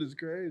 that dude is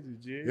crazy,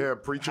 G. Yeah,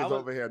 preacher's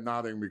over here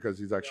nodding because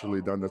he's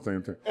actually done the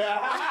same thing.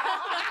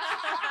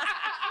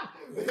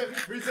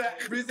 Bree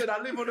said, I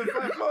live on the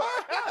 5th floor.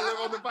 I live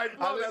on the 5th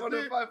floor. I live on the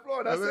 5th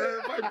floor. That's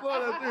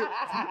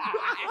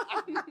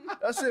it.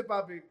 That's it,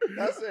 Poppy.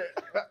 That's it.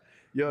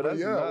 Yo, that's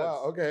nuts.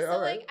 Wow. Okay, So,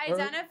 all right. like,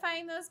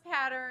 identifying those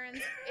patterns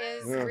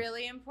is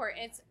really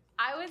important.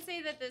 I would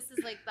say that this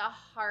is, like, the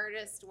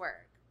hardest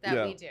work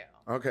that we do.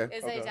 Okay.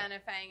 Is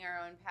identifying our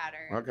own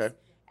patterns. Okay.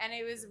 And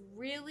it was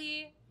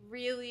really,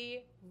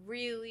 really,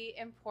 really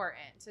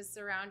important to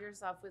surround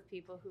yourself with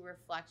people who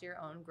reflect your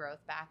own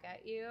growth back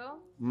at you.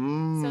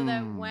 So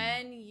that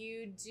when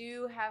you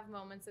do have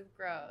moments of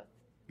growth,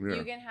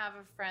 you can have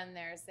a friend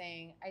there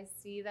saying, I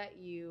see that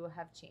you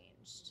have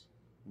changed.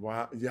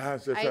 Wow.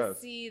 Yes, I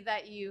see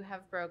that you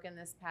have broken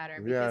this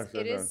pattern because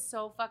it is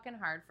so fucking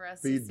hard for us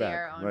to see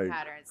our own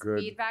patterns.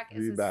 Feedback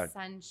is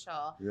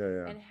essential.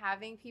 And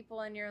having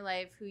people in your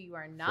life who you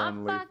are not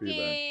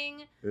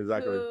fucking,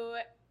 who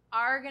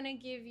are going to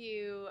give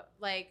you,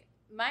 like,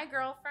 my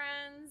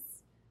girlfriends,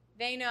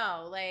 they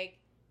know, like,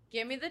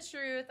 give me the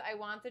truth. I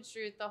want the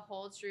truth, the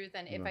whole truth.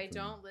 And if I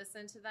don't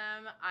listen to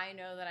them, I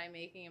know that I'm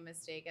making a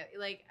mistake.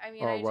 Like, I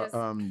mean,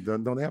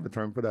 don't they have a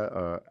term for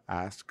that?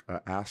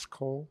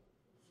 Asshole?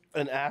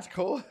 An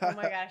asshole? Oh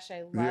my gosh,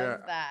 I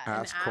love that.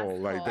 Asshole.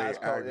 Like they act,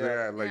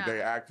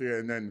 they act it,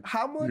 and then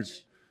how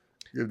much?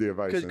 Give the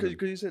advice.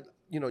 Because you said,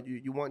 you know,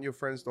 you want your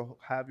friends to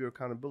have your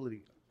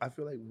accountability. I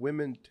feel like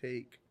women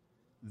take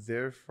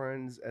their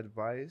friends'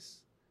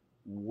 advice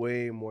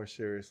way more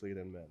seriously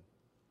than men.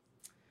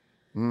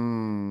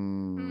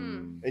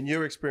 In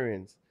your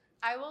experience,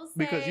 I will say,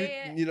 because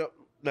you know,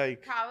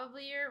 like,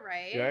 probably you're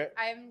right.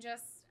 I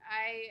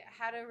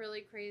had a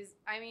really crazy.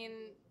 I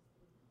mean,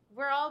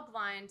 we're all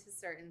blind to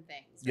certain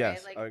things, right?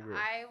 Yes, like, I agree.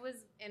 I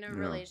was in a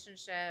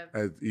relationship.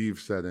 As Eve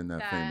said in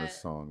that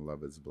famous song,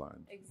 "Love Is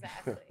Blind."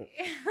 Exactly.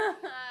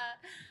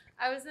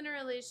 I was in a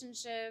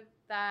relationship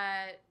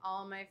that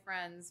all my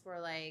friends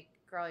were like,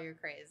 girl, you're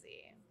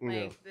crazy.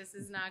 Like, this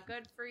is not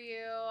good for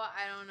you.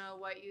 I don't know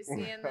what you see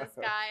in this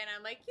guy. And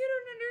I'm like, you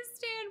don't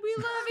understand. We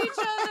love each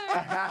other.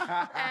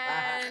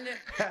 And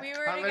we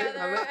were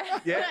together.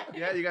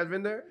 Yeah, you guys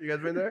been there?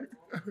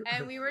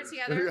 And we were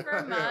together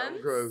for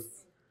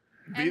months.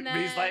 And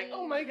then, he's like,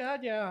 oh my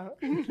God, yeah.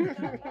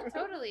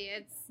 Totally.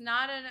 It's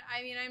not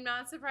I mean, I'm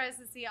not surprised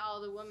to see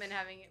all the women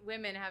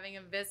having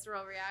a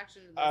visceral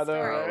reaction to the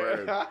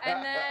story. Right.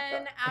 And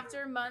then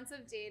after months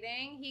of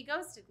dating, he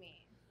ghosted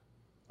me.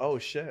 Oh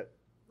shit.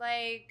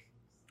 Like,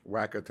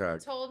 whack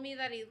attack. Told me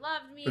that he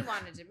loved me,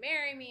 wanted to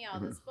marry me, all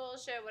this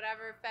bullshit,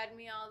 whatever, fed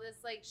me all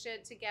this like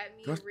shit to get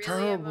me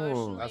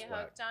emotionally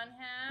hooked on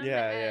him.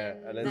 Yeah.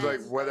 And it's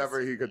like whatever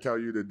he could tell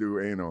you to do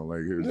anal.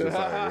 Like he was just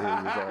like,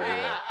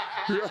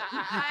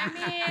 I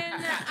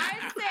mean,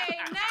 I'd say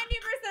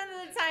 90% of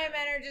the time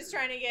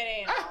trying to get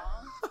anal.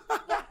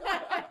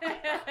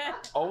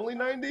 Only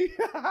 90?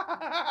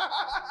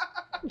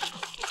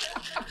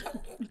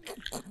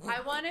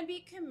 I want to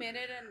be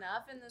committed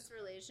enough in this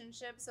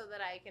relationship so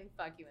that I can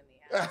fuck you in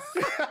the ass.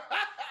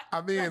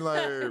 I mean,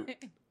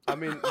 like, I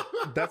mean,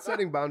 that's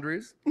setting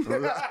boundaries.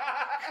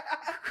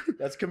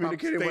 That's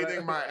communicating I'm what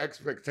stating my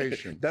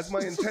expectations. That's my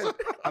intent.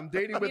 I'm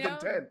dating with You know,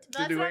 intent to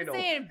that's do what I'm anal.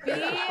 saying. Be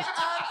upfront.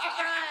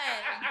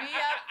 Be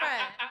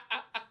upfront.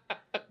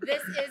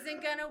 This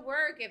isn't gonna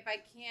work if I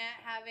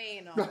can't have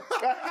anal.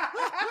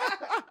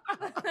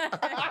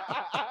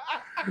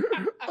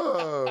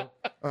 All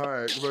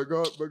right, but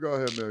go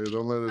ahead, Amelia.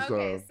 Don't let us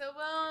Okay, so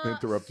we'll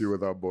interrupt you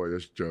with our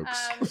boyish jokes.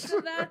 So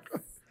that's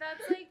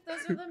like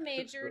those are the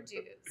major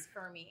dues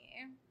for me.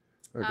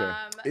 Okay.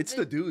 It's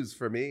the dues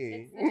for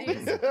me.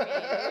 It's the dues for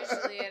me.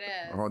 Usually it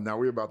is. Oh, now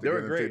we're about to They're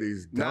get great. into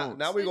these Now, don'ts.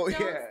 now we The go. don'ts,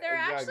 Yeah, there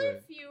are exactly.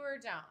 actually fewer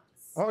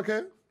don'ts.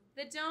 Okay.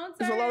 The don'ts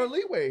There's are a lot of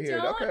leeway here.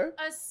 don't Okay.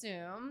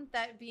 assume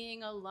that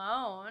being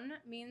alone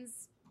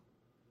means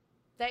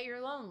that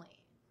you're lonely.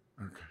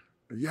 Okay.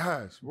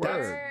 Yes. Word.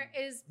 There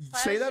is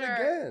pleasure. Say that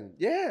again.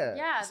 Yeah.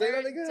 Yeah. Say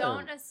that again.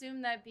 Don't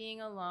assume that being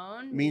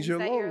alone means you're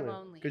that lonely. you're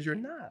lonely. Because you're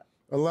not.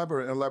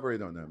 Elaborate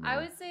on that. I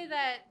Amelia. would say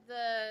that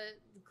the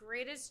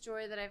greatest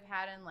joy that I've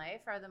had in life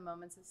are the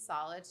moments of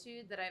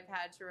solitude that I've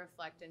had to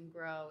reflect and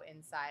grow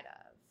inside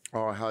of.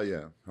 Oh, hell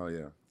yeah. Hell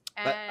yeah.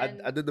 And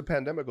I did the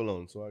pandemic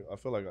alone, so I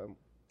feel like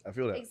I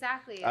feel that.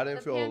 exactly. I didn't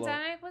the feel alone.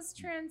 pandemic was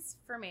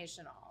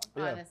transformational,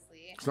 Yeah.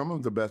 honestly. Some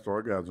of the best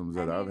orgasms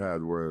that I I've mean-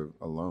 had were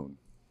alone.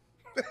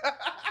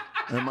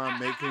 Am I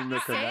making the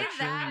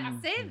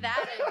connection? Say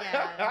that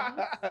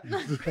again.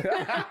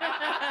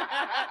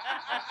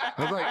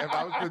 I was like, if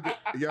I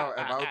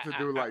was to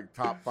do like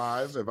top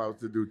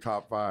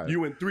five,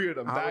 You in 3 of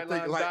them. I would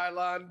think, like,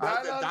 Dylon,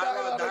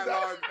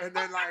 and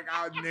then like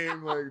I'd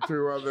name like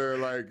 2 other,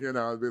 like, you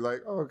know, I'd be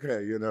like,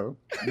 okay, you know,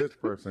 this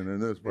person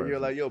and this person. And you're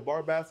like, yo,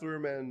 bar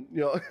bathroom and,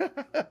 you know.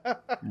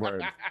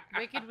 Word.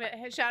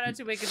 Shout out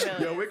to Wicked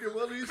Willie. Yo, Wicked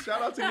Willies,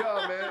 shout out to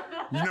y'all, man.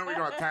 You know we're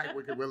gonna tag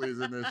Wicked Willies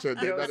in this shit.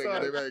 They Yo, better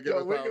son, get yo,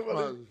 us Wicked out.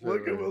 Willies,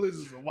 Wicked Willies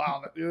is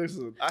wild.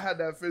 Listen, I had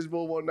that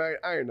fishbowl one night.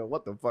 I didn't know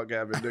what the fuck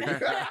happened, nigga.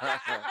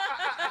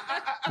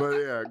 But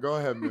yeah, go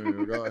ahead,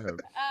 Miriam. Go ahead.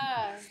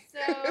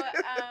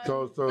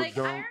 So like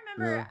don't, I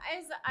remember,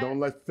 don't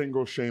let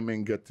single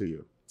shaming get to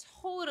you.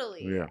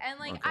 Totally. Yeah, And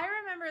like okay. I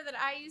remember that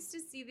I used to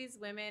see these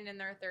women in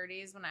their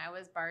 30s when I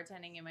was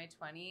bartending in my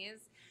 20s,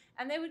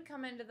 and they would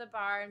come into the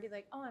bar and be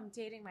like, "Oh, I'm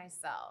dating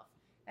myself."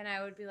 And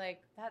I would be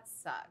like, "That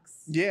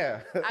sucks."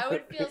 Yeah. I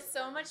would feel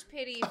so much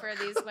pity for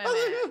these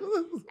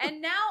women. And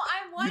now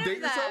I'm one You of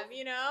date them, yourself?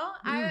 you know?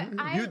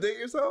 I You date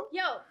yourself?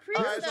 Yo, All preach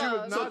right, she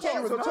though. was not- So she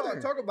was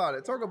nothing. talk about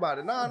it. Talk about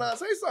it. Nah,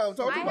 say something.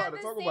 Talk I about had it.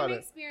 the Talk same about it.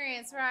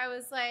 experience where I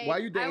was like, Why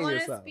you I dating want to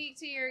yourself? speak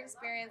to your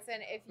experience,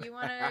 and if you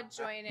want to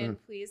join in,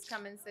 please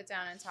come and sit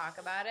down and talk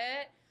about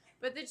it.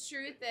 But the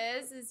truth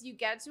is you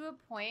get to a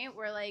point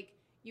where like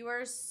you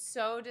are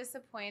so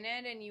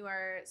disappointed and you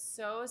are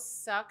so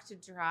sucked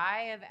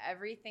dry of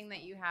everything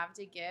that you have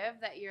to give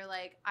that you're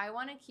like, I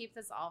want to keep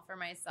this all for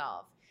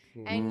myself.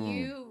 And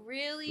you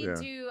really Yeah.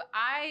 do.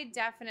 I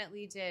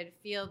definitely did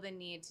feel the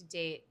need to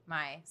date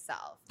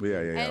myself. Yeah.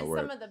 And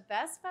Word. some of the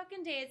best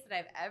fucking dates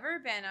that I've ever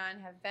been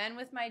on have been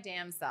with my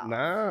damn self.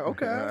 Nah,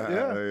 okay.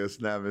 Yeah.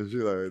 Snapping. She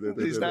like,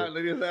 He's not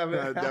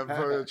Down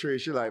for the tree.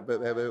 She like,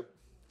 but And,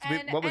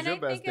 What was and your I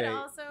best think it date?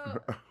 also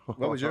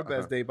What was your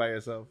best date by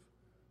yourself?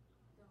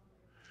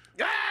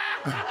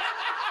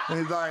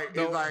 He's like,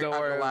 Don't at the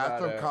worry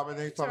last about of it.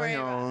 Cabernet Don't worry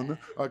Sauvignon,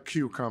 a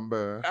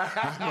cucumber.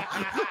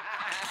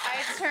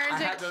 I turned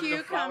had a the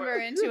cucumber flower.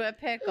 into a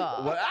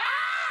pickle. What?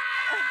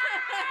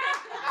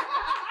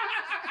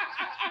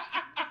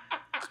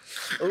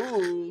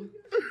 Ooh.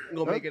 We're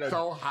gonna make it That's a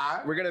so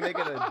hot. We're gonna make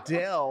it a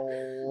Dell.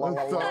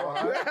 That's so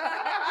hot.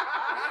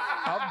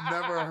 I've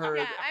never heard.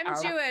 Yeah,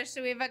 I'm Jewish,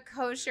 so we have a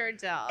kosher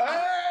dill.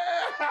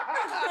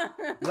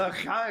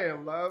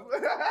 L'chaim, love.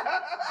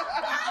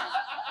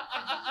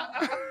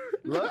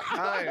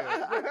 L'chaim.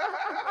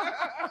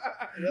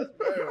 That's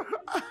better.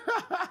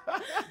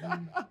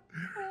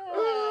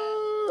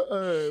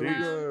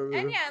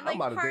 And yeah, I'm like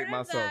about to part date of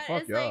myself. that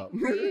Fuck is y'all.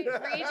 like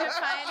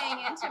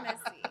redefining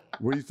intimacy.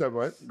 What you said?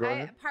 What? Go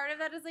ahead. Part of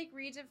that is like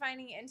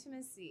redefining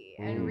intimacy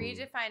and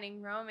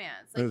redefining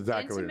romance. Like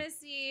Exactly.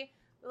 intimacy,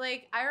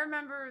 like I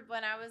remember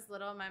when I was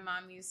little, my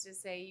mom used to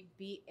say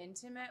 "be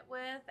intimate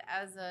with"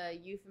 as a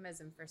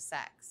euphemism for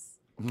sex.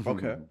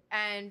 Okay.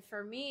 And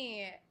for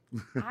me,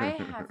 I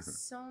have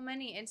so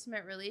many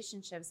intimate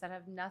relationships that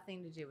have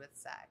nothing to do with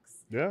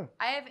sex. Yeah.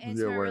 I have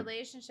intimate word.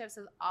 relationships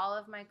with all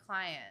of my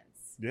clients.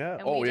 Yeah.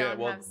 And Oh we yeah. don't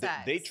Well, have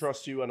sex. they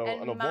trust you on a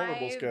And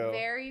vulnerable my scale.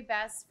 very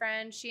best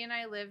friend, she and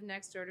I live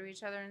next door to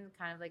each other in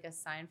kind of like a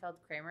Seinfeld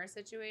Kramer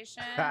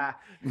situation.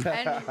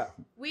 And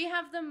we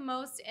have the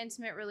most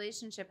intimate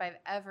relationship I've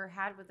ever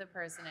had with a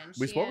person. And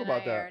We she spoke and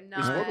about I that. are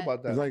We spoke not-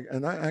 about that. It's like,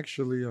 and I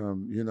actually,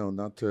 you know,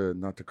 not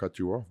to cut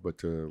you off, but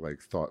to like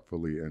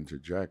thoughtfully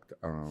interject.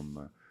 I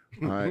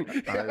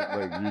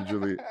like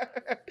usually.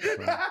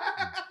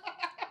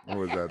 What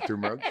was that? Too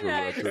much? No,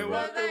 I Was just that too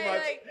love much?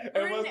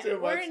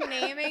 that, like, we're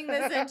naming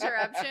this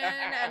interruption,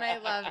 and I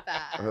love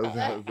that. I was just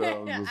I'm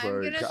gonna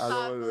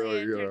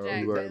thoughtfully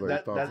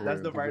interject.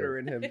 That's the writer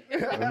in him.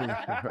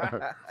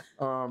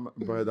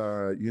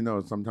 But you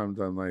know, sometimes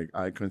I'm like,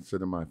 I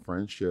consider my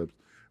friendships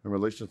and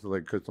relationships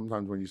like, because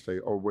sometimes when you say,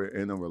 "Oh, we're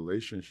in a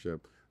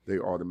relationship," they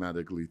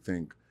automatically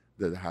think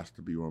that it has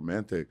to be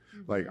romantic.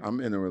 Like, I'm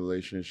in a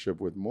relationship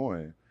with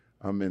Moy.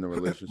 I'm in a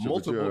relationship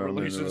with you. I'm in a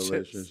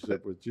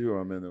relationship with you.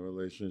 I'm in a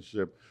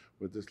relationship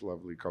with this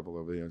lovely couple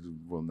over here who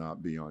will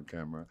not be on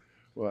camera.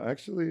 Well,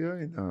 actually,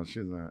 you know,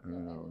 she's not.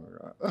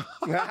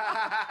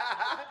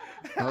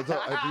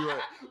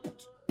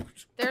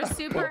 They're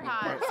super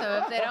hot, so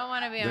if they don't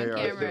want to be on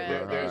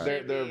camera,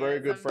 they're very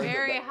good friends.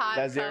 Very hot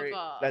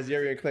couple. That's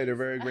Yeri and Clay. They're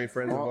very great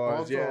friends of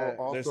ours. Yeah,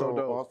 they're so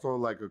dope. Also,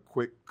 like a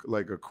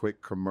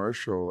quick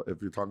commercial.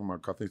 If you're talking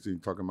about coffee, so you're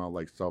talking about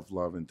like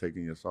self-love and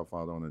taking yourself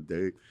out on a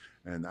date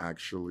and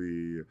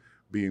actually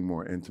being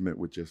more intimate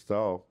with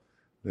yourself.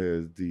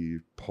 There's the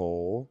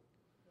pole.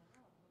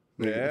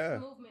 Yeah.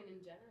 Movement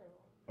in general.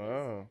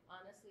 Oh.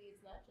 Honestly,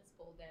 it's not just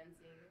pole dancing.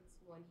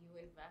 It's when you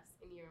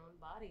invest in your own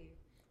body.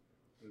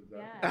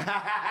 Yeah.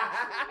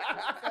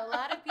 So a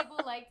lot of people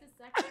like to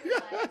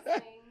sexualize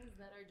things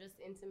that are just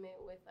intimate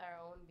with our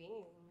own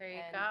being. There you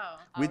And go.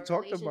 We our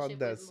talked about relationship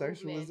that, with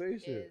movement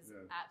sexualization. is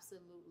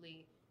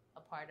absolutely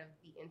a part of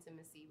the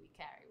intimacy we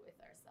carry with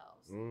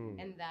ourselves.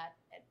 And that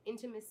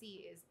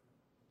intimacy is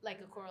like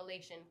a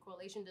correlation.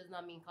 Correlation does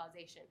not mean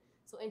causation.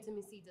 So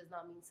intimacy does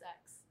not mean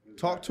sex.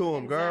 Talk to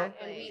him, girl.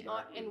 Exactly.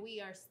 And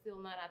we are still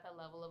not at the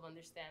level of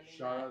understanding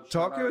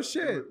Talk your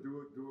shit.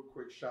 Do a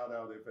quick shout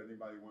out if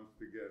anybody wants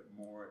to get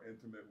more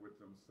intimate with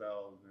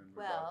themselves. And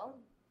Well,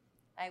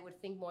 I would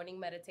think morning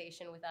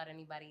meditation without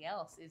anybody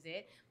else, is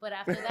it? But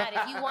after that,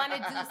 if you want to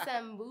do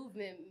some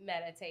movement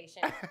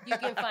meditation, you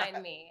can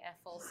find me at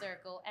Full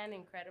Circle and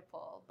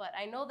Incredible. But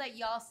I know that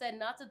y'all said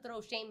not to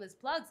throw shameless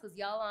plugs because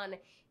y'all on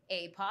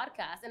a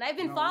podcast. And I've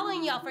been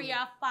following y'all for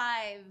y'all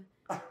 5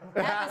 episodes.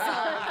 So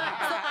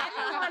I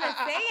didn't want to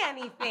say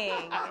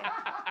anything.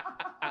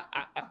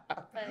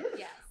 But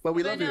yes. But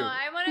we love you.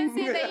 I want to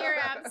say that you're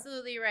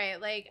absolutely right.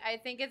 Like, I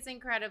think it's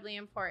incredibly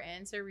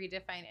important to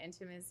redefine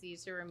intimacy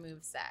to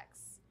remove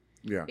sex.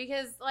 Yeah.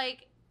 Because,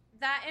 like,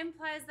 that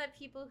implies that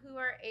people who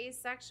are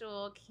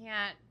asexual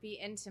can't be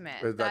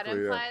intimate. Exactly, that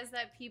implies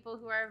that people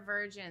who are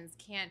virgins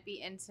can't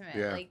be intimate.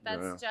 Yeah, like,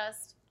 that's yeah.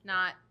 just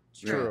not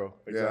true. True.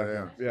 Exactly.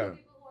 Yeah. Yeah.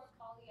 People who are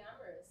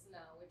polyamorous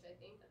now, which I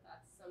think that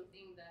that's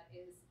something that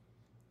is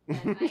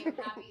that I am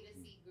happy to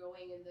see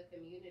growing in the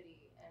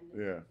community. And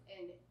Yeah.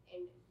 and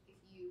if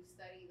you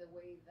study the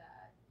way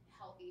that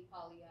healthy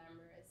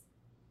polyamorous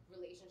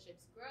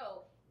relationships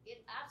grow,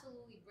 it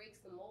absolutely breaks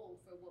the mold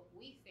for what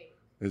we think.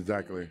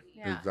 Exactly.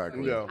 Yeah.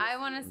 Exactly. Yeah. I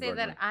want to say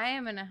Exactly. that I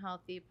am in a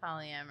healthy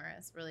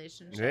polyamorous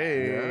relationship.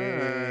 Hey.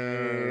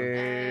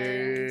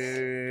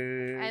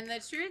 And the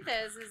truth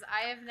is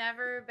I have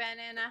never been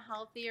in a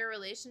healthier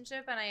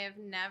relationship, and I have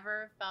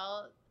never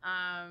felt,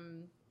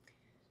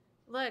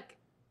 look,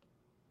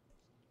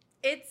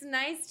 it's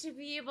nice to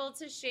be able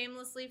to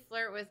shamelessly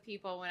flirt with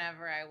people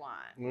whenever I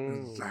want.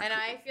 Exactly. And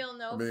I feel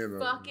no Man,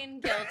 fucking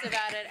guilt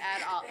about it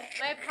at all.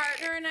 My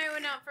partner and I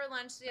went out for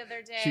lunch the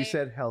other day. She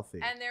said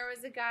healthy. And there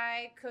was a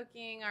guy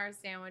cooking our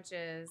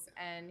sandwiches,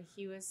 and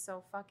he was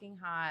so fucking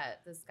hot.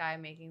 This guy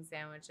making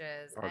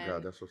sandwiches. Oh and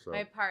God, that's what's up.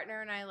 my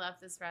partner and I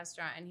left this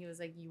restaurant, and he was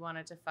like, "You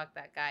wanted to fuck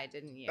that guy,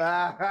 didn't you?"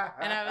 and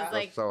And I was That's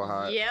like, so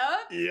hot.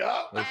 "Yep."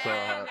 Yep. That's so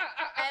hot.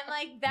 And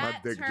like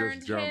that dick just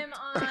turned jumped. him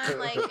on.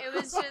 Like it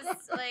was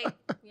just like,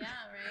 yeah,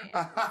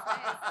 right.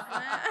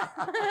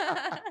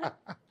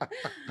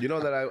 You know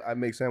that I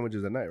make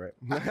sandwiches at night, right?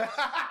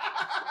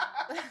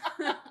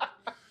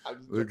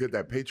 Look at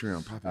that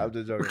Patreon popping. I'm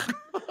just joking.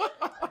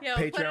 Yo,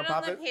 put Patreon it on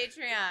poppin'? the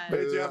Patreon.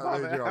 Patreon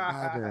poppin'.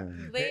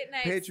 popping. Late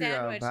night Patreon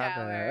sandwich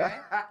poppin'.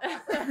 hour.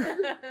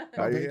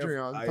 Are you Patreon here,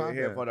 are you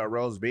here poppin'. for the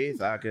roast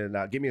beef? I can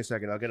give me a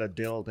second. I'll get a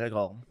dill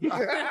pickle.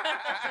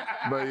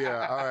 But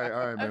yeah, all right,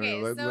 Okay,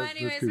 man. Let's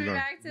anyways, keep we're going.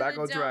 back to Back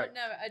the on don't. track.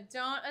 No,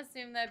 don't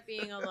assume that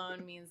being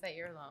alone means that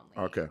you're lonely.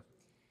 Okay.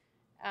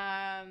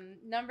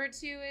 Number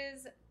 2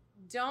 is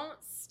don't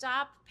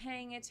stop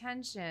paying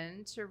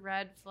attention to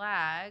red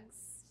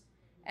flags,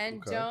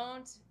 and Okay.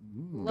 don't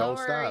Don't lower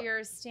stop.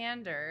 your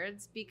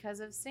standards because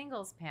of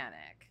singles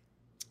panic.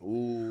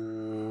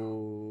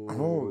 Ooh.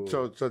 Oh,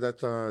 so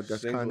that's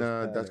Singles kind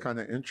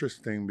panic. of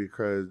interesting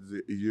because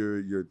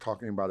you're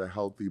talking about a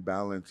healthy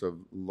balance of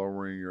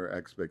lowering your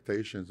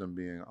expectations and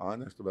being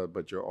honest about it,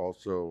 but you're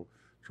also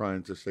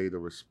trying to say to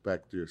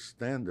respect your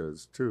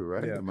standards too,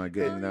 right? Yeah. Am I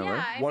getting that yeah,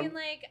 right? I One- mean,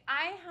 like,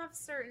 I have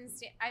certain...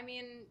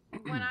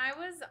 when I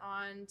was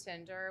on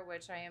Tinder,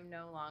 which I am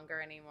no longer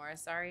anymore.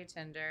 Sorry,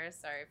 Tinder.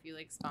 Sorry if you,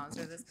 like,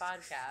 sponsor this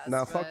podcast.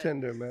 Nah, fuck but,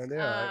 Tinder, man.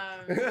 They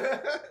alright.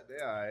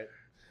 They alright.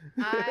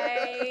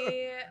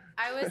 I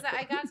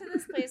got to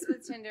this place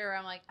with Tinder where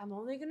I'm like, I'm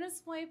only going to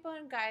swipe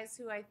on guys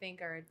who I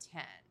think are a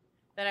 10.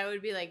 That I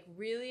would be, like,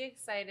 really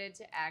excited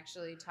to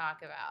actually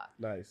talk about.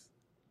 Nice.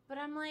 But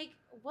I'm like,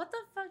 what the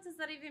fuck does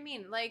that even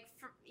mean? Like,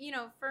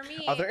 for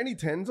me, Are there any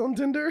 10s on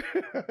Tinder?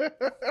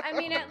 I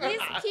mean, at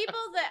least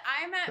people that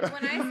I met,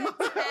 when I said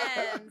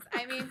tens,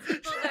 I mean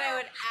people that I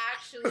would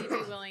actually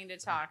be willing to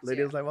talk to.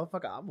 Ladies like,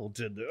 motherfucker, I'm on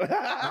Tinder. I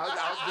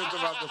was just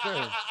about to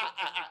say.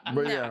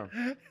 But No.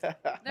 yeah.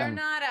 They're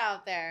not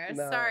out there.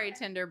 No. Sorry,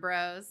 Tinder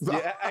bros.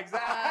 Yeah,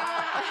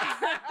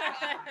 exactly.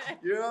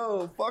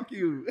 Yo, fuck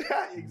you.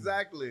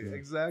 Exactly.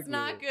 It's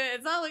not good.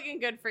 It's not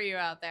looking good for you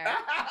out there.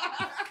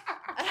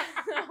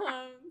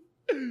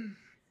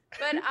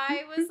 But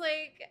I was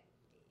like,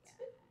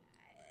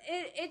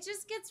 it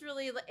just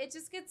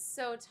gets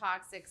so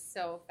toxic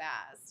so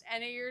fast.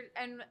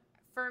 And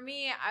for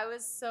me, I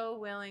was so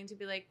willing to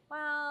be like,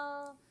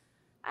 well,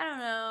 I don't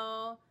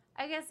know.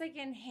 I guess I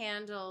can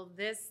handle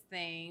this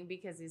thing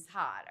because he's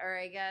hot, or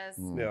I guess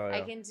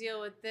I can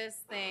deal with this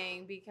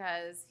thing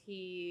because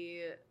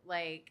he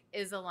like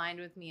is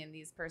aligned with me in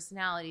these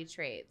personality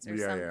traits or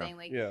something.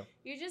 Like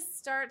you just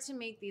start to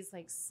make these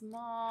like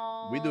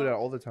small. We do that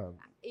all the time.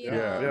 You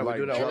Yeah, know, we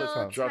do that all the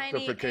little time. tiny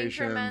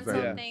Justifications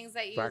incremental and things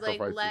that you like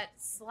sacrifices. let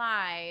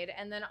slide,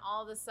 and then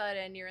all of a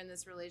sudden you're in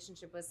this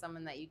relationship with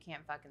someone that you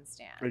can't fucking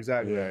stand.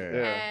 Exactly. Yeah,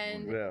 Yeah.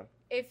 And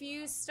if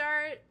you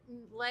start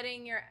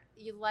letting your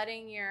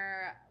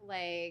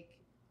like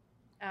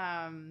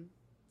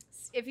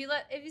if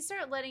you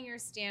start letting your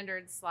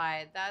standards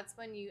slide, that's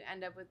when you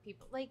end up with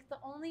people like the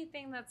only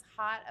thing that's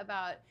hot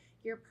about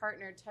your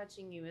partner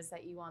touching you is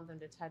that you want them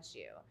to touch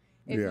you.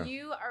 If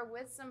you are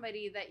with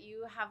somebody that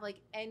you have like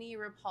any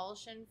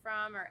repulsion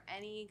from or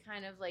any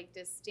kind of like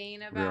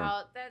disdain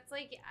about, that's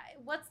like,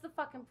 what's the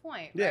fucking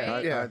point? Yeah,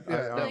 right?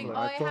 Like,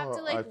 I have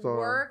to like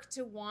work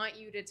to want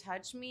you to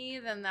touch me,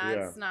 then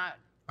that's not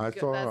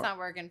good. That's not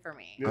working for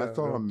me. I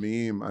saw a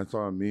meme.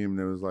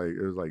 That was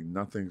like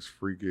nothing's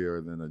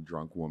freakier than a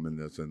drunk woman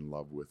that's in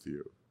love with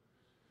you,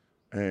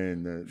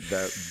 and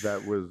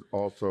that was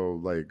also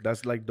like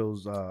that's like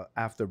those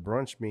after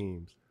brunch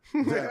memes.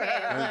 And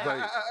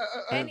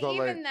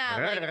even that,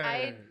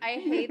 like, I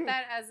hate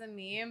that as a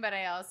meme, but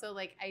I also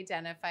like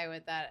identify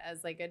with that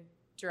as like a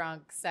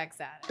drunk sex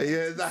addict.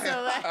 Yeah,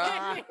 So,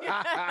 like,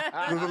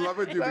 there's a love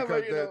with you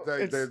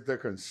because there's the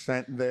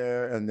consent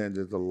there, and then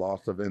there's the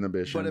loss of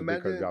inhibition. But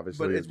imagine, because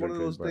obviously but it's one of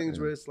those but, things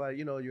where it's like,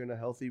 you know, you're in a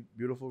healthy,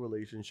 beautiful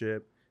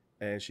relationship,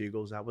 and she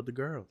goes out with the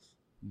girls,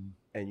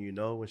 and you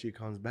know when she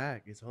comes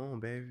back, it's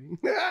home, baby.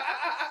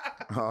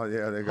 Oh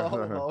yeah, they got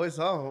oh, it's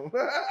home.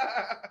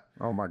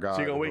 Oh my God,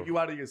 She gonna wake you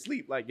out of your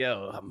sleep like,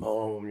 yo, I'm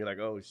home. You're like,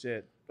 oh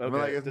shit. Okay.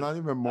 Like it's not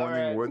even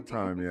morning wood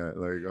time yet.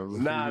 Like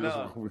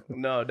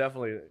no,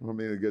 definitely. Want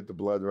me to get the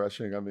blood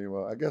rushing? I mean,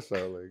 well, I guess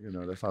so. Like, you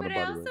know, that's how the but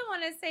body I also works.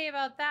 want to say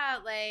about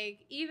that, like,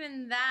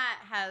 even that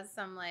has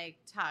some like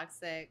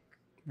toxic.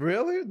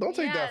 Really? Don't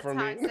take that from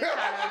me. Toxic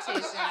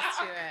connotations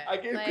to it. I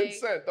gave like,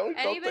 consent. Don't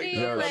anybody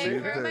take that. like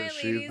Yeah, for my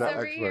she's ladies the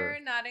over expert. here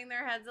nodding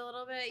their heads a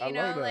little bit. I You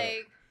know, love that.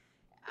 like.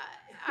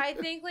 I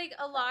think like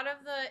a lot of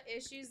the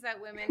issues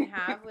that women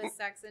have with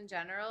sex in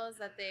general is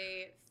that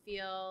they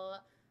feel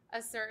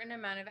a certain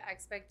amount of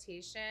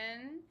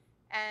expectation,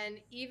 and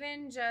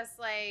even just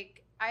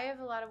like I have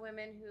a lot of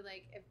women who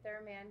like if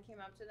their man came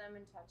up to them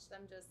and touched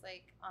them just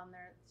like how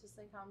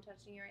I'm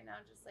touching you right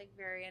now, just like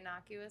very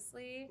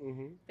innocuously,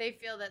 they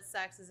feel that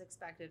sex is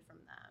expected from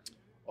them.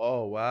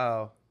 Oh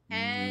wow.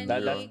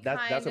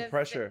 That's a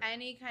pressure.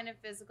 Any kind of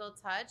physical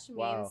touch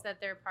means that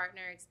their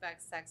partner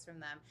expects sex from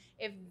them.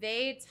 If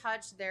they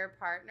touch their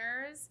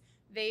partners,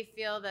 they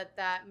feel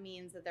that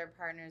means that their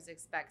partners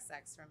expect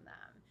sex from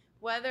them.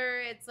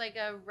 Whether it's like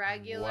a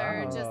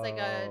regular, just like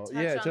a touch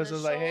on just the as shoulder,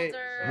 like, hey,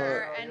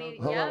 or any.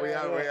 Hold on, we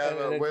have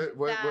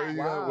what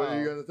are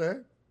you gonna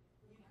say?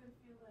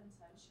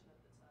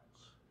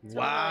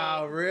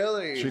 Wow,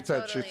 really? She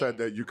said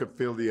that you could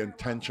feel the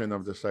intention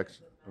of the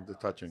sex, of the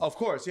touching. Of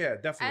course, yeah,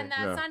 definitely. And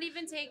that's not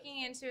even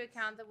taking into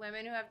account the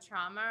women who have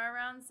trauma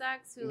around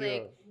sex, who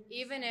like,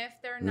 even if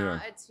they're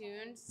not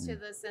attuned to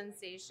the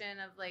sensation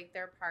of like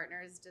their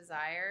partner's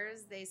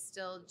desires, they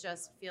still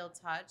just feel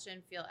touch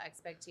and feel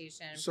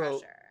expectation and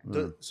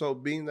pressure. So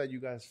being that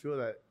you guys feel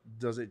that,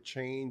 does it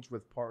change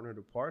with partner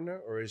to partner,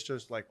 or it's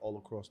just like all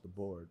across the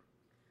board?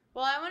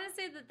 Well, I want to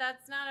say that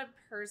that's not a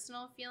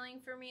personal feeling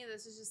for me.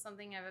 This is just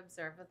something I've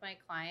observed with my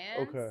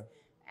clients. Okay.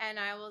 And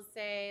I will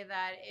say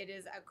that it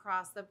is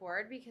across the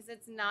board because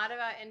it's not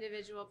about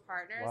individual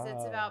partners.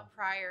 It's about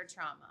prior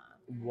trauma.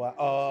 Wow.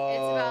 Oh,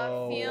 it's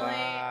about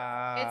feeling.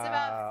 It's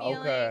about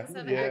feelings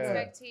of Yeah.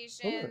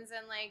 expectations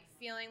and like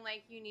feeling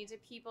like you need to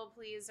people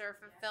please or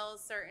fulfill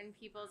certain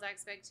people's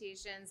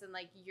expectations, and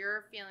like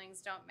your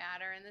feelings don't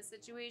matter in the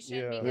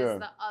situation because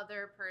the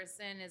other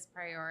person is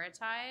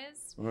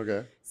prioritized.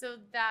 Okay. So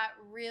that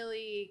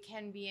really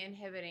can be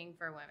inhibiting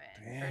for women.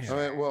 Damn. For sure.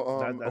 All right.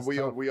 Well, That's we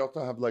tough. we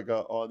also have like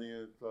an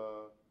audience.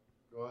 Go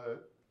ahead.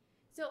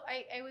 So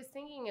I was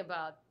thinking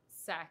about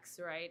sex,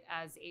 right,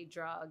 as a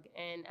drug,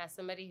 and as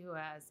somebody who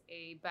has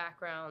a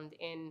background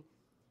in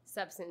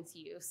substance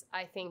use,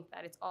 I think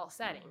that it's all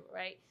setting,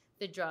 right?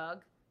 The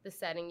drug, the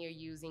setting you're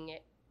using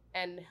it,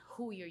 and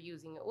who you're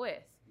using it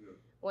with. Yeah.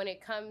 When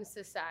it comes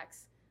to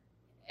sex,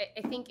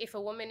 I think if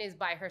a woman is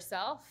by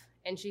herself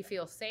and she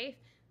feels safe,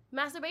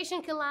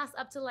 masturbation can last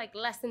up to like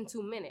less than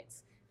 2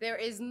 minutes. There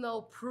is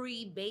no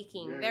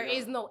pre-baking. There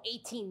is no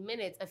 18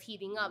 minutes of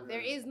heating up. There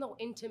is no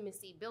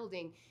intimacy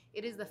building.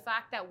 It is the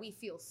fact that we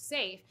feel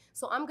safe.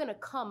 So I'm gonna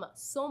come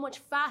so much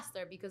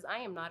faster because I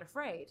am not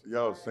afraid.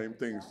 Yo, same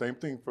thing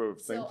for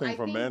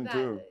men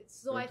too.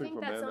 So I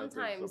think that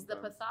sometimes the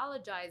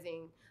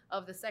pathologizing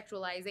of the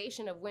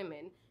sexualization of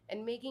women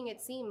and making it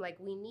seem like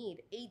we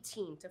need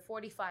 18 to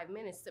 45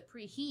 minutes to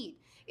preheat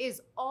is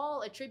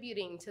all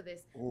attributing to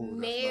this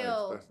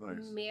male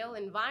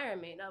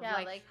environment of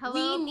like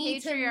hello, we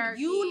need patriarchy.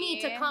 you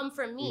need to come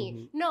for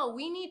me. No,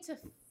 we need to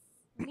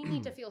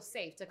feel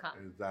safe to come.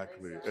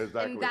 Exactly.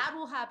 And that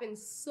will happen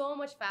so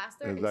much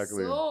faster and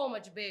so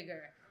much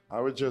bigger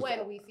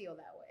when we feel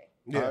that way.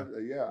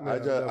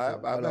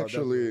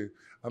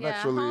 I've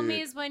actually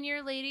homies, when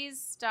your ladies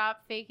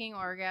stop faking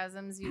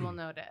orgasms, you will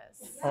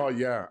notice. Oh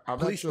yeah,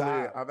 I've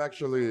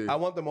actually I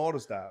want them all to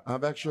stop.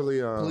 I've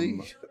actually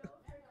Please.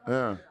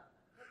 Yeah.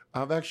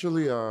 I've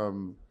actually Such a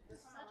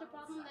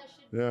problem that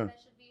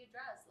should be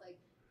addressed. Like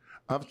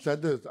I've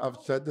said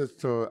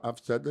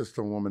this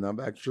to a woman.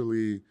 I've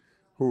actually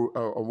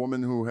a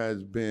woman who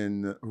has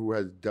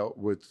dealt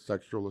with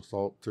sexual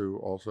assault too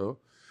also.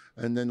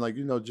 And then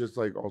just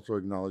like also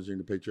acknowledging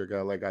the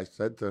patriarchy. Like I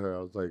said to her, I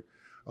was like,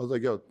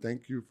 yo,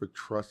 thank you for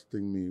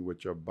trusting me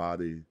with your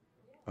body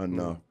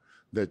enough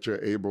that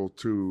you're able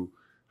to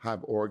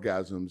have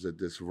orgasms at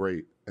this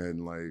rate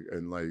and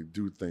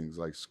do things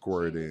like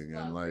squirting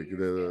and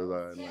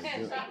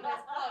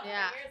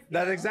Yeah.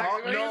 That's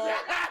exactly what you said.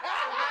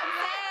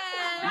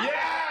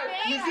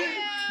 Yeah, you see?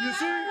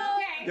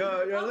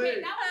 Yo, you're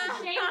lit.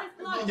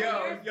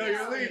 Yo,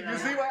 you're lit. You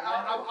see what?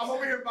 I'm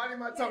over here biting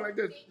my tongue like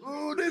this.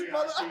 Ooh, this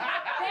mother.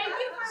 thank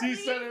you for She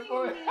said it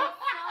for me so well.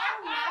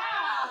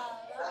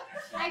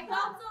 I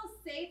felt so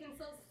safe and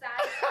so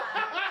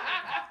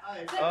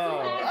satisfied. Safe and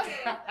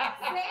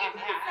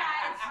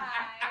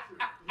satisfied.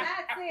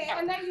 That's it.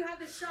 And then you have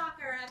the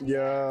shocker at the end.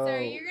 Yo. So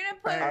you're gonna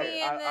put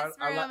me in this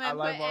room and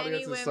put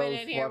any women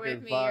in here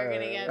with me. You're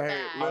gonna get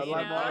that.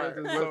 Audience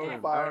is so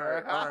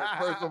fire. All right,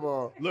 first of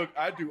all, Look,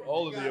 I do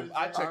all of the.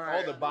 I check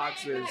all the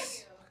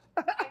boxes.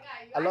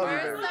 I love you,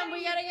 First, baby.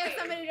 we gotta get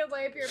somebody to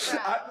wipe your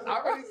brow. I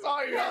already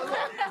saw you.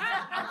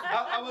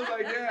 I was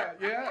like,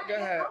 yeah, go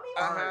ahead.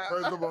 all right,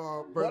 first of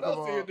all, What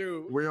else do you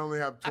do? we only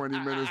have 20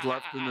 minutes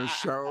left in the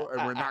show,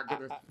 and we're not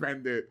going to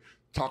spend it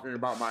talking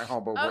about my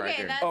humble Okay,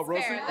 bragging. that's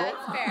roasting? fair.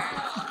 That's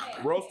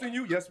fair. Roasting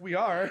you? Yes, we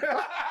are.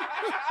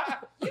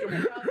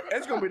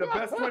 It's gonna be the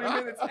best 20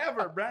 minutes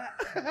ever, bruh.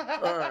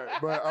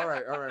 all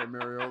right,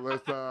 Muriel.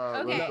 Let's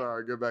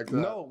get back to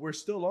that. No, we're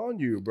still on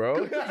you,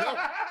 bro.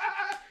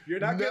 You're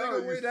not getting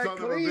away you that son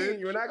of a clean. bitch.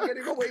 You're not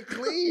getting away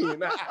clean.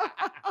 Nah,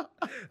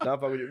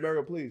 fuck with you.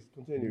 Muriel, please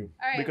continue.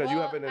 All right, because you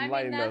haven't I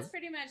enlightened mean, that's us.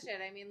 pretty much it.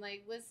 I mean,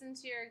 like, listen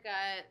to your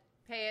gut,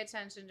 pay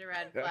attention to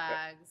red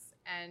flags,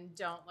 and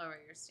don't lower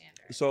your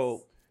standards.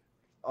 So,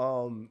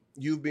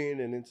 you being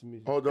an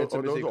intimacy. Oh, those are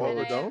all the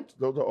coach. don'ts?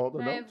 Those are all the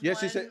I have don'ts? Yes,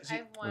 she one- said- I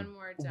have one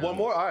more don't. One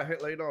more? All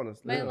right, lay it on us.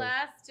 Lay My it on us.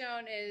 last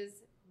don't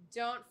is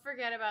don't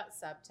forget about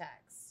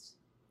subtext.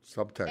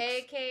 Subtext.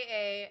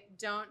 AKA,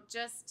 don't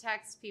just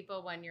text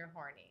people when you're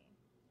horny.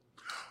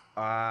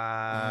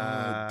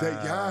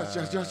 Yes.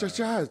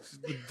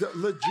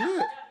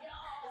 Legit.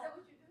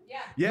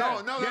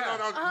 Yeah. No.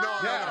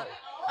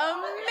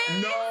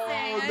 Amazing! No, A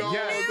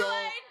yes. new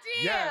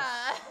idea!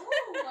 Yes.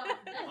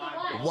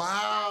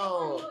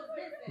 Wow.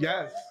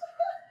 Yes.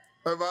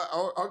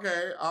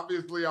 Okay,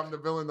 obviously I'm the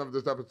villain of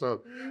this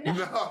episode.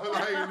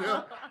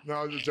 No,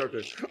 I was just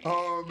joking.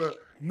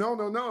 No,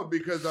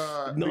 because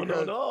No.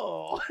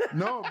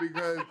 No,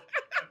 because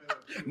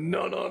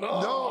No,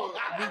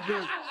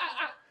 because.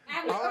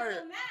 All right.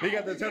 He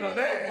got the turn on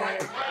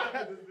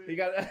that. He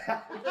got. All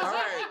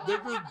right,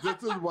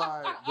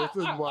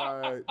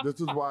 this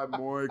is why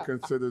Maury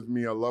considers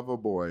me a lover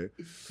boy,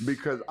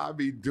 because I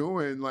be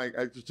doing like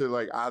extra shit.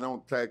 Like I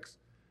don't text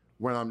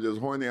when I'm just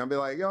horny. I'll be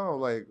like, yo,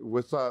 like,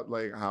 what's up?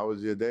 Like, how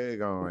was your day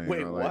going?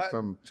 Wait, like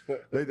what?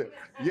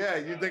 Yeah,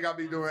 you think I'll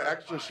be doing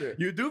extra shit?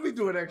 You do be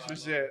doing extra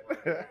shit.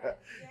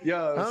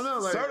 Yo, I don't know,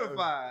 like,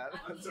 certified.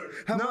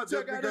 How No, much I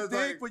just gotta because, dig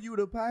like, for you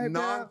to pipe down?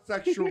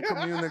 non-sexual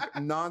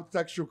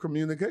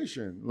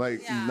communication,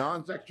 like Yeah.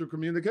 non-sexual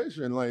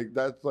communication, like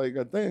that's like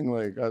a thing.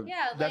 Like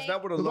Yeah, That's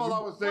not what a that's all I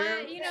lover. was saying.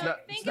 Well, you know, It's not-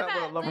 think it's not what a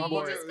about lover like,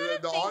 boy you is. just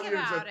gotta The think audience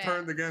has about it.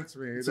 turned against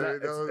me. It's not-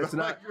 it's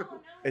not-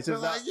 It's They're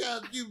just like, not. yeah,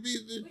 you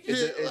beat the It's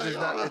shit.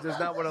 just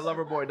not what a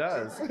lover boy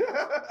does.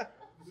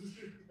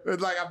 It's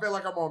like I feel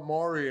like I'm on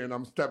Maury and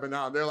I'm stepping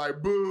out. They're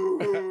like, boo.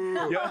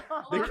 Yeah,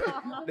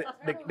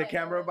 the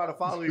camera about to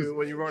follow you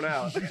when you run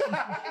out.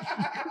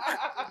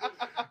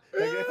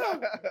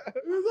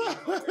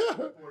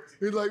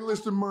 He's like,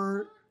 listen,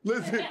 Murray.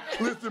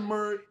 Listen,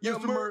 Murray. Yo,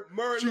 Listen,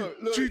 Murray, She,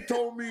 look. she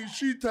told me,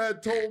 she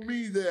had told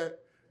me that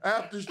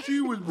after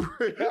she was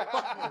pregnant.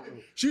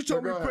 She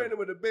told me Go ahead. pregnant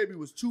when the baby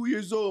was 2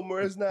 years old,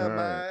 man. It's not All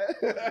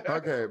mine.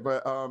 Okay,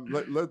 but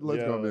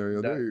let's go,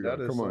 Muriel. There you go.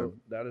 That is Come so, on.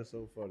 That is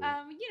so funny.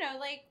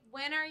 Like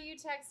when are you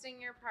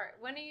texting your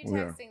when are you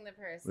Yeah. texting the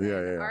person?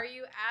 Yeah. Are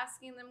you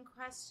asking them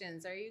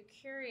questions? Are you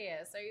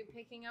curious? Are you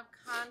picking up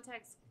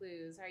context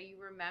clues? Are you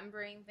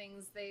remembering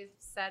things they've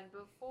said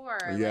before?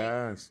 Like,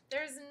 Yes.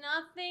 there's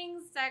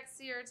nothing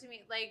sexier to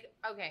me. Like,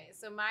 okay,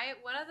 so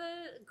one of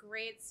the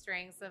great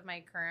strengths of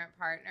my current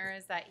partner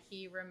is that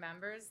he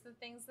remembers the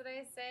things that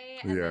I say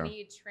and then Yeah.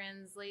 he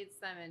translates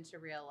them into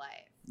real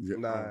life. Yeah.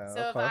 Nah,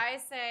 So if okay. I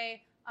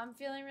say, I'm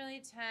feeling really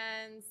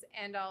tense,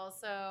 and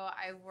also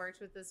I've worked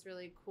with this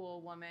really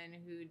cool woman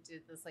who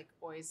did this like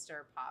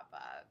oyster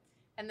pop-up.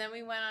 And then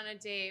we went on a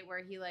date where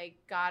he like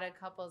got a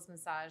couples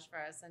massage for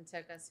us and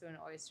took us to an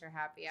oyster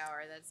happy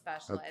hour that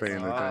specialized paying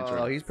in attention. couples.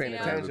 Oh, he's paying You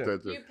know, attention. You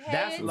pay That's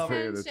attention. lovely.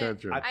 Paying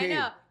attention. I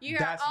know. You hear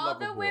That's all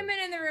the lover boy. women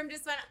in the room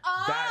just went,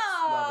 That's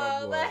oh,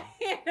 lover boy. like,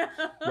 you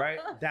know? Right?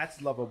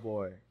 That's lover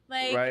boy.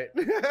 Like, Right?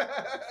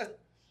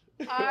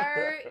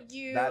 are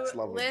you That's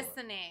lover boy.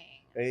 listening?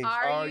 H,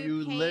 Are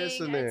you paying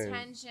listening?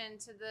 attention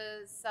to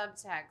the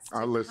subtext?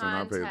 I to listen,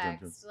 I pay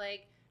context? attention.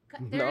 Like,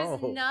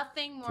 there's No.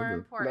 nothing more do.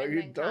 important No,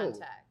 you than don't.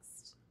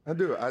 context. I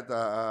do.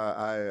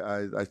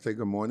 I say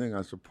good morning.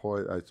 I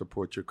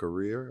support your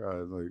career.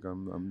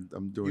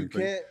 I'm doing You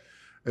things. can't.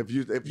 If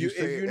you If you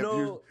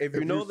know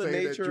the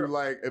say nature- that you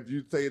like, if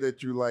you say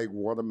that you like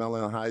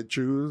watermelon high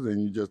chews and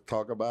you just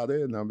talk about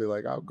it, and I'll be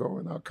like, I'll go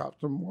and I'll cop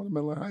some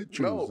watermelon high chews.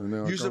 No, and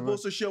then I'll you're come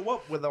supposed to show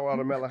up with a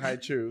watermelon high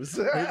chews.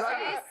 That's what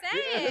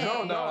he's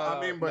saying. No,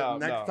 I mean, but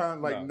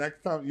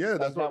next time, yeah,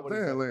 that's what I'm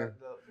saying. Like,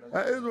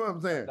 that is what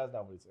I'm saying. That's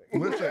not what he's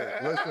saying.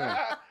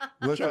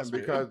 Listen, Trust me.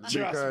 because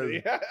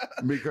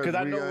me. because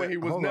I we, know when he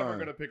was hold never on.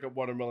 gonna pick up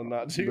watermelon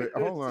nachos. But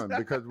hold on,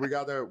 because we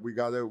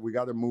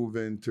gotta move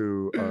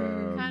into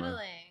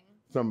Cuddling.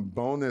 some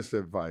bonus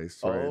advice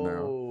right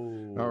now.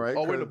 All right,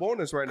 Oh, we're in the 'cause-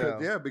 bonus right now.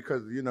 Yeah,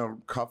 because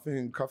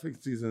cuffing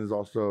season is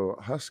also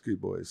husky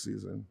boy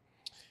season.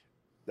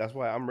 That's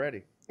why I'm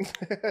ready.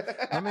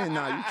 I mean,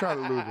 nah, you try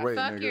to lose weight,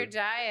 Fuck nigga. your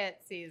diet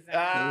season.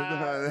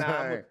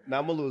 Hey. Now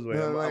I'm gonna lose weight.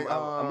 I'm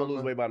gonna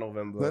lose weight by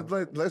November.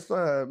 Let's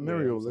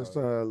Muriel,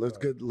 sorry.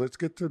 let's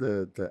get to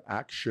the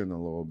action a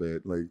little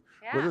bit. Like,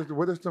 Yeah.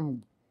 what are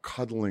some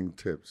cuddling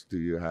tips do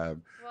you have?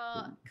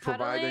 Well,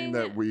 Providing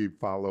that we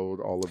followed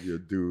all of your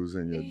do's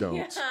and your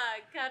don'ts. Yeah,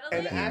 cuddling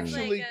And is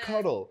actually like a-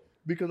 cuddle,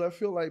 because I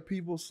feel like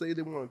people say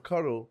they want to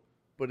cuddle,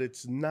 but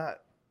it's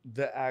not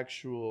the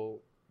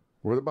actual.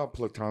 What about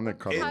platonic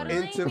cuddling?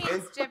 Cuddling Intimate-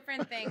 means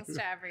different things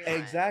to everyone.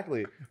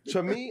 Exactly.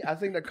 To me, I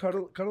think that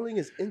cuddling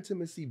is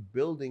intimacy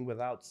building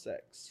without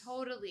sex.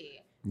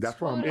 Totally.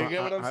 That's why You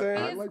get what I'm saying?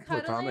 I Because like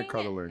platonic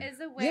cuddling. is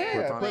a way Yeah,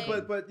 of Platonic.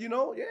 like, but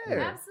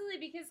yeah. absolutely,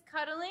 because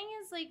cuddling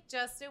is like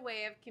just a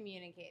way of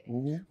communicating.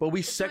 Mhm. But we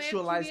It's a way of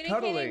sexualize communicating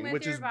cuddling, with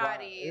which your is why.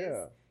 bodies.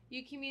 Yeah.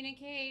 You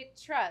communicate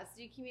trust,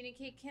 you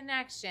communicate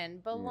connection,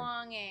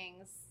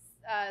 belonging,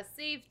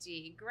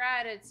 safety,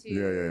 gratitude.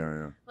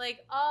 Yeah.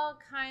 Like all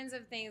kinds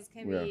of things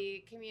can Yeah.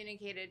 be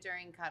communicated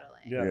during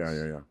cuddling. Yeah.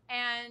 Yeah.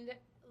 And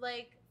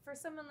like for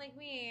someone like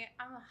me,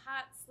 I'm a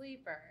hot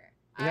sleeper.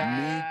 Me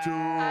too.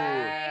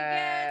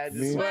 I get Me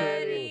too.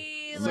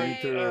 sweaty. Me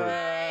Like, too.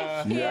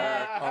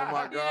 Yeah. Oh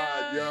my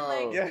God,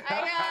 yo. Like,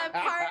 I got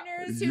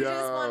partners who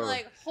just want to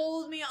like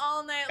hold me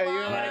all night And long,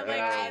 you're and I'm like, like,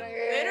 I "Ah,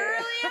 yeah."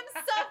 literally am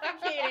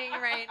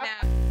suffocating right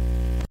now.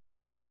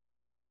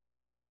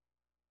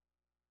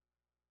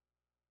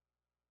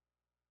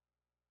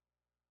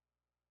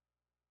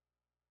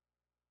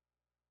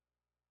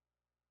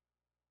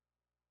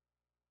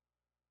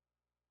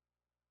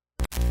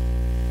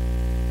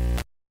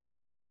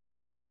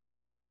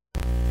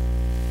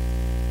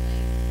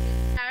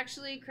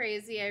 Actually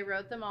crazy. I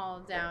wrote them all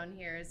down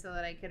here so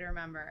that I could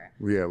remember.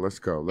 Yeah, let's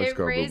go. Let's It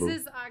go, boo-boo.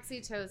 raises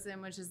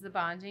oxytocin, which is the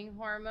bonding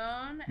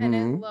hormone, and it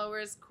Mhm.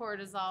 lowers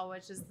cortisol,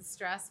 which is the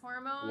stress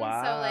hormone.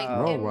 Wow. So like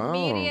Oh, wow.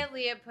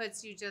 immediately it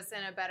puts you just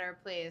in a better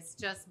place,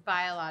 just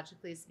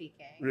biologically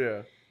speaking.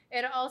 Yeah.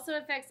 It also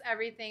affects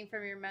everything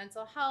from your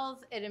mental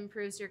health. It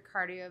improves your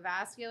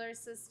cardiovascular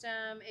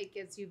system. It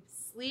gets you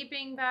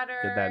sleeping better.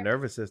 Get that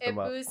nervous It system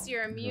up. boosts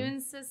your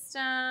immune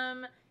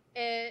system.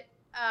 It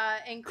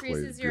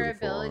increases Clay's your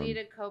beautiful ability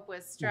arm. to cope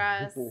with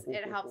stress.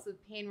 It helps with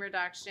pain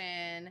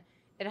reduction.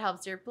 It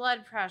helps your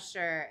blood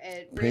pressure.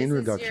 It Pain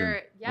raises reduction.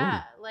 your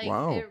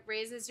wow. it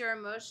raises your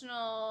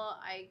emotional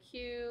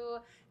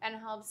IQ and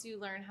helps you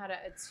learn how to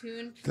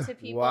attune to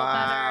people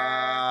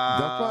better.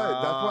 That's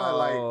why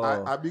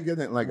like I be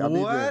getting like I be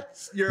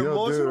What? Your Yo,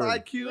 emotional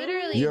dude. IQ?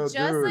 Literally, Yo, just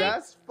dude. like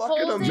That's fucking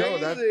holding- Yo,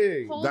 that's-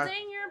 amazing.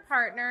 holding your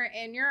partner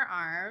in your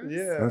arms.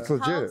 Yeah. That's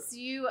legit. Helps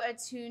you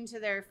attune to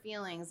their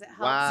feelings. It helps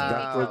Wow. you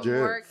That's become legit.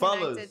 more connected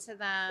Fellas, to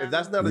them. If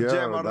that's not a Yo,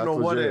 gem, I don't that's know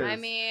what legit. is. I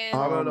mean,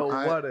 I don't know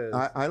what is.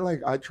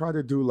 I try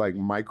to do like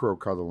micro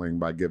cuddling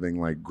by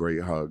giving like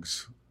great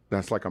hugs.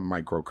 That's like a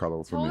micro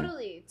cuddle for me.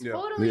 totally, Yeah.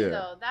 totally Yeah.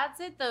 though. That's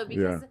it though,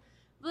 because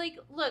like,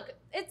 look,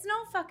 it's no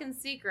fucking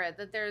secret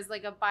that there's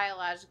like a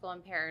biological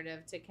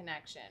imperative to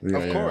connection. Yeah,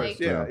 Of yeah, course, Like,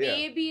 yeah.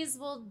 babies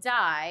will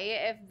die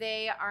if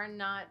they are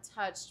not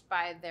touched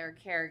by their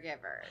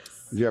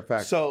caregivers. Yeah,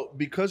 fact. So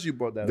because you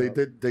brought that They up,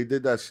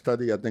 did that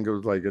study. I think it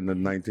was like in the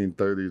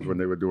 1930s when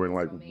they were doing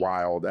like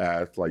wild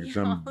ass like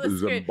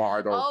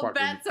Zimbardo All fucking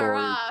bets stories. are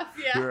off.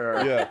 Yeah.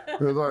 Yeah. Yeah.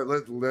 It was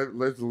like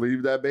let's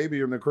leave that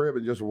baby in the crib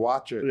and just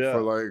watch it Yeah.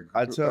 for like.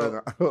 I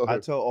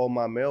tell all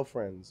my male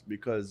friends,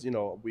 because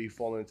we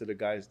fall into the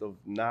guise of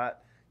not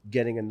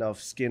getting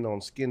enough skin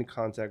on skin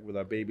contact with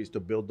our babies to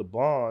build the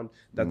bond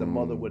that the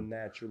mother would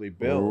naturally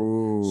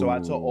build. So I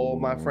tell all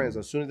my friends,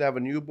 as soon as they have a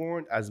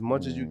newborn, as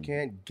much as you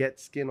can, get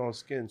skin on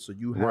skin so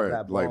you have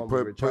that bond like with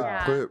put your put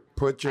child.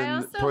 put I your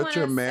also put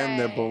your wanna man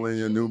say- nipple in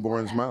your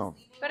newborn's mouth.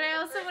 But I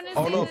also want to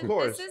Oh say no, that of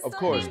course, this is of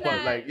course. something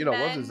But that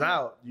once it's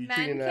out, you men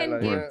treating that can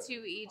like give to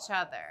each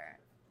other.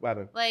 what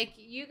happened? Like,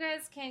 you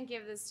guys can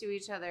give this to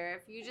each other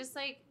if you just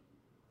like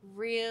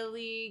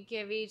really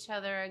give each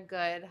other a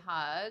good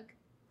hug.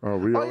 Oh,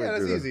 we Oh always yeah,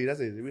 that's do that. easy.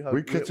 That's easy.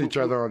 We kiss each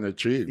other on the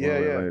cheek. Yeah,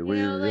 yeah.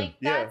 Like,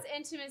 That's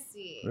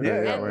intimacy. Yeah,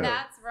 yeah, and yeah.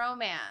 that's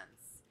romance.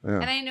 Yeah.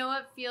 And I know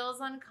it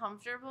feels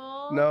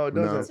uncomfortable No, it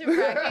No. doesn't. to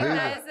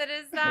recognize it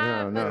as that,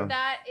 Yeah, but no.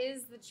 that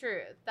is the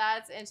truth.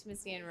 That's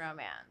intimacy and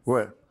romance.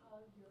 What?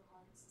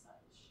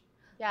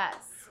 Yes.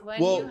 When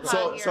Well, you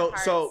hug, your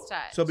hearts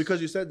touch. so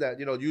because you said that,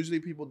 usually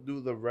people do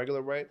the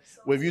regular right.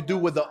 Well, if you do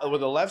with the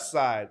left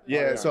side,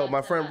 yeah. yeah. So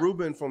my friend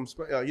Ruben from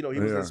Spain, he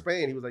was Yeah. in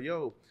Spain. He was like,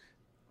 "Yo,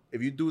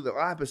 if you do the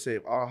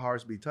opposite, our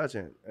hearts be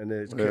touching, and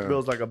it Yeah.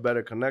 builds like a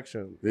better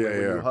connection Yeah,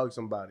 when you yeah. hug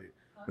somebody."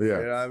 Yeah. You know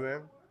what I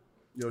mean?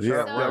 Yo, Yeah,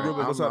 shout out- well,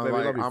 Ruben, what's I'm up, baby?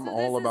 like- Love you. I'm So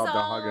all this about is the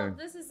all- hugging.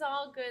 This is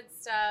all good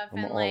stuff. I'm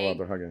and all like, about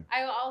the hugging.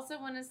 I also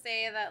want to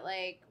say that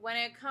like when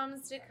it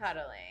comes to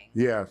cuddling,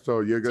 Yeah.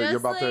 So you're Just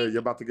about to like- you're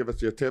about to give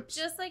us your tips.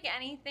 just like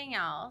anything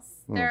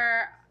else, Hmm.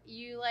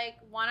 you like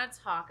want to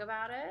talk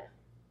about it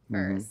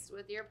Mhm. first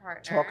with your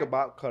partner. Talk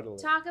about cuddling.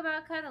 Talk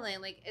about cuddling.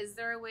 Like, is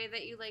there a way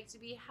that you like to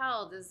be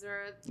held? Is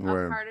there a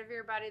Right. part of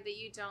your body that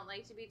you don't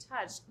like to be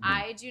touched? Mhm.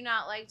 I do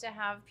not like to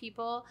have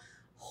people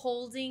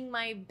holding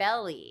my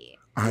belly.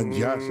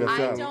 Yes, yes, I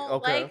yes. don't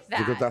Okay. like that.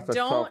 Because that's a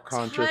don't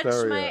self-conscious touch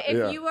my. area. If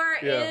Yeah. you are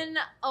Yeah. in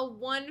a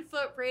 1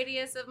 foot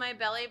radius of my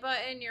belly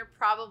button, you're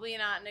probably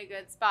not in a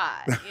good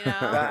spot. You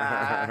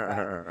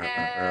know.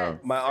 Yeah.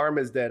 My arm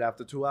is dead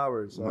after 2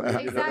 hours. So,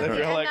 Exactly, if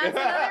you're and like-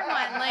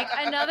 that's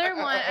another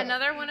one. Like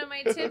another one of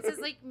my tips is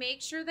like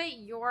make sure that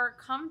you're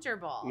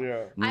comfortable.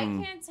 Yeah. I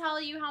Mm. can't tell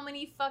you how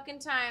many fucking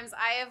times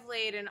I have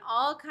laid in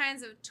all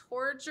kinds of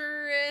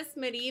torturous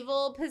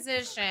medieval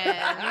positions.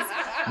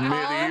 All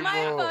my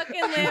Medieval.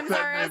 fucking limbs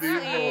said are medieval.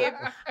 asleep.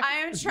 I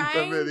am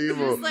trying,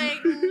 medieval. just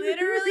like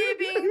literally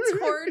being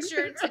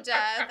tortured to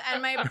death,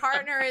 and my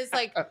partner is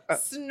like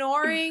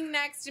snoring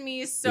next to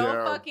me, so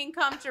Yeah. fucking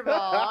comfortable,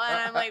 and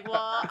I'm like, well,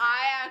 I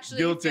actually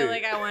Guilty. feel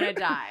like I want to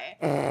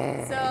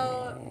die.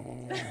 So.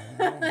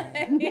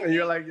 And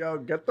you're like, yo,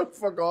 get the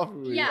fuck off of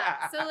me.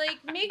 Yeah, so like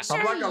make sure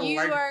I'm like a you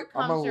leg. are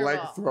I'm a comfortable. leg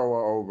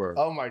thrower over.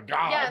 Oh my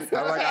god. Yes.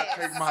 I like I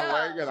Okay, take my so-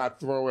 leg and I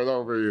throw it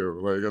over you,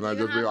 like, and I You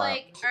just be have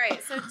like, all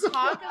right, so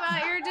talk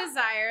about your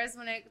desires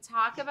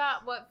talk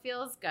about what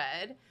feels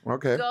good.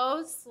 okay,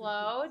 Go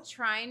slow,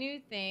 try new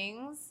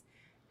things,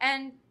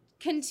 and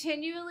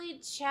continually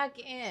check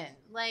in.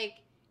 Like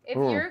if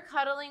Oh. you're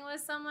cuddling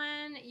with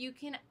someone, you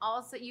can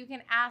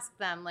ask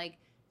them like,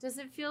 does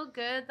it feel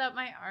good that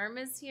my arm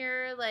is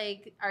here?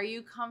 Like, are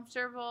you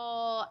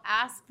comfortable?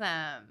 Ask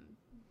them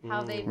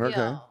how they feel. Okay.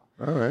 all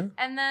right.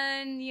 And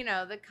then,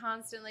 the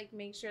constant, like,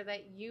 make sure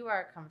that you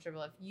are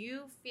comfortable. If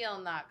you feel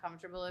not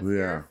comfortable, if Yeah.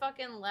 your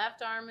fucking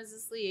left arm is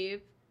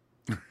asleep,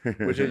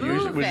 Which it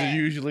Move it.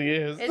 usually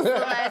is.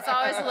 it's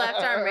always the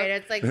left arm, right?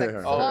 It's like the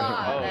Yeah.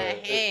 claw Oh.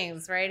 that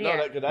hangs right No,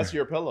 here. that's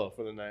your pillow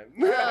for the night.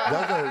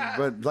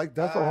 But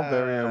that's all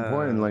very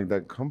important, like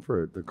that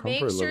comfort, the comfort Make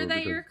sure level. that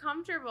because- you're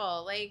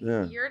comfortable. Like,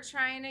 Yeah. you're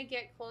trying to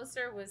get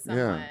closer with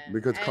someone. yeah,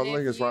 because And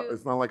cuddling if is not,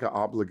 it's not like an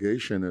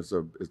obligation. It's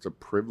a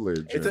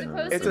privilege. It's and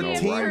a, it's a to be a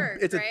team. perk,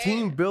 It's a right?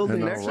 team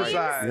building And a exercise.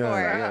 right. Team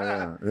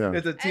Yeah, sport. yeah.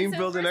 It's a team and so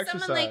building for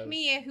exercise. someone like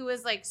me who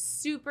is like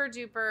super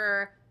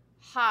duper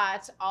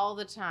hot all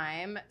the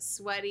time,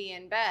 sweaty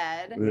in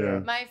bed, Yeah.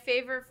 my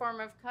favorite form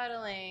of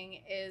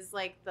cuddling is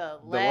like the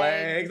The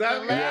legs. the Yeah,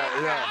 leg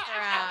yeah. wrap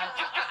around.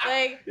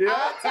 Like Yeah.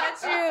 I'll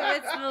touch you if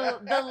it's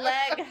the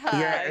leg hug.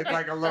 Yeah, it's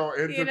like a little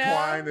You know?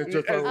 intertwined. It's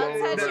just a I'll little I'll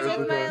touch bit you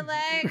with my intertwined.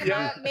 leg.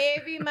 Yeah.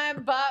 Maybe my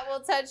butt will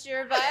touch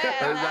your butt,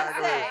 and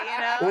Exactly.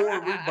 that's it. You know. Or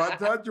we butt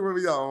touch when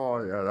we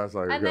oh yeah, that's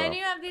how you And go. then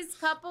you have these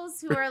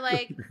couples who are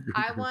like,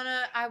 I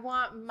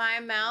want my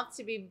mouth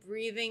to be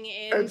breathing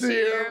into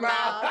your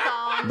mouth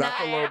all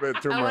That's a night. little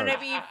bit too I much. want to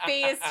be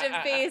face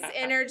to face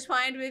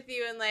intertwined with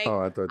you, and like,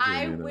 Oh, I thought you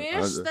I needed-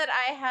 wish that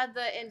I had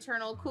the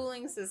internal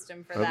cooling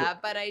system for I thought-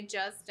 that, but I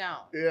just don't.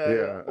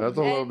 Yeah, that's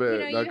a little And, bit. you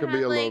know, that you could be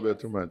have, a little like, bit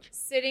too much.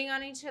 Sitting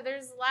on each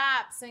other's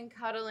laps and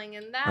cuddling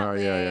in that Oh,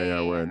 way,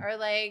 yeah, word. or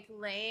like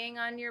laying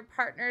on your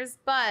partner's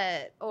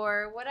butt,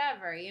 or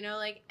whatever.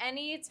 Like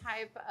any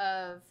type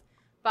of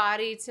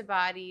body to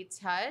body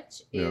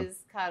touch Yeah. is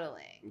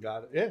cuddling.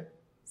 Got it. Yeah.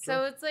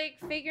 So it's like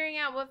figuring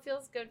out what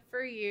feels good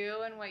for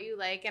you and what you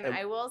like. And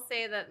I will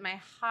say that my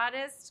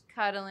hottest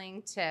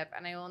cuddling tip,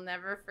 and I will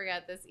never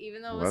forget this,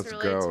 even though it was a Let's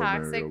really go,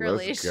 toxic Mario.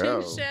 Let's go.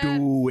 relationship.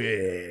 Do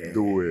it.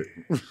 Do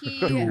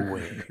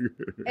it.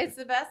 It's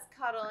the best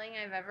cuddling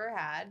I've ever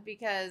had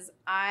because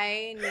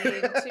I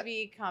need to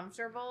be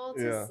comfortable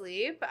to Yeah.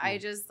 sleep. I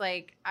just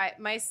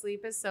my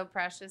sleep is so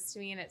precious to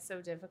me and it's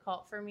so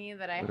difficult for me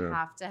that I Yeah.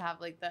 have to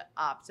have like the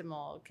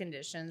optimal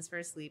conditions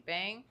for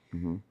sleeping.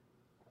 Mhm.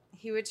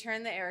 He would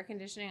turn the air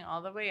conditioning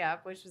all the way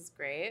up, which was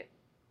great.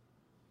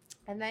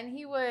 And then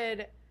he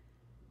would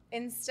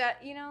instead,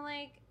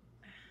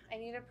 I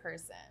need a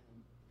person.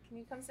 Can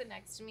you come sit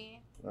next to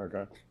me?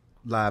 Okay.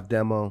 Live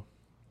demo.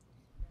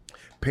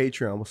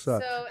 Patreon, what's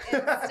up? So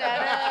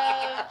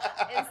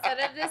instead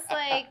of this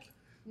like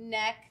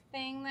neck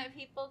thing that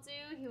people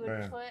do, he would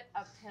Yeah. put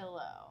a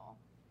pillow.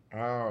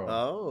 Oh.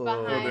 Oh.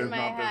 Behind So there's my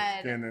not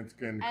head. the skin and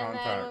skin And then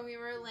contact. when we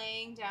were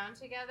laying down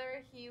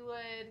together, he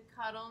would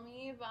cuddle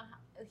me.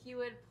 He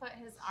would put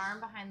his arm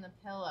behind the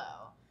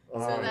pillow so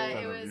that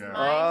it was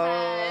my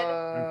head,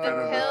 Instead the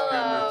of the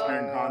pillow,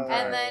 skin contact.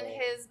 and then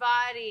his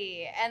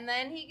body, and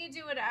then he could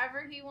do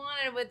whatever he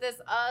wanted with this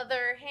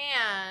other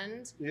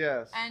hand.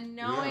 Yes. And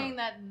knowing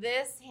that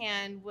this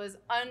hand was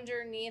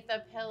underneath a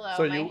pillow,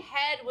 So my you-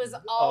 head was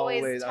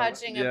always Always,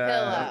 touching a yeah.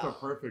 That's a pillow.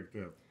 perfect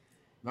tip.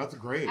 That's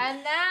great.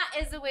 And that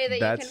is the way that you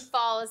can That's-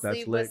 fall that's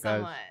asleep lit, with guys.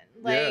 someone.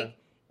 Yeah. Like,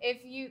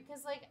 if you,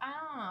 because, like, I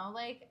don't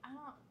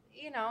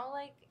know,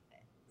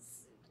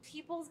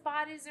 people's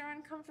bodies are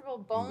uncomfortable.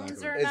 Bones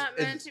Exactly. are It's- not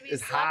meant it's- to be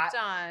it's slept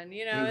hot. on.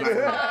 You know,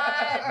 Exactly. it's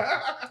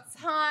hot. It's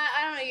hot.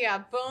 I don't know. You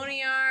got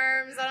bony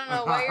arms. I don't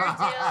know what your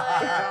deal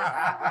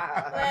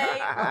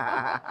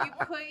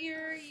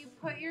is. You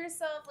put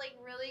yourself like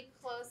really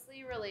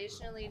closely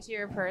relationally to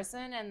your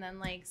person, and then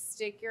like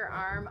stick your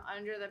arm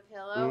under the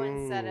pillow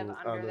instead of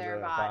under their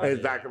body.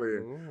 Exactly.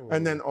 Ooh.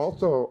 And then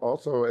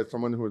also as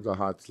someone who's a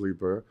hot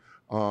sleeper,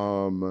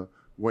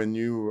 when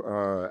you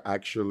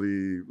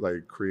actually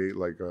like create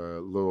like a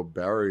little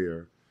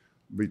barrier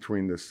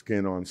between the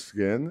skin on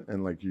skin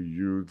and like you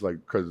use like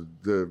because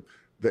the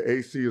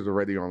AC is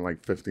already on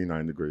like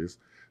 59 degrees.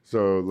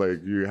 So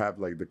like you have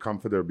like the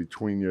comforter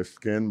between your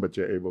skin, but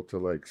you're able to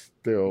like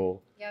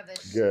still. Yeah, the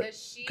Yeah.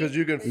 sheet. Because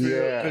you can feel,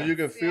 Yeah. because you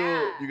can feel,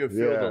 Yeah. you can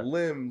feel Yeah. the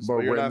limbs, But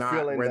but you're we're not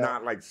feeling we're that.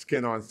 not like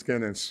skin on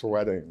skin and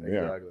sweating.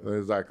 Exactly. Yeah,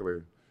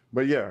 exactly.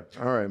 But yeah,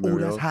 all right, Ooh, Mario.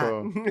 that's hot.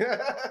 So,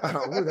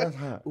 ooh, that's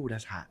hot. Ooh,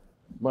 that's hot.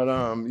 But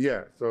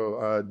yeah.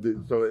 So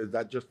so is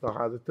that just the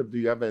hottest tip? Do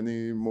you have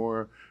any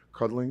more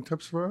cuddling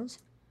tips for us?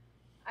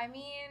 I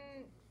mean,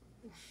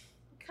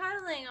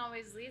 cuddling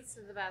always leads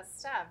to the best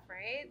stuff,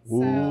 right?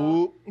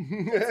 Ooh.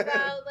 It's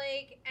about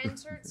like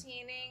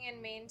entertaining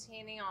and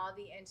maintaining all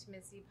the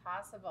intimacy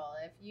possible.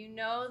 If you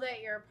know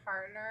that your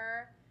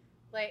partner,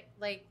 like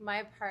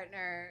my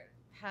partner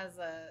has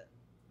a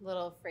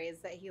little phrase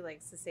that he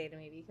likes to say to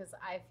me because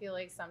I feel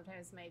like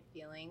sometimes my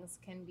feelings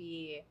can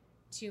be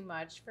too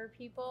much for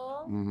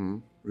people. Mm-hmm.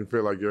 You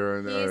feel like you're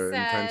an He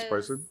intense says-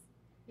 person?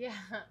 Yeah.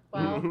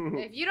 Well,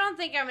 if you don't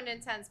think I'm an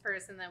intense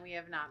person, then we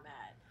have not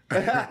met.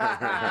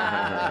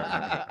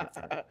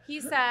 He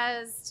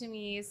says to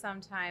me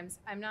sometimes,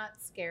 "I'm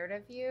not scared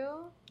of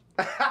you."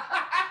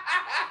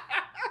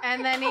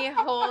 And then he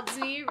holds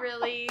me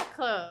really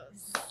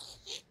close.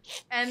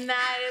 And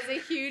that is a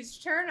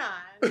huge turn on,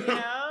 you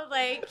know?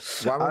 Like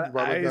Why was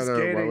I ain't that a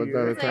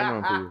skating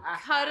turn on for you?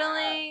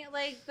 cuddling,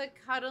 like the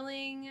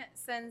cuddling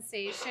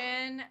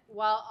sensation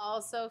while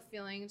also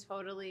feeling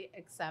totally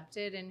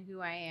accepted in who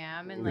I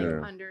am and like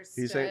Yeah.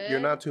 understood. He's saying you're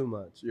not too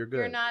much. You're good.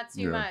 You're not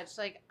too Yeah. much.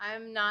 Like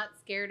I'm not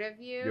scared of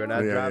you. You're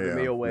not Yeah, driving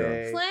me yeah,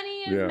 away.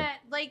 Plenty of Yeah. men,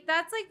 like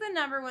that's like the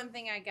number one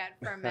thing I get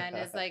from men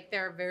is like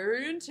they're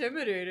very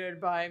intimidated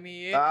by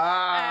me.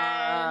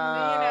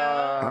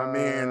 Ah. I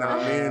mean,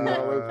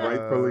 well, it's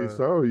rightfully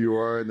so. You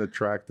are an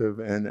attractive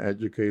and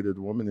educated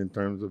woman in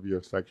terms of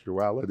your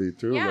sexuality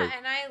too. Yeah, Like,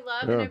 and I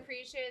love and yeah.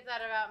 appreciate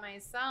that about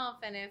myself.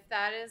 And if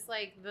that is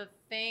like the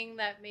thing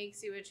that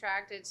makes you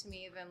attracted to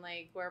me, then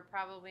like we're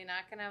probably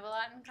not gonna have a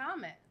lot in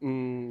common.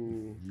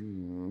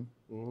 Mm.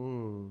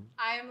 mhm.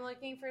 I'm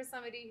looking for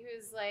somebody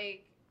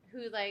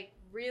who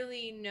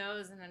really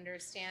knows and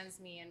understands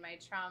me and my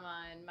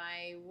trauma and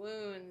my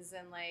wounds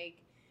and like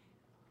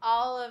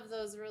all of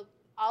those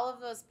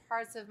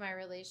parts of my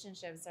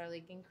relationships are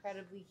like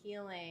incredibly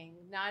healing,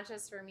 not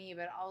just for me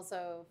but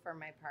also for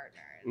my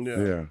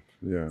partners.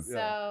 Yeah.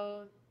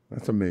 So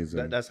That's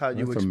amazing. That's how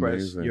you That's express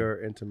amazing.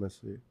 your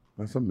intimacy.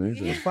 That's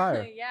amazing. yeah, That's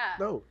fire. yeah.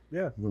 No,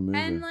 yeah. amazing.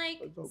 And like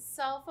That's dope.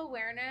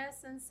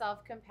 self-awareness and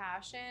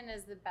self-compassion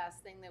is the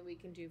best thing that we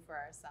can do for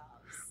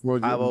ourselves. Well,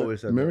 I've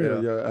always said that,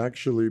 Maria, yeah.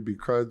 actually,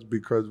 because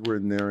we're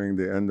nearing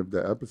the end of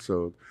the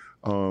episode,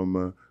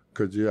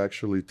 because you're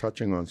actually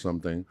touching on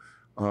something,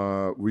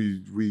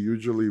 we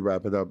usually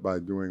wrap it up by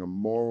doing a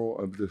moral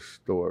of the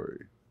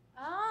story.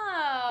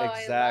 Oh,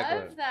 Exactly.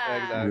 I love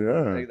that. Exactly.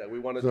 Yeah. Exactly. We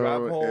want to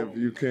drive So home. if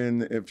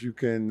you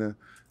can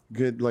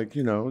get like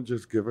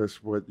just give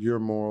us what your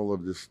moral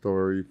of the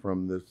story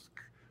from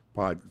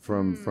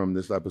from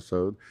this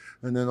episode,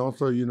 and then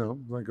also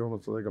like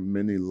almost like a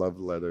mini love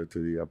letter to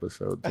the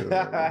episode too,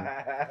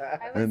 I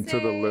would and to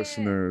the say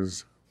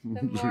listeners.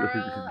 The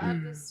moral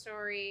of the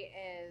story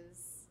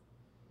is,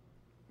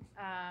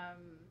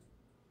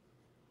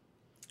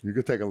 you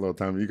could take a little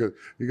time. You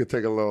could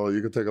take a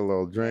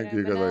little drink.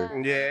 You could like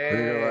I'm Yeah.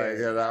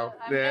 gonna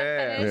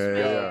Yeah,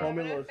 finish, yeah. I'm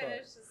gonna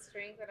finish this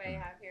drink that I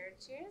have here.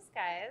 Cheers,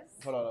 guys.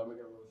 Hold on, let me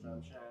get a little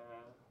sunshine.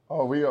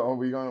 Oh, we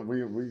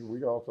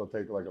also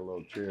take like a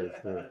little cheers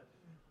too.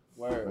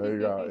 Word. There you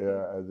go.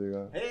 Yeah, as you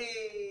go.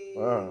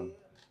 Hey.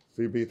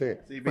 CBT.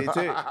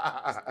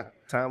 CBT.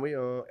 Time we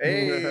on.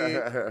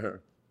 Hey.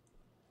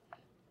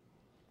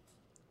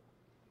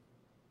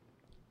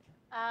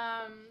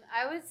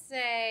 I would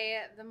say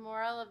the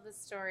moral of the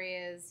story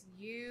is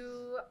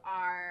you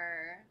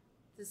are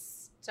the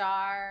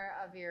star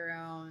of your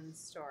own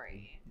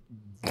story.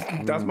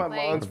 That's my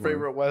Like, mom's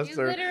favorite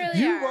Western. literally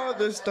You are. are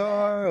the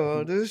star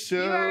of the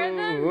show. You are the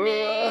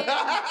main.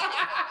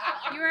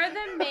 You are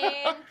the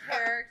main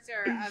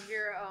character of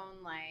your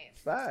own life.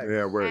 Facts.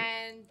 Yeah, word.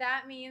 And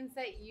that means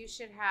that you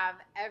should have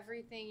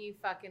everything you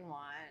fucking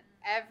want,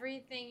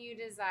 everything you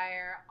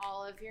desire,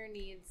 all of your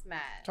needs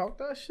met. Talk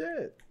that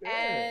shit. Yeah.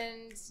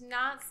 And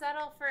not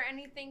settle for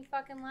anything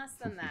fucking less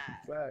than that.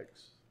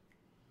 Facts.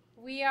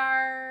 We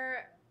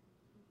are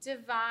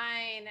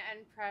divine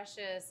and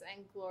precious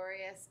and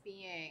glorious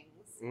beings.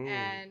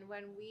 And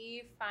when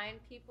we find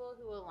people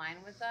who align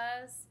with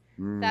us,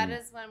 that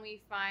is when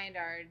we find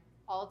our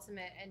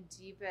ultimate and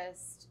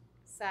deepest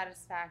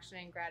satisfaction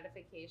and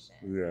gratification.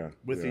 Yeah.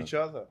 With yeah. each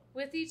other.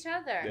 With each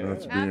other. Yeah.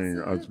 Us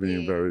being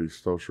Absolutely. very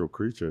social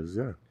creatures.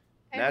 Yeah.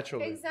 And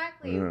Naturally.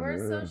 Exactly. Yeah, We're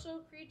yeah. social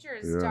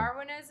creatures. Yeah.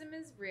 Darwinism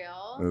is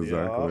real.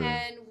 Exactly.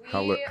 And we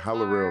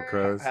Hella real, are,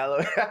 cuz. Hello.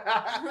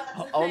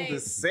 On the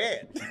Thanks.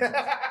 set.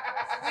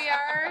 we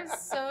are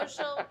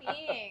social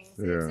beings.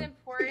 It's Yeah.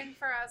 important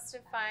for us to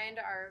find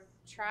our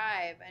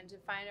tribe and to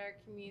find our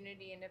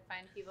community and to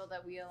find people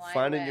that we align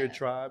Finding with. your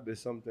tribe is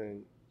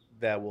something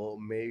that will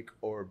make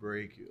or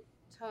break you.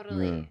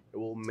 Totally. Yeah. It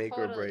will make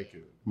or break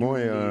you. Moy,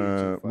 You need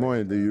to find Moy,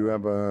 it. do you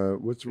have a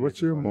what's your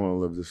find it.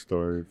 moral of the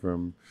story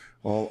from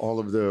all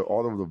of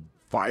the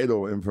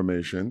vital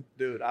information?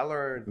 Dude, I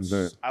learned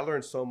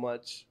That- so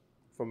much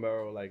from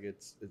Meryl. Like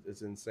it's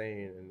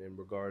insane, and in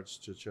regards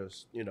to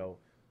just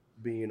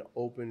being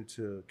open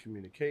to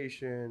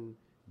communication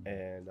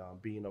and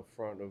being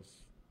upfront of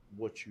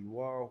what you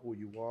are, who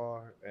you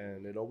are,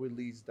 and it always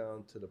leads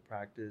down to the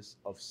practice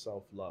of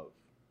self-love.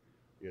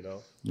 Yeah.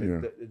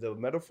 The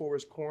metaphor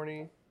is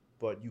corny,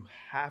 but you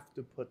have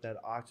to put that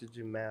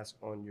oxygen mask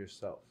on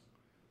yourself,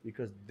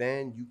 because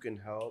then you can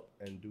help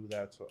and do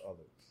that to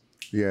others.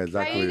 Yeah, How are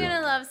exactly. you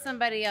gonna love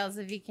somebody else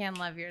if you can't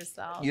love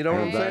yourself? You know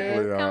what I'm right? saying?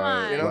 Exactly, Come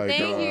on. You know,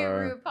 Thank like, you,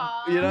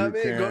 RuPaul. You know what I You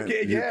mean? Go can't-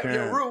 get you yo,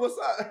 can't- Ru, what's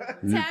up?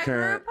 You Tag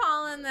can't.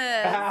 RuPaul in this.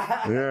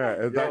 Yeah,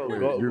 exactly.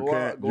 Yo, you go can't.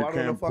 out, go you out on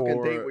a can't fucking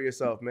pour. date with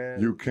yourself,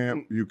 man.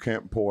 You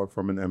can't pour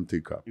from an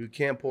empty cup. You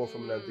can't pour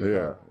from an empty Yeah,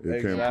 cup. you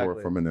can't pour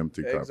Exactly. from an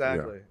empty cup.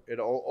 Exactly. It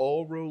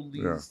all road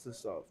leads Yeah. to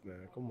self, man.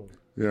 Come on.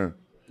 Yeah. Yeah.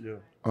 Yeah.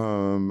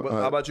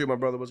 How about you, my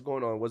brother? What's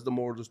going on? What's the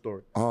moral of the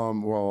story?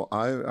 Well,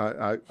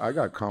 I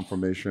got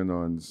confirmation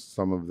on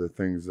some of the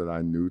things that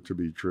I knew to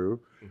be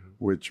true,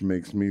 which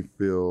makes me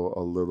feel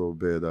a little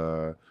bit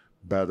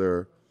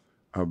better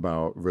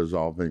about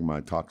resolving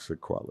my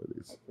toxic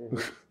qualities.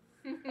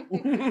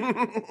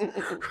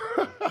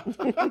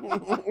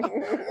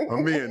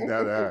 I'm being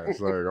dead ass.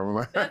 Like I'm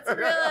like That's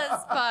real as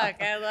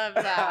fuck. I love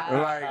that.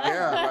 like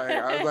yeah, like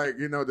I was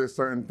like, there's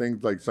certain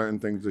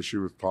things that she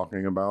was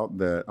talking about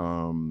that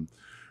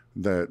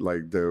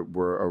there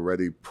were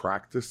already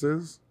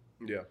practices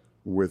Yeah.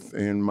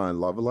 within my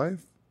love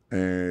life,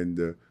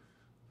 and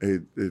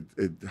it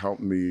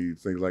helped me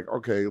think like,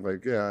 okay,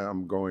 like yeah,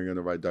 I'm going in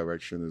the right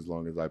direction as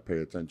long as I pay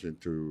attention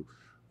to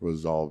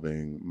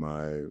resolving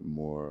my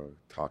more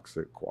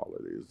toxic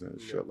qualities and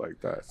shit like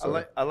that.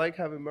 So, I like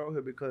having Meryl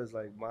here because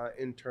like my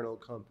internal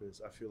compass,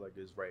 I feel like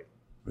is right.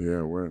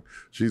 yeah,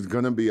 she's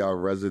gonna be our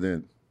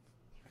resident.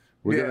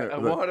 We're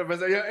gonna-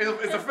 100%. Yeah,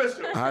 it's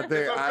official. I think-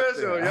 it's I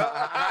official. think-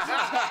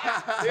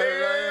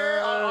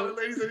 Yeah. All the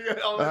ladies in here.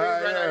 All the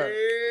ladies right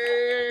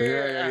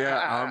now.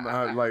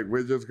 Yeah. I'm like,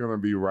 we're just gonna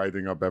be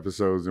writing up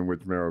episodes in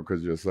which Meryl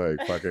could just like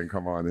fucking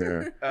come on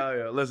here. Oh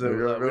yeah. Listen, You're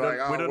we gonna be don't,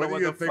 like, we oh, don't what know do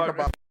what you the think fuck.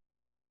 about?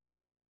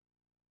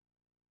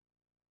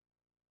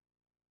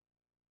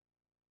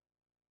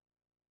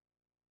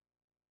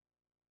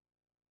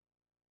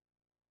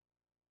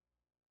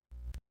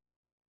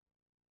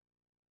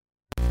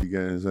 You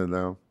getting his head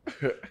now?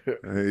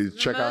 Hey,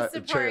 check most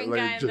important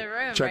guy in the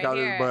room check right out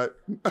here. his butt.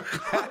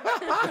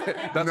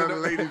 That's None of the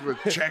what- ladies were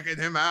checking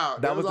him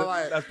out. That They was were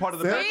like, that's part of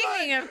the They're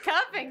Speaking of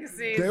cuffing they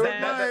season, were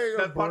that's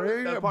like, part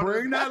of- that's part of-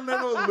 bring that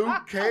little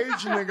Luke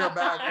Cage nigga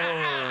back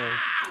on.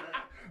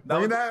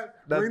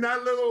 Bring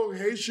that little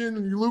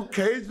Haitian Luke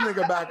Cage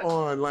nigga back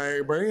on.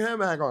 Like, bring him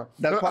back on.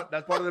 That's part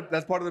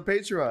of the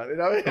Patreon. You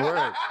know what I mean?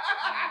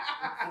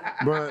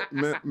 Right.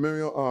 But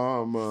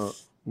Muriel,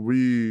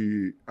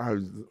 I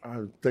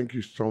thank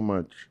you so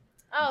much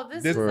Oh,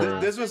 this This, is this-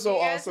 awesome. this was so You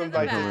guys awesome, are the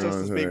like best. just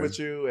to speak Yeah. with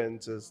you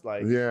and just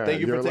like Yeah, thank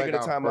you for you're taking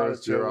like the our time out to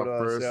first- chill you're with our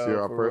us. first, yo,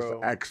 you're our for first real.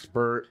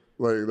 expert.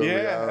 Like, that we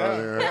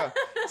have, Yeah.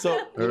 So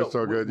you know, It's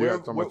so good. You we're-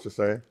 have so much to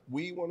say.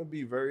 we want to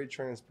be very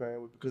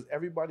transparent because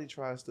everybody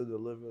tries to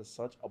deliver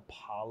such a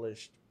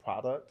polished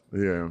product,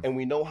 Yeah. and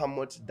we know how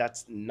much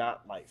that's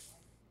not life.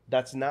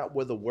 That's not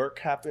where the work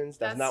happens.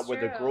 That's That's not where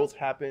the true. growth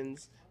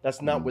happens.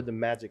 That's not Mm. where the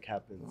magic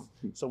happens.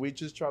 So we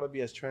just try to be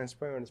as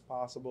transparent as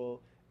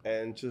possible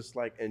and just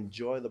like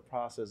enjoy the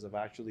process of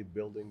actually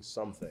building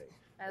something.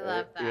 I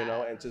love that. You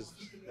know, and just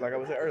like I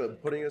was saying earlier,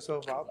 putting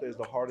yourself out there is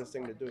the hardest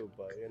thing to do.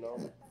 But you know,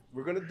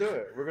 we're gonna do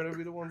it. We're gonna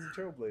be the ones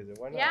to trailblaze it.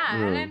 Why not? Yeah,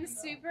 and Yeah. I'm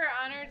super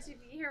honored to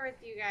be here with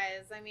you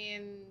guys. I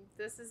mean,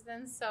 this has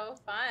been so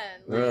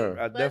fun. Yeah.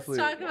 I Let's definitely.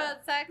 talk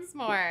about sex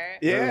more.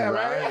 Yeah,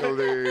 right.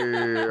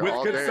 Exactly. With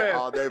all consent. Day,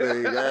 all day,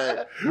 baby.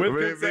 Yeah. With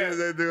We- consent.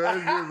 They do it. All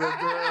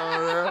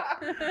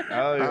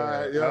Hell yeah.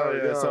 right, Hell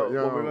yeah. So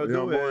what we're gonna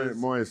do is,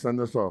 Moy, send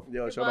us off.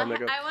 yo, shut Well, up,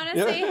 nigga. I want to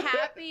Yeah. say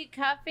happy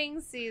cuffing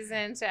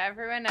season to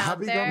everyone out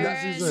Happy there. cuffing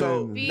and season.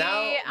 So be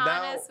now-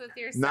 honest with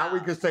yourself. Now we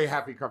can say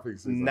happy cuffing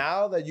season.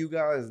 Now that you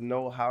guys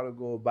know how to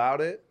go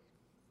about it,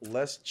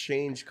 let's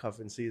change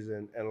cuffing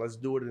season and let's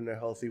do it in a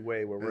healthy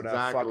way where we're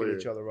not fucking Exactly.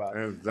 each other up.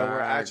 Exactly. And we're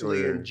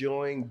actually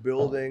enjoying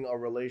building a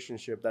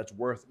relationship that's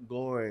worth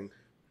going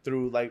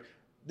through. Like,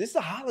 this is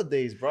the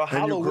holidays, bro. And you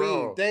Halloween,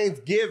 grow.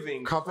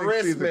 Thanksgiving, Cuffing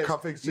Christmas, season,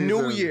 cuffing season,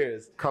 New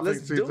Year's. Cuffing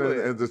Let's do season it.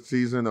 is a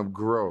season of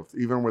growth,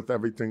 even with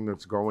everything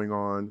that's going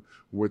on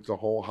with the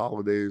whole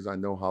holidays. I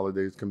know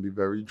holidays can be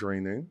very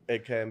draining,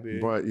 It can be.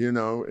 but you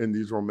know, in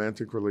these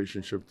romantic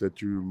relationships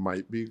that you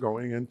might be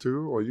going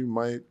into, or you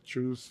might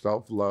choose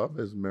self-love,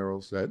 as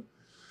Meryl said,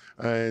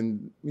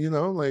 and you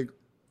know, like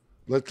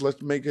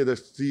let's make it a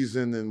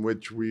season in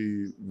which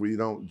we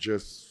don't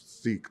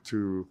just seek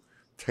to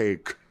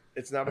take.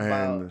 It's not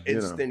about And, you know.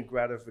 instant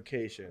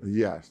gratification.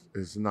 Yes,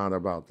 it's not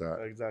about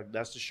that. Exactly.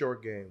 That's the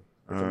short game.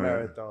 It's a All right.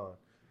 marathon.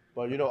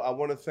 But you know, I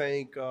want to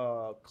thank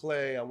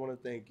Clay. I want to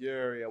thank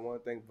Yuri. I want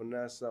to thank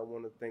Vanessa. I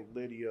want to thank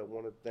Lydia. I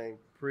want to thank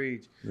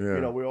Preach. Yeah.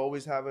 You know, we're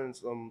always having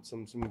some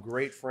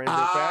great friends. and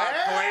Ah, fans.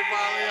 Clay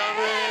finally on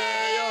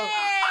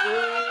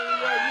there, yo.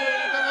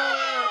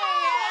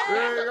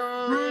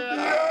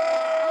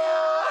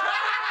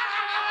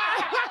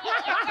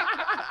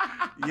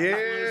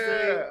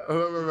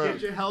 Yeah.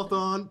 Get your health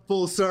on,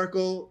 full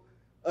circle.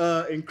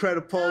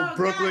 Incredible.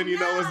 Brooklyn, you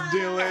know what's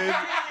dealing.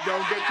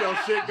 Don't get your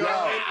shit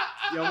going.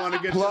 You want to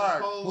get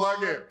Plug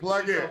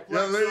your it.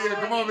 Yo, Lydia,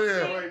 come over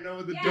here. You know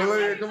what the Yo, deal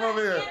Lydia, is. come over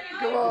here.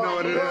 Come You on. know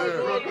what it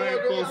is. Brooklyn,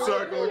 full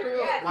circle.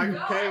 Michael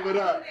K, what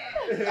up?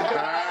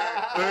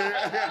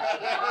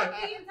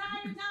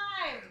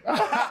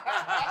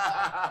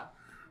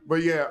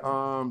 But yeah,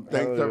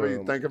 thanks Hell yeah.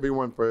 thank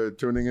everyone for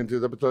tuning into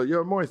this episode.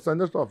 Yo, Moy,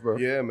 send us off, bro.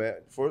 Yeah, man.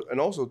 And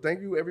also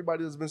thank you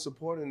everybody that's been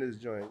supporting this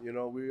joint. You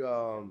know, we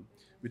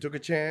took a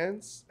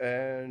chance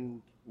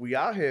and we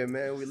out here,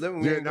 man. We living.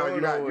 We Yeah, ain't no,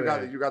 going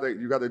nowhere.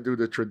 you gotta do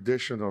the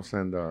traditional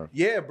send off.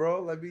 Yeah,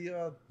 bro. Let me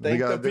thank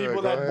gotta the do it.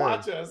 people Go that ahead.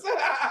 watch us. Go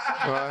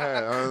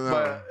ahead. I don't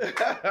know.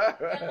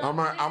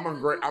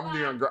 But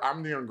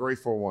I'm the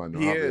ungrateful one.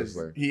 he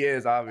obviously. is. He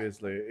is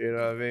obviously. You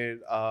know what I mean?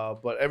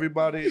 But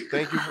everybody,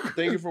 thank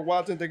you for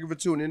watching. Thank you for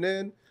tuning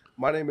in.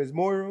 My name is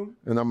Moirum,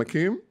 And I'm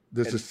Akeem.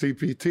 This is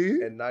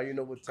CPT. and now you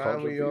know what time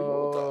Culture we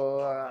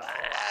people. are.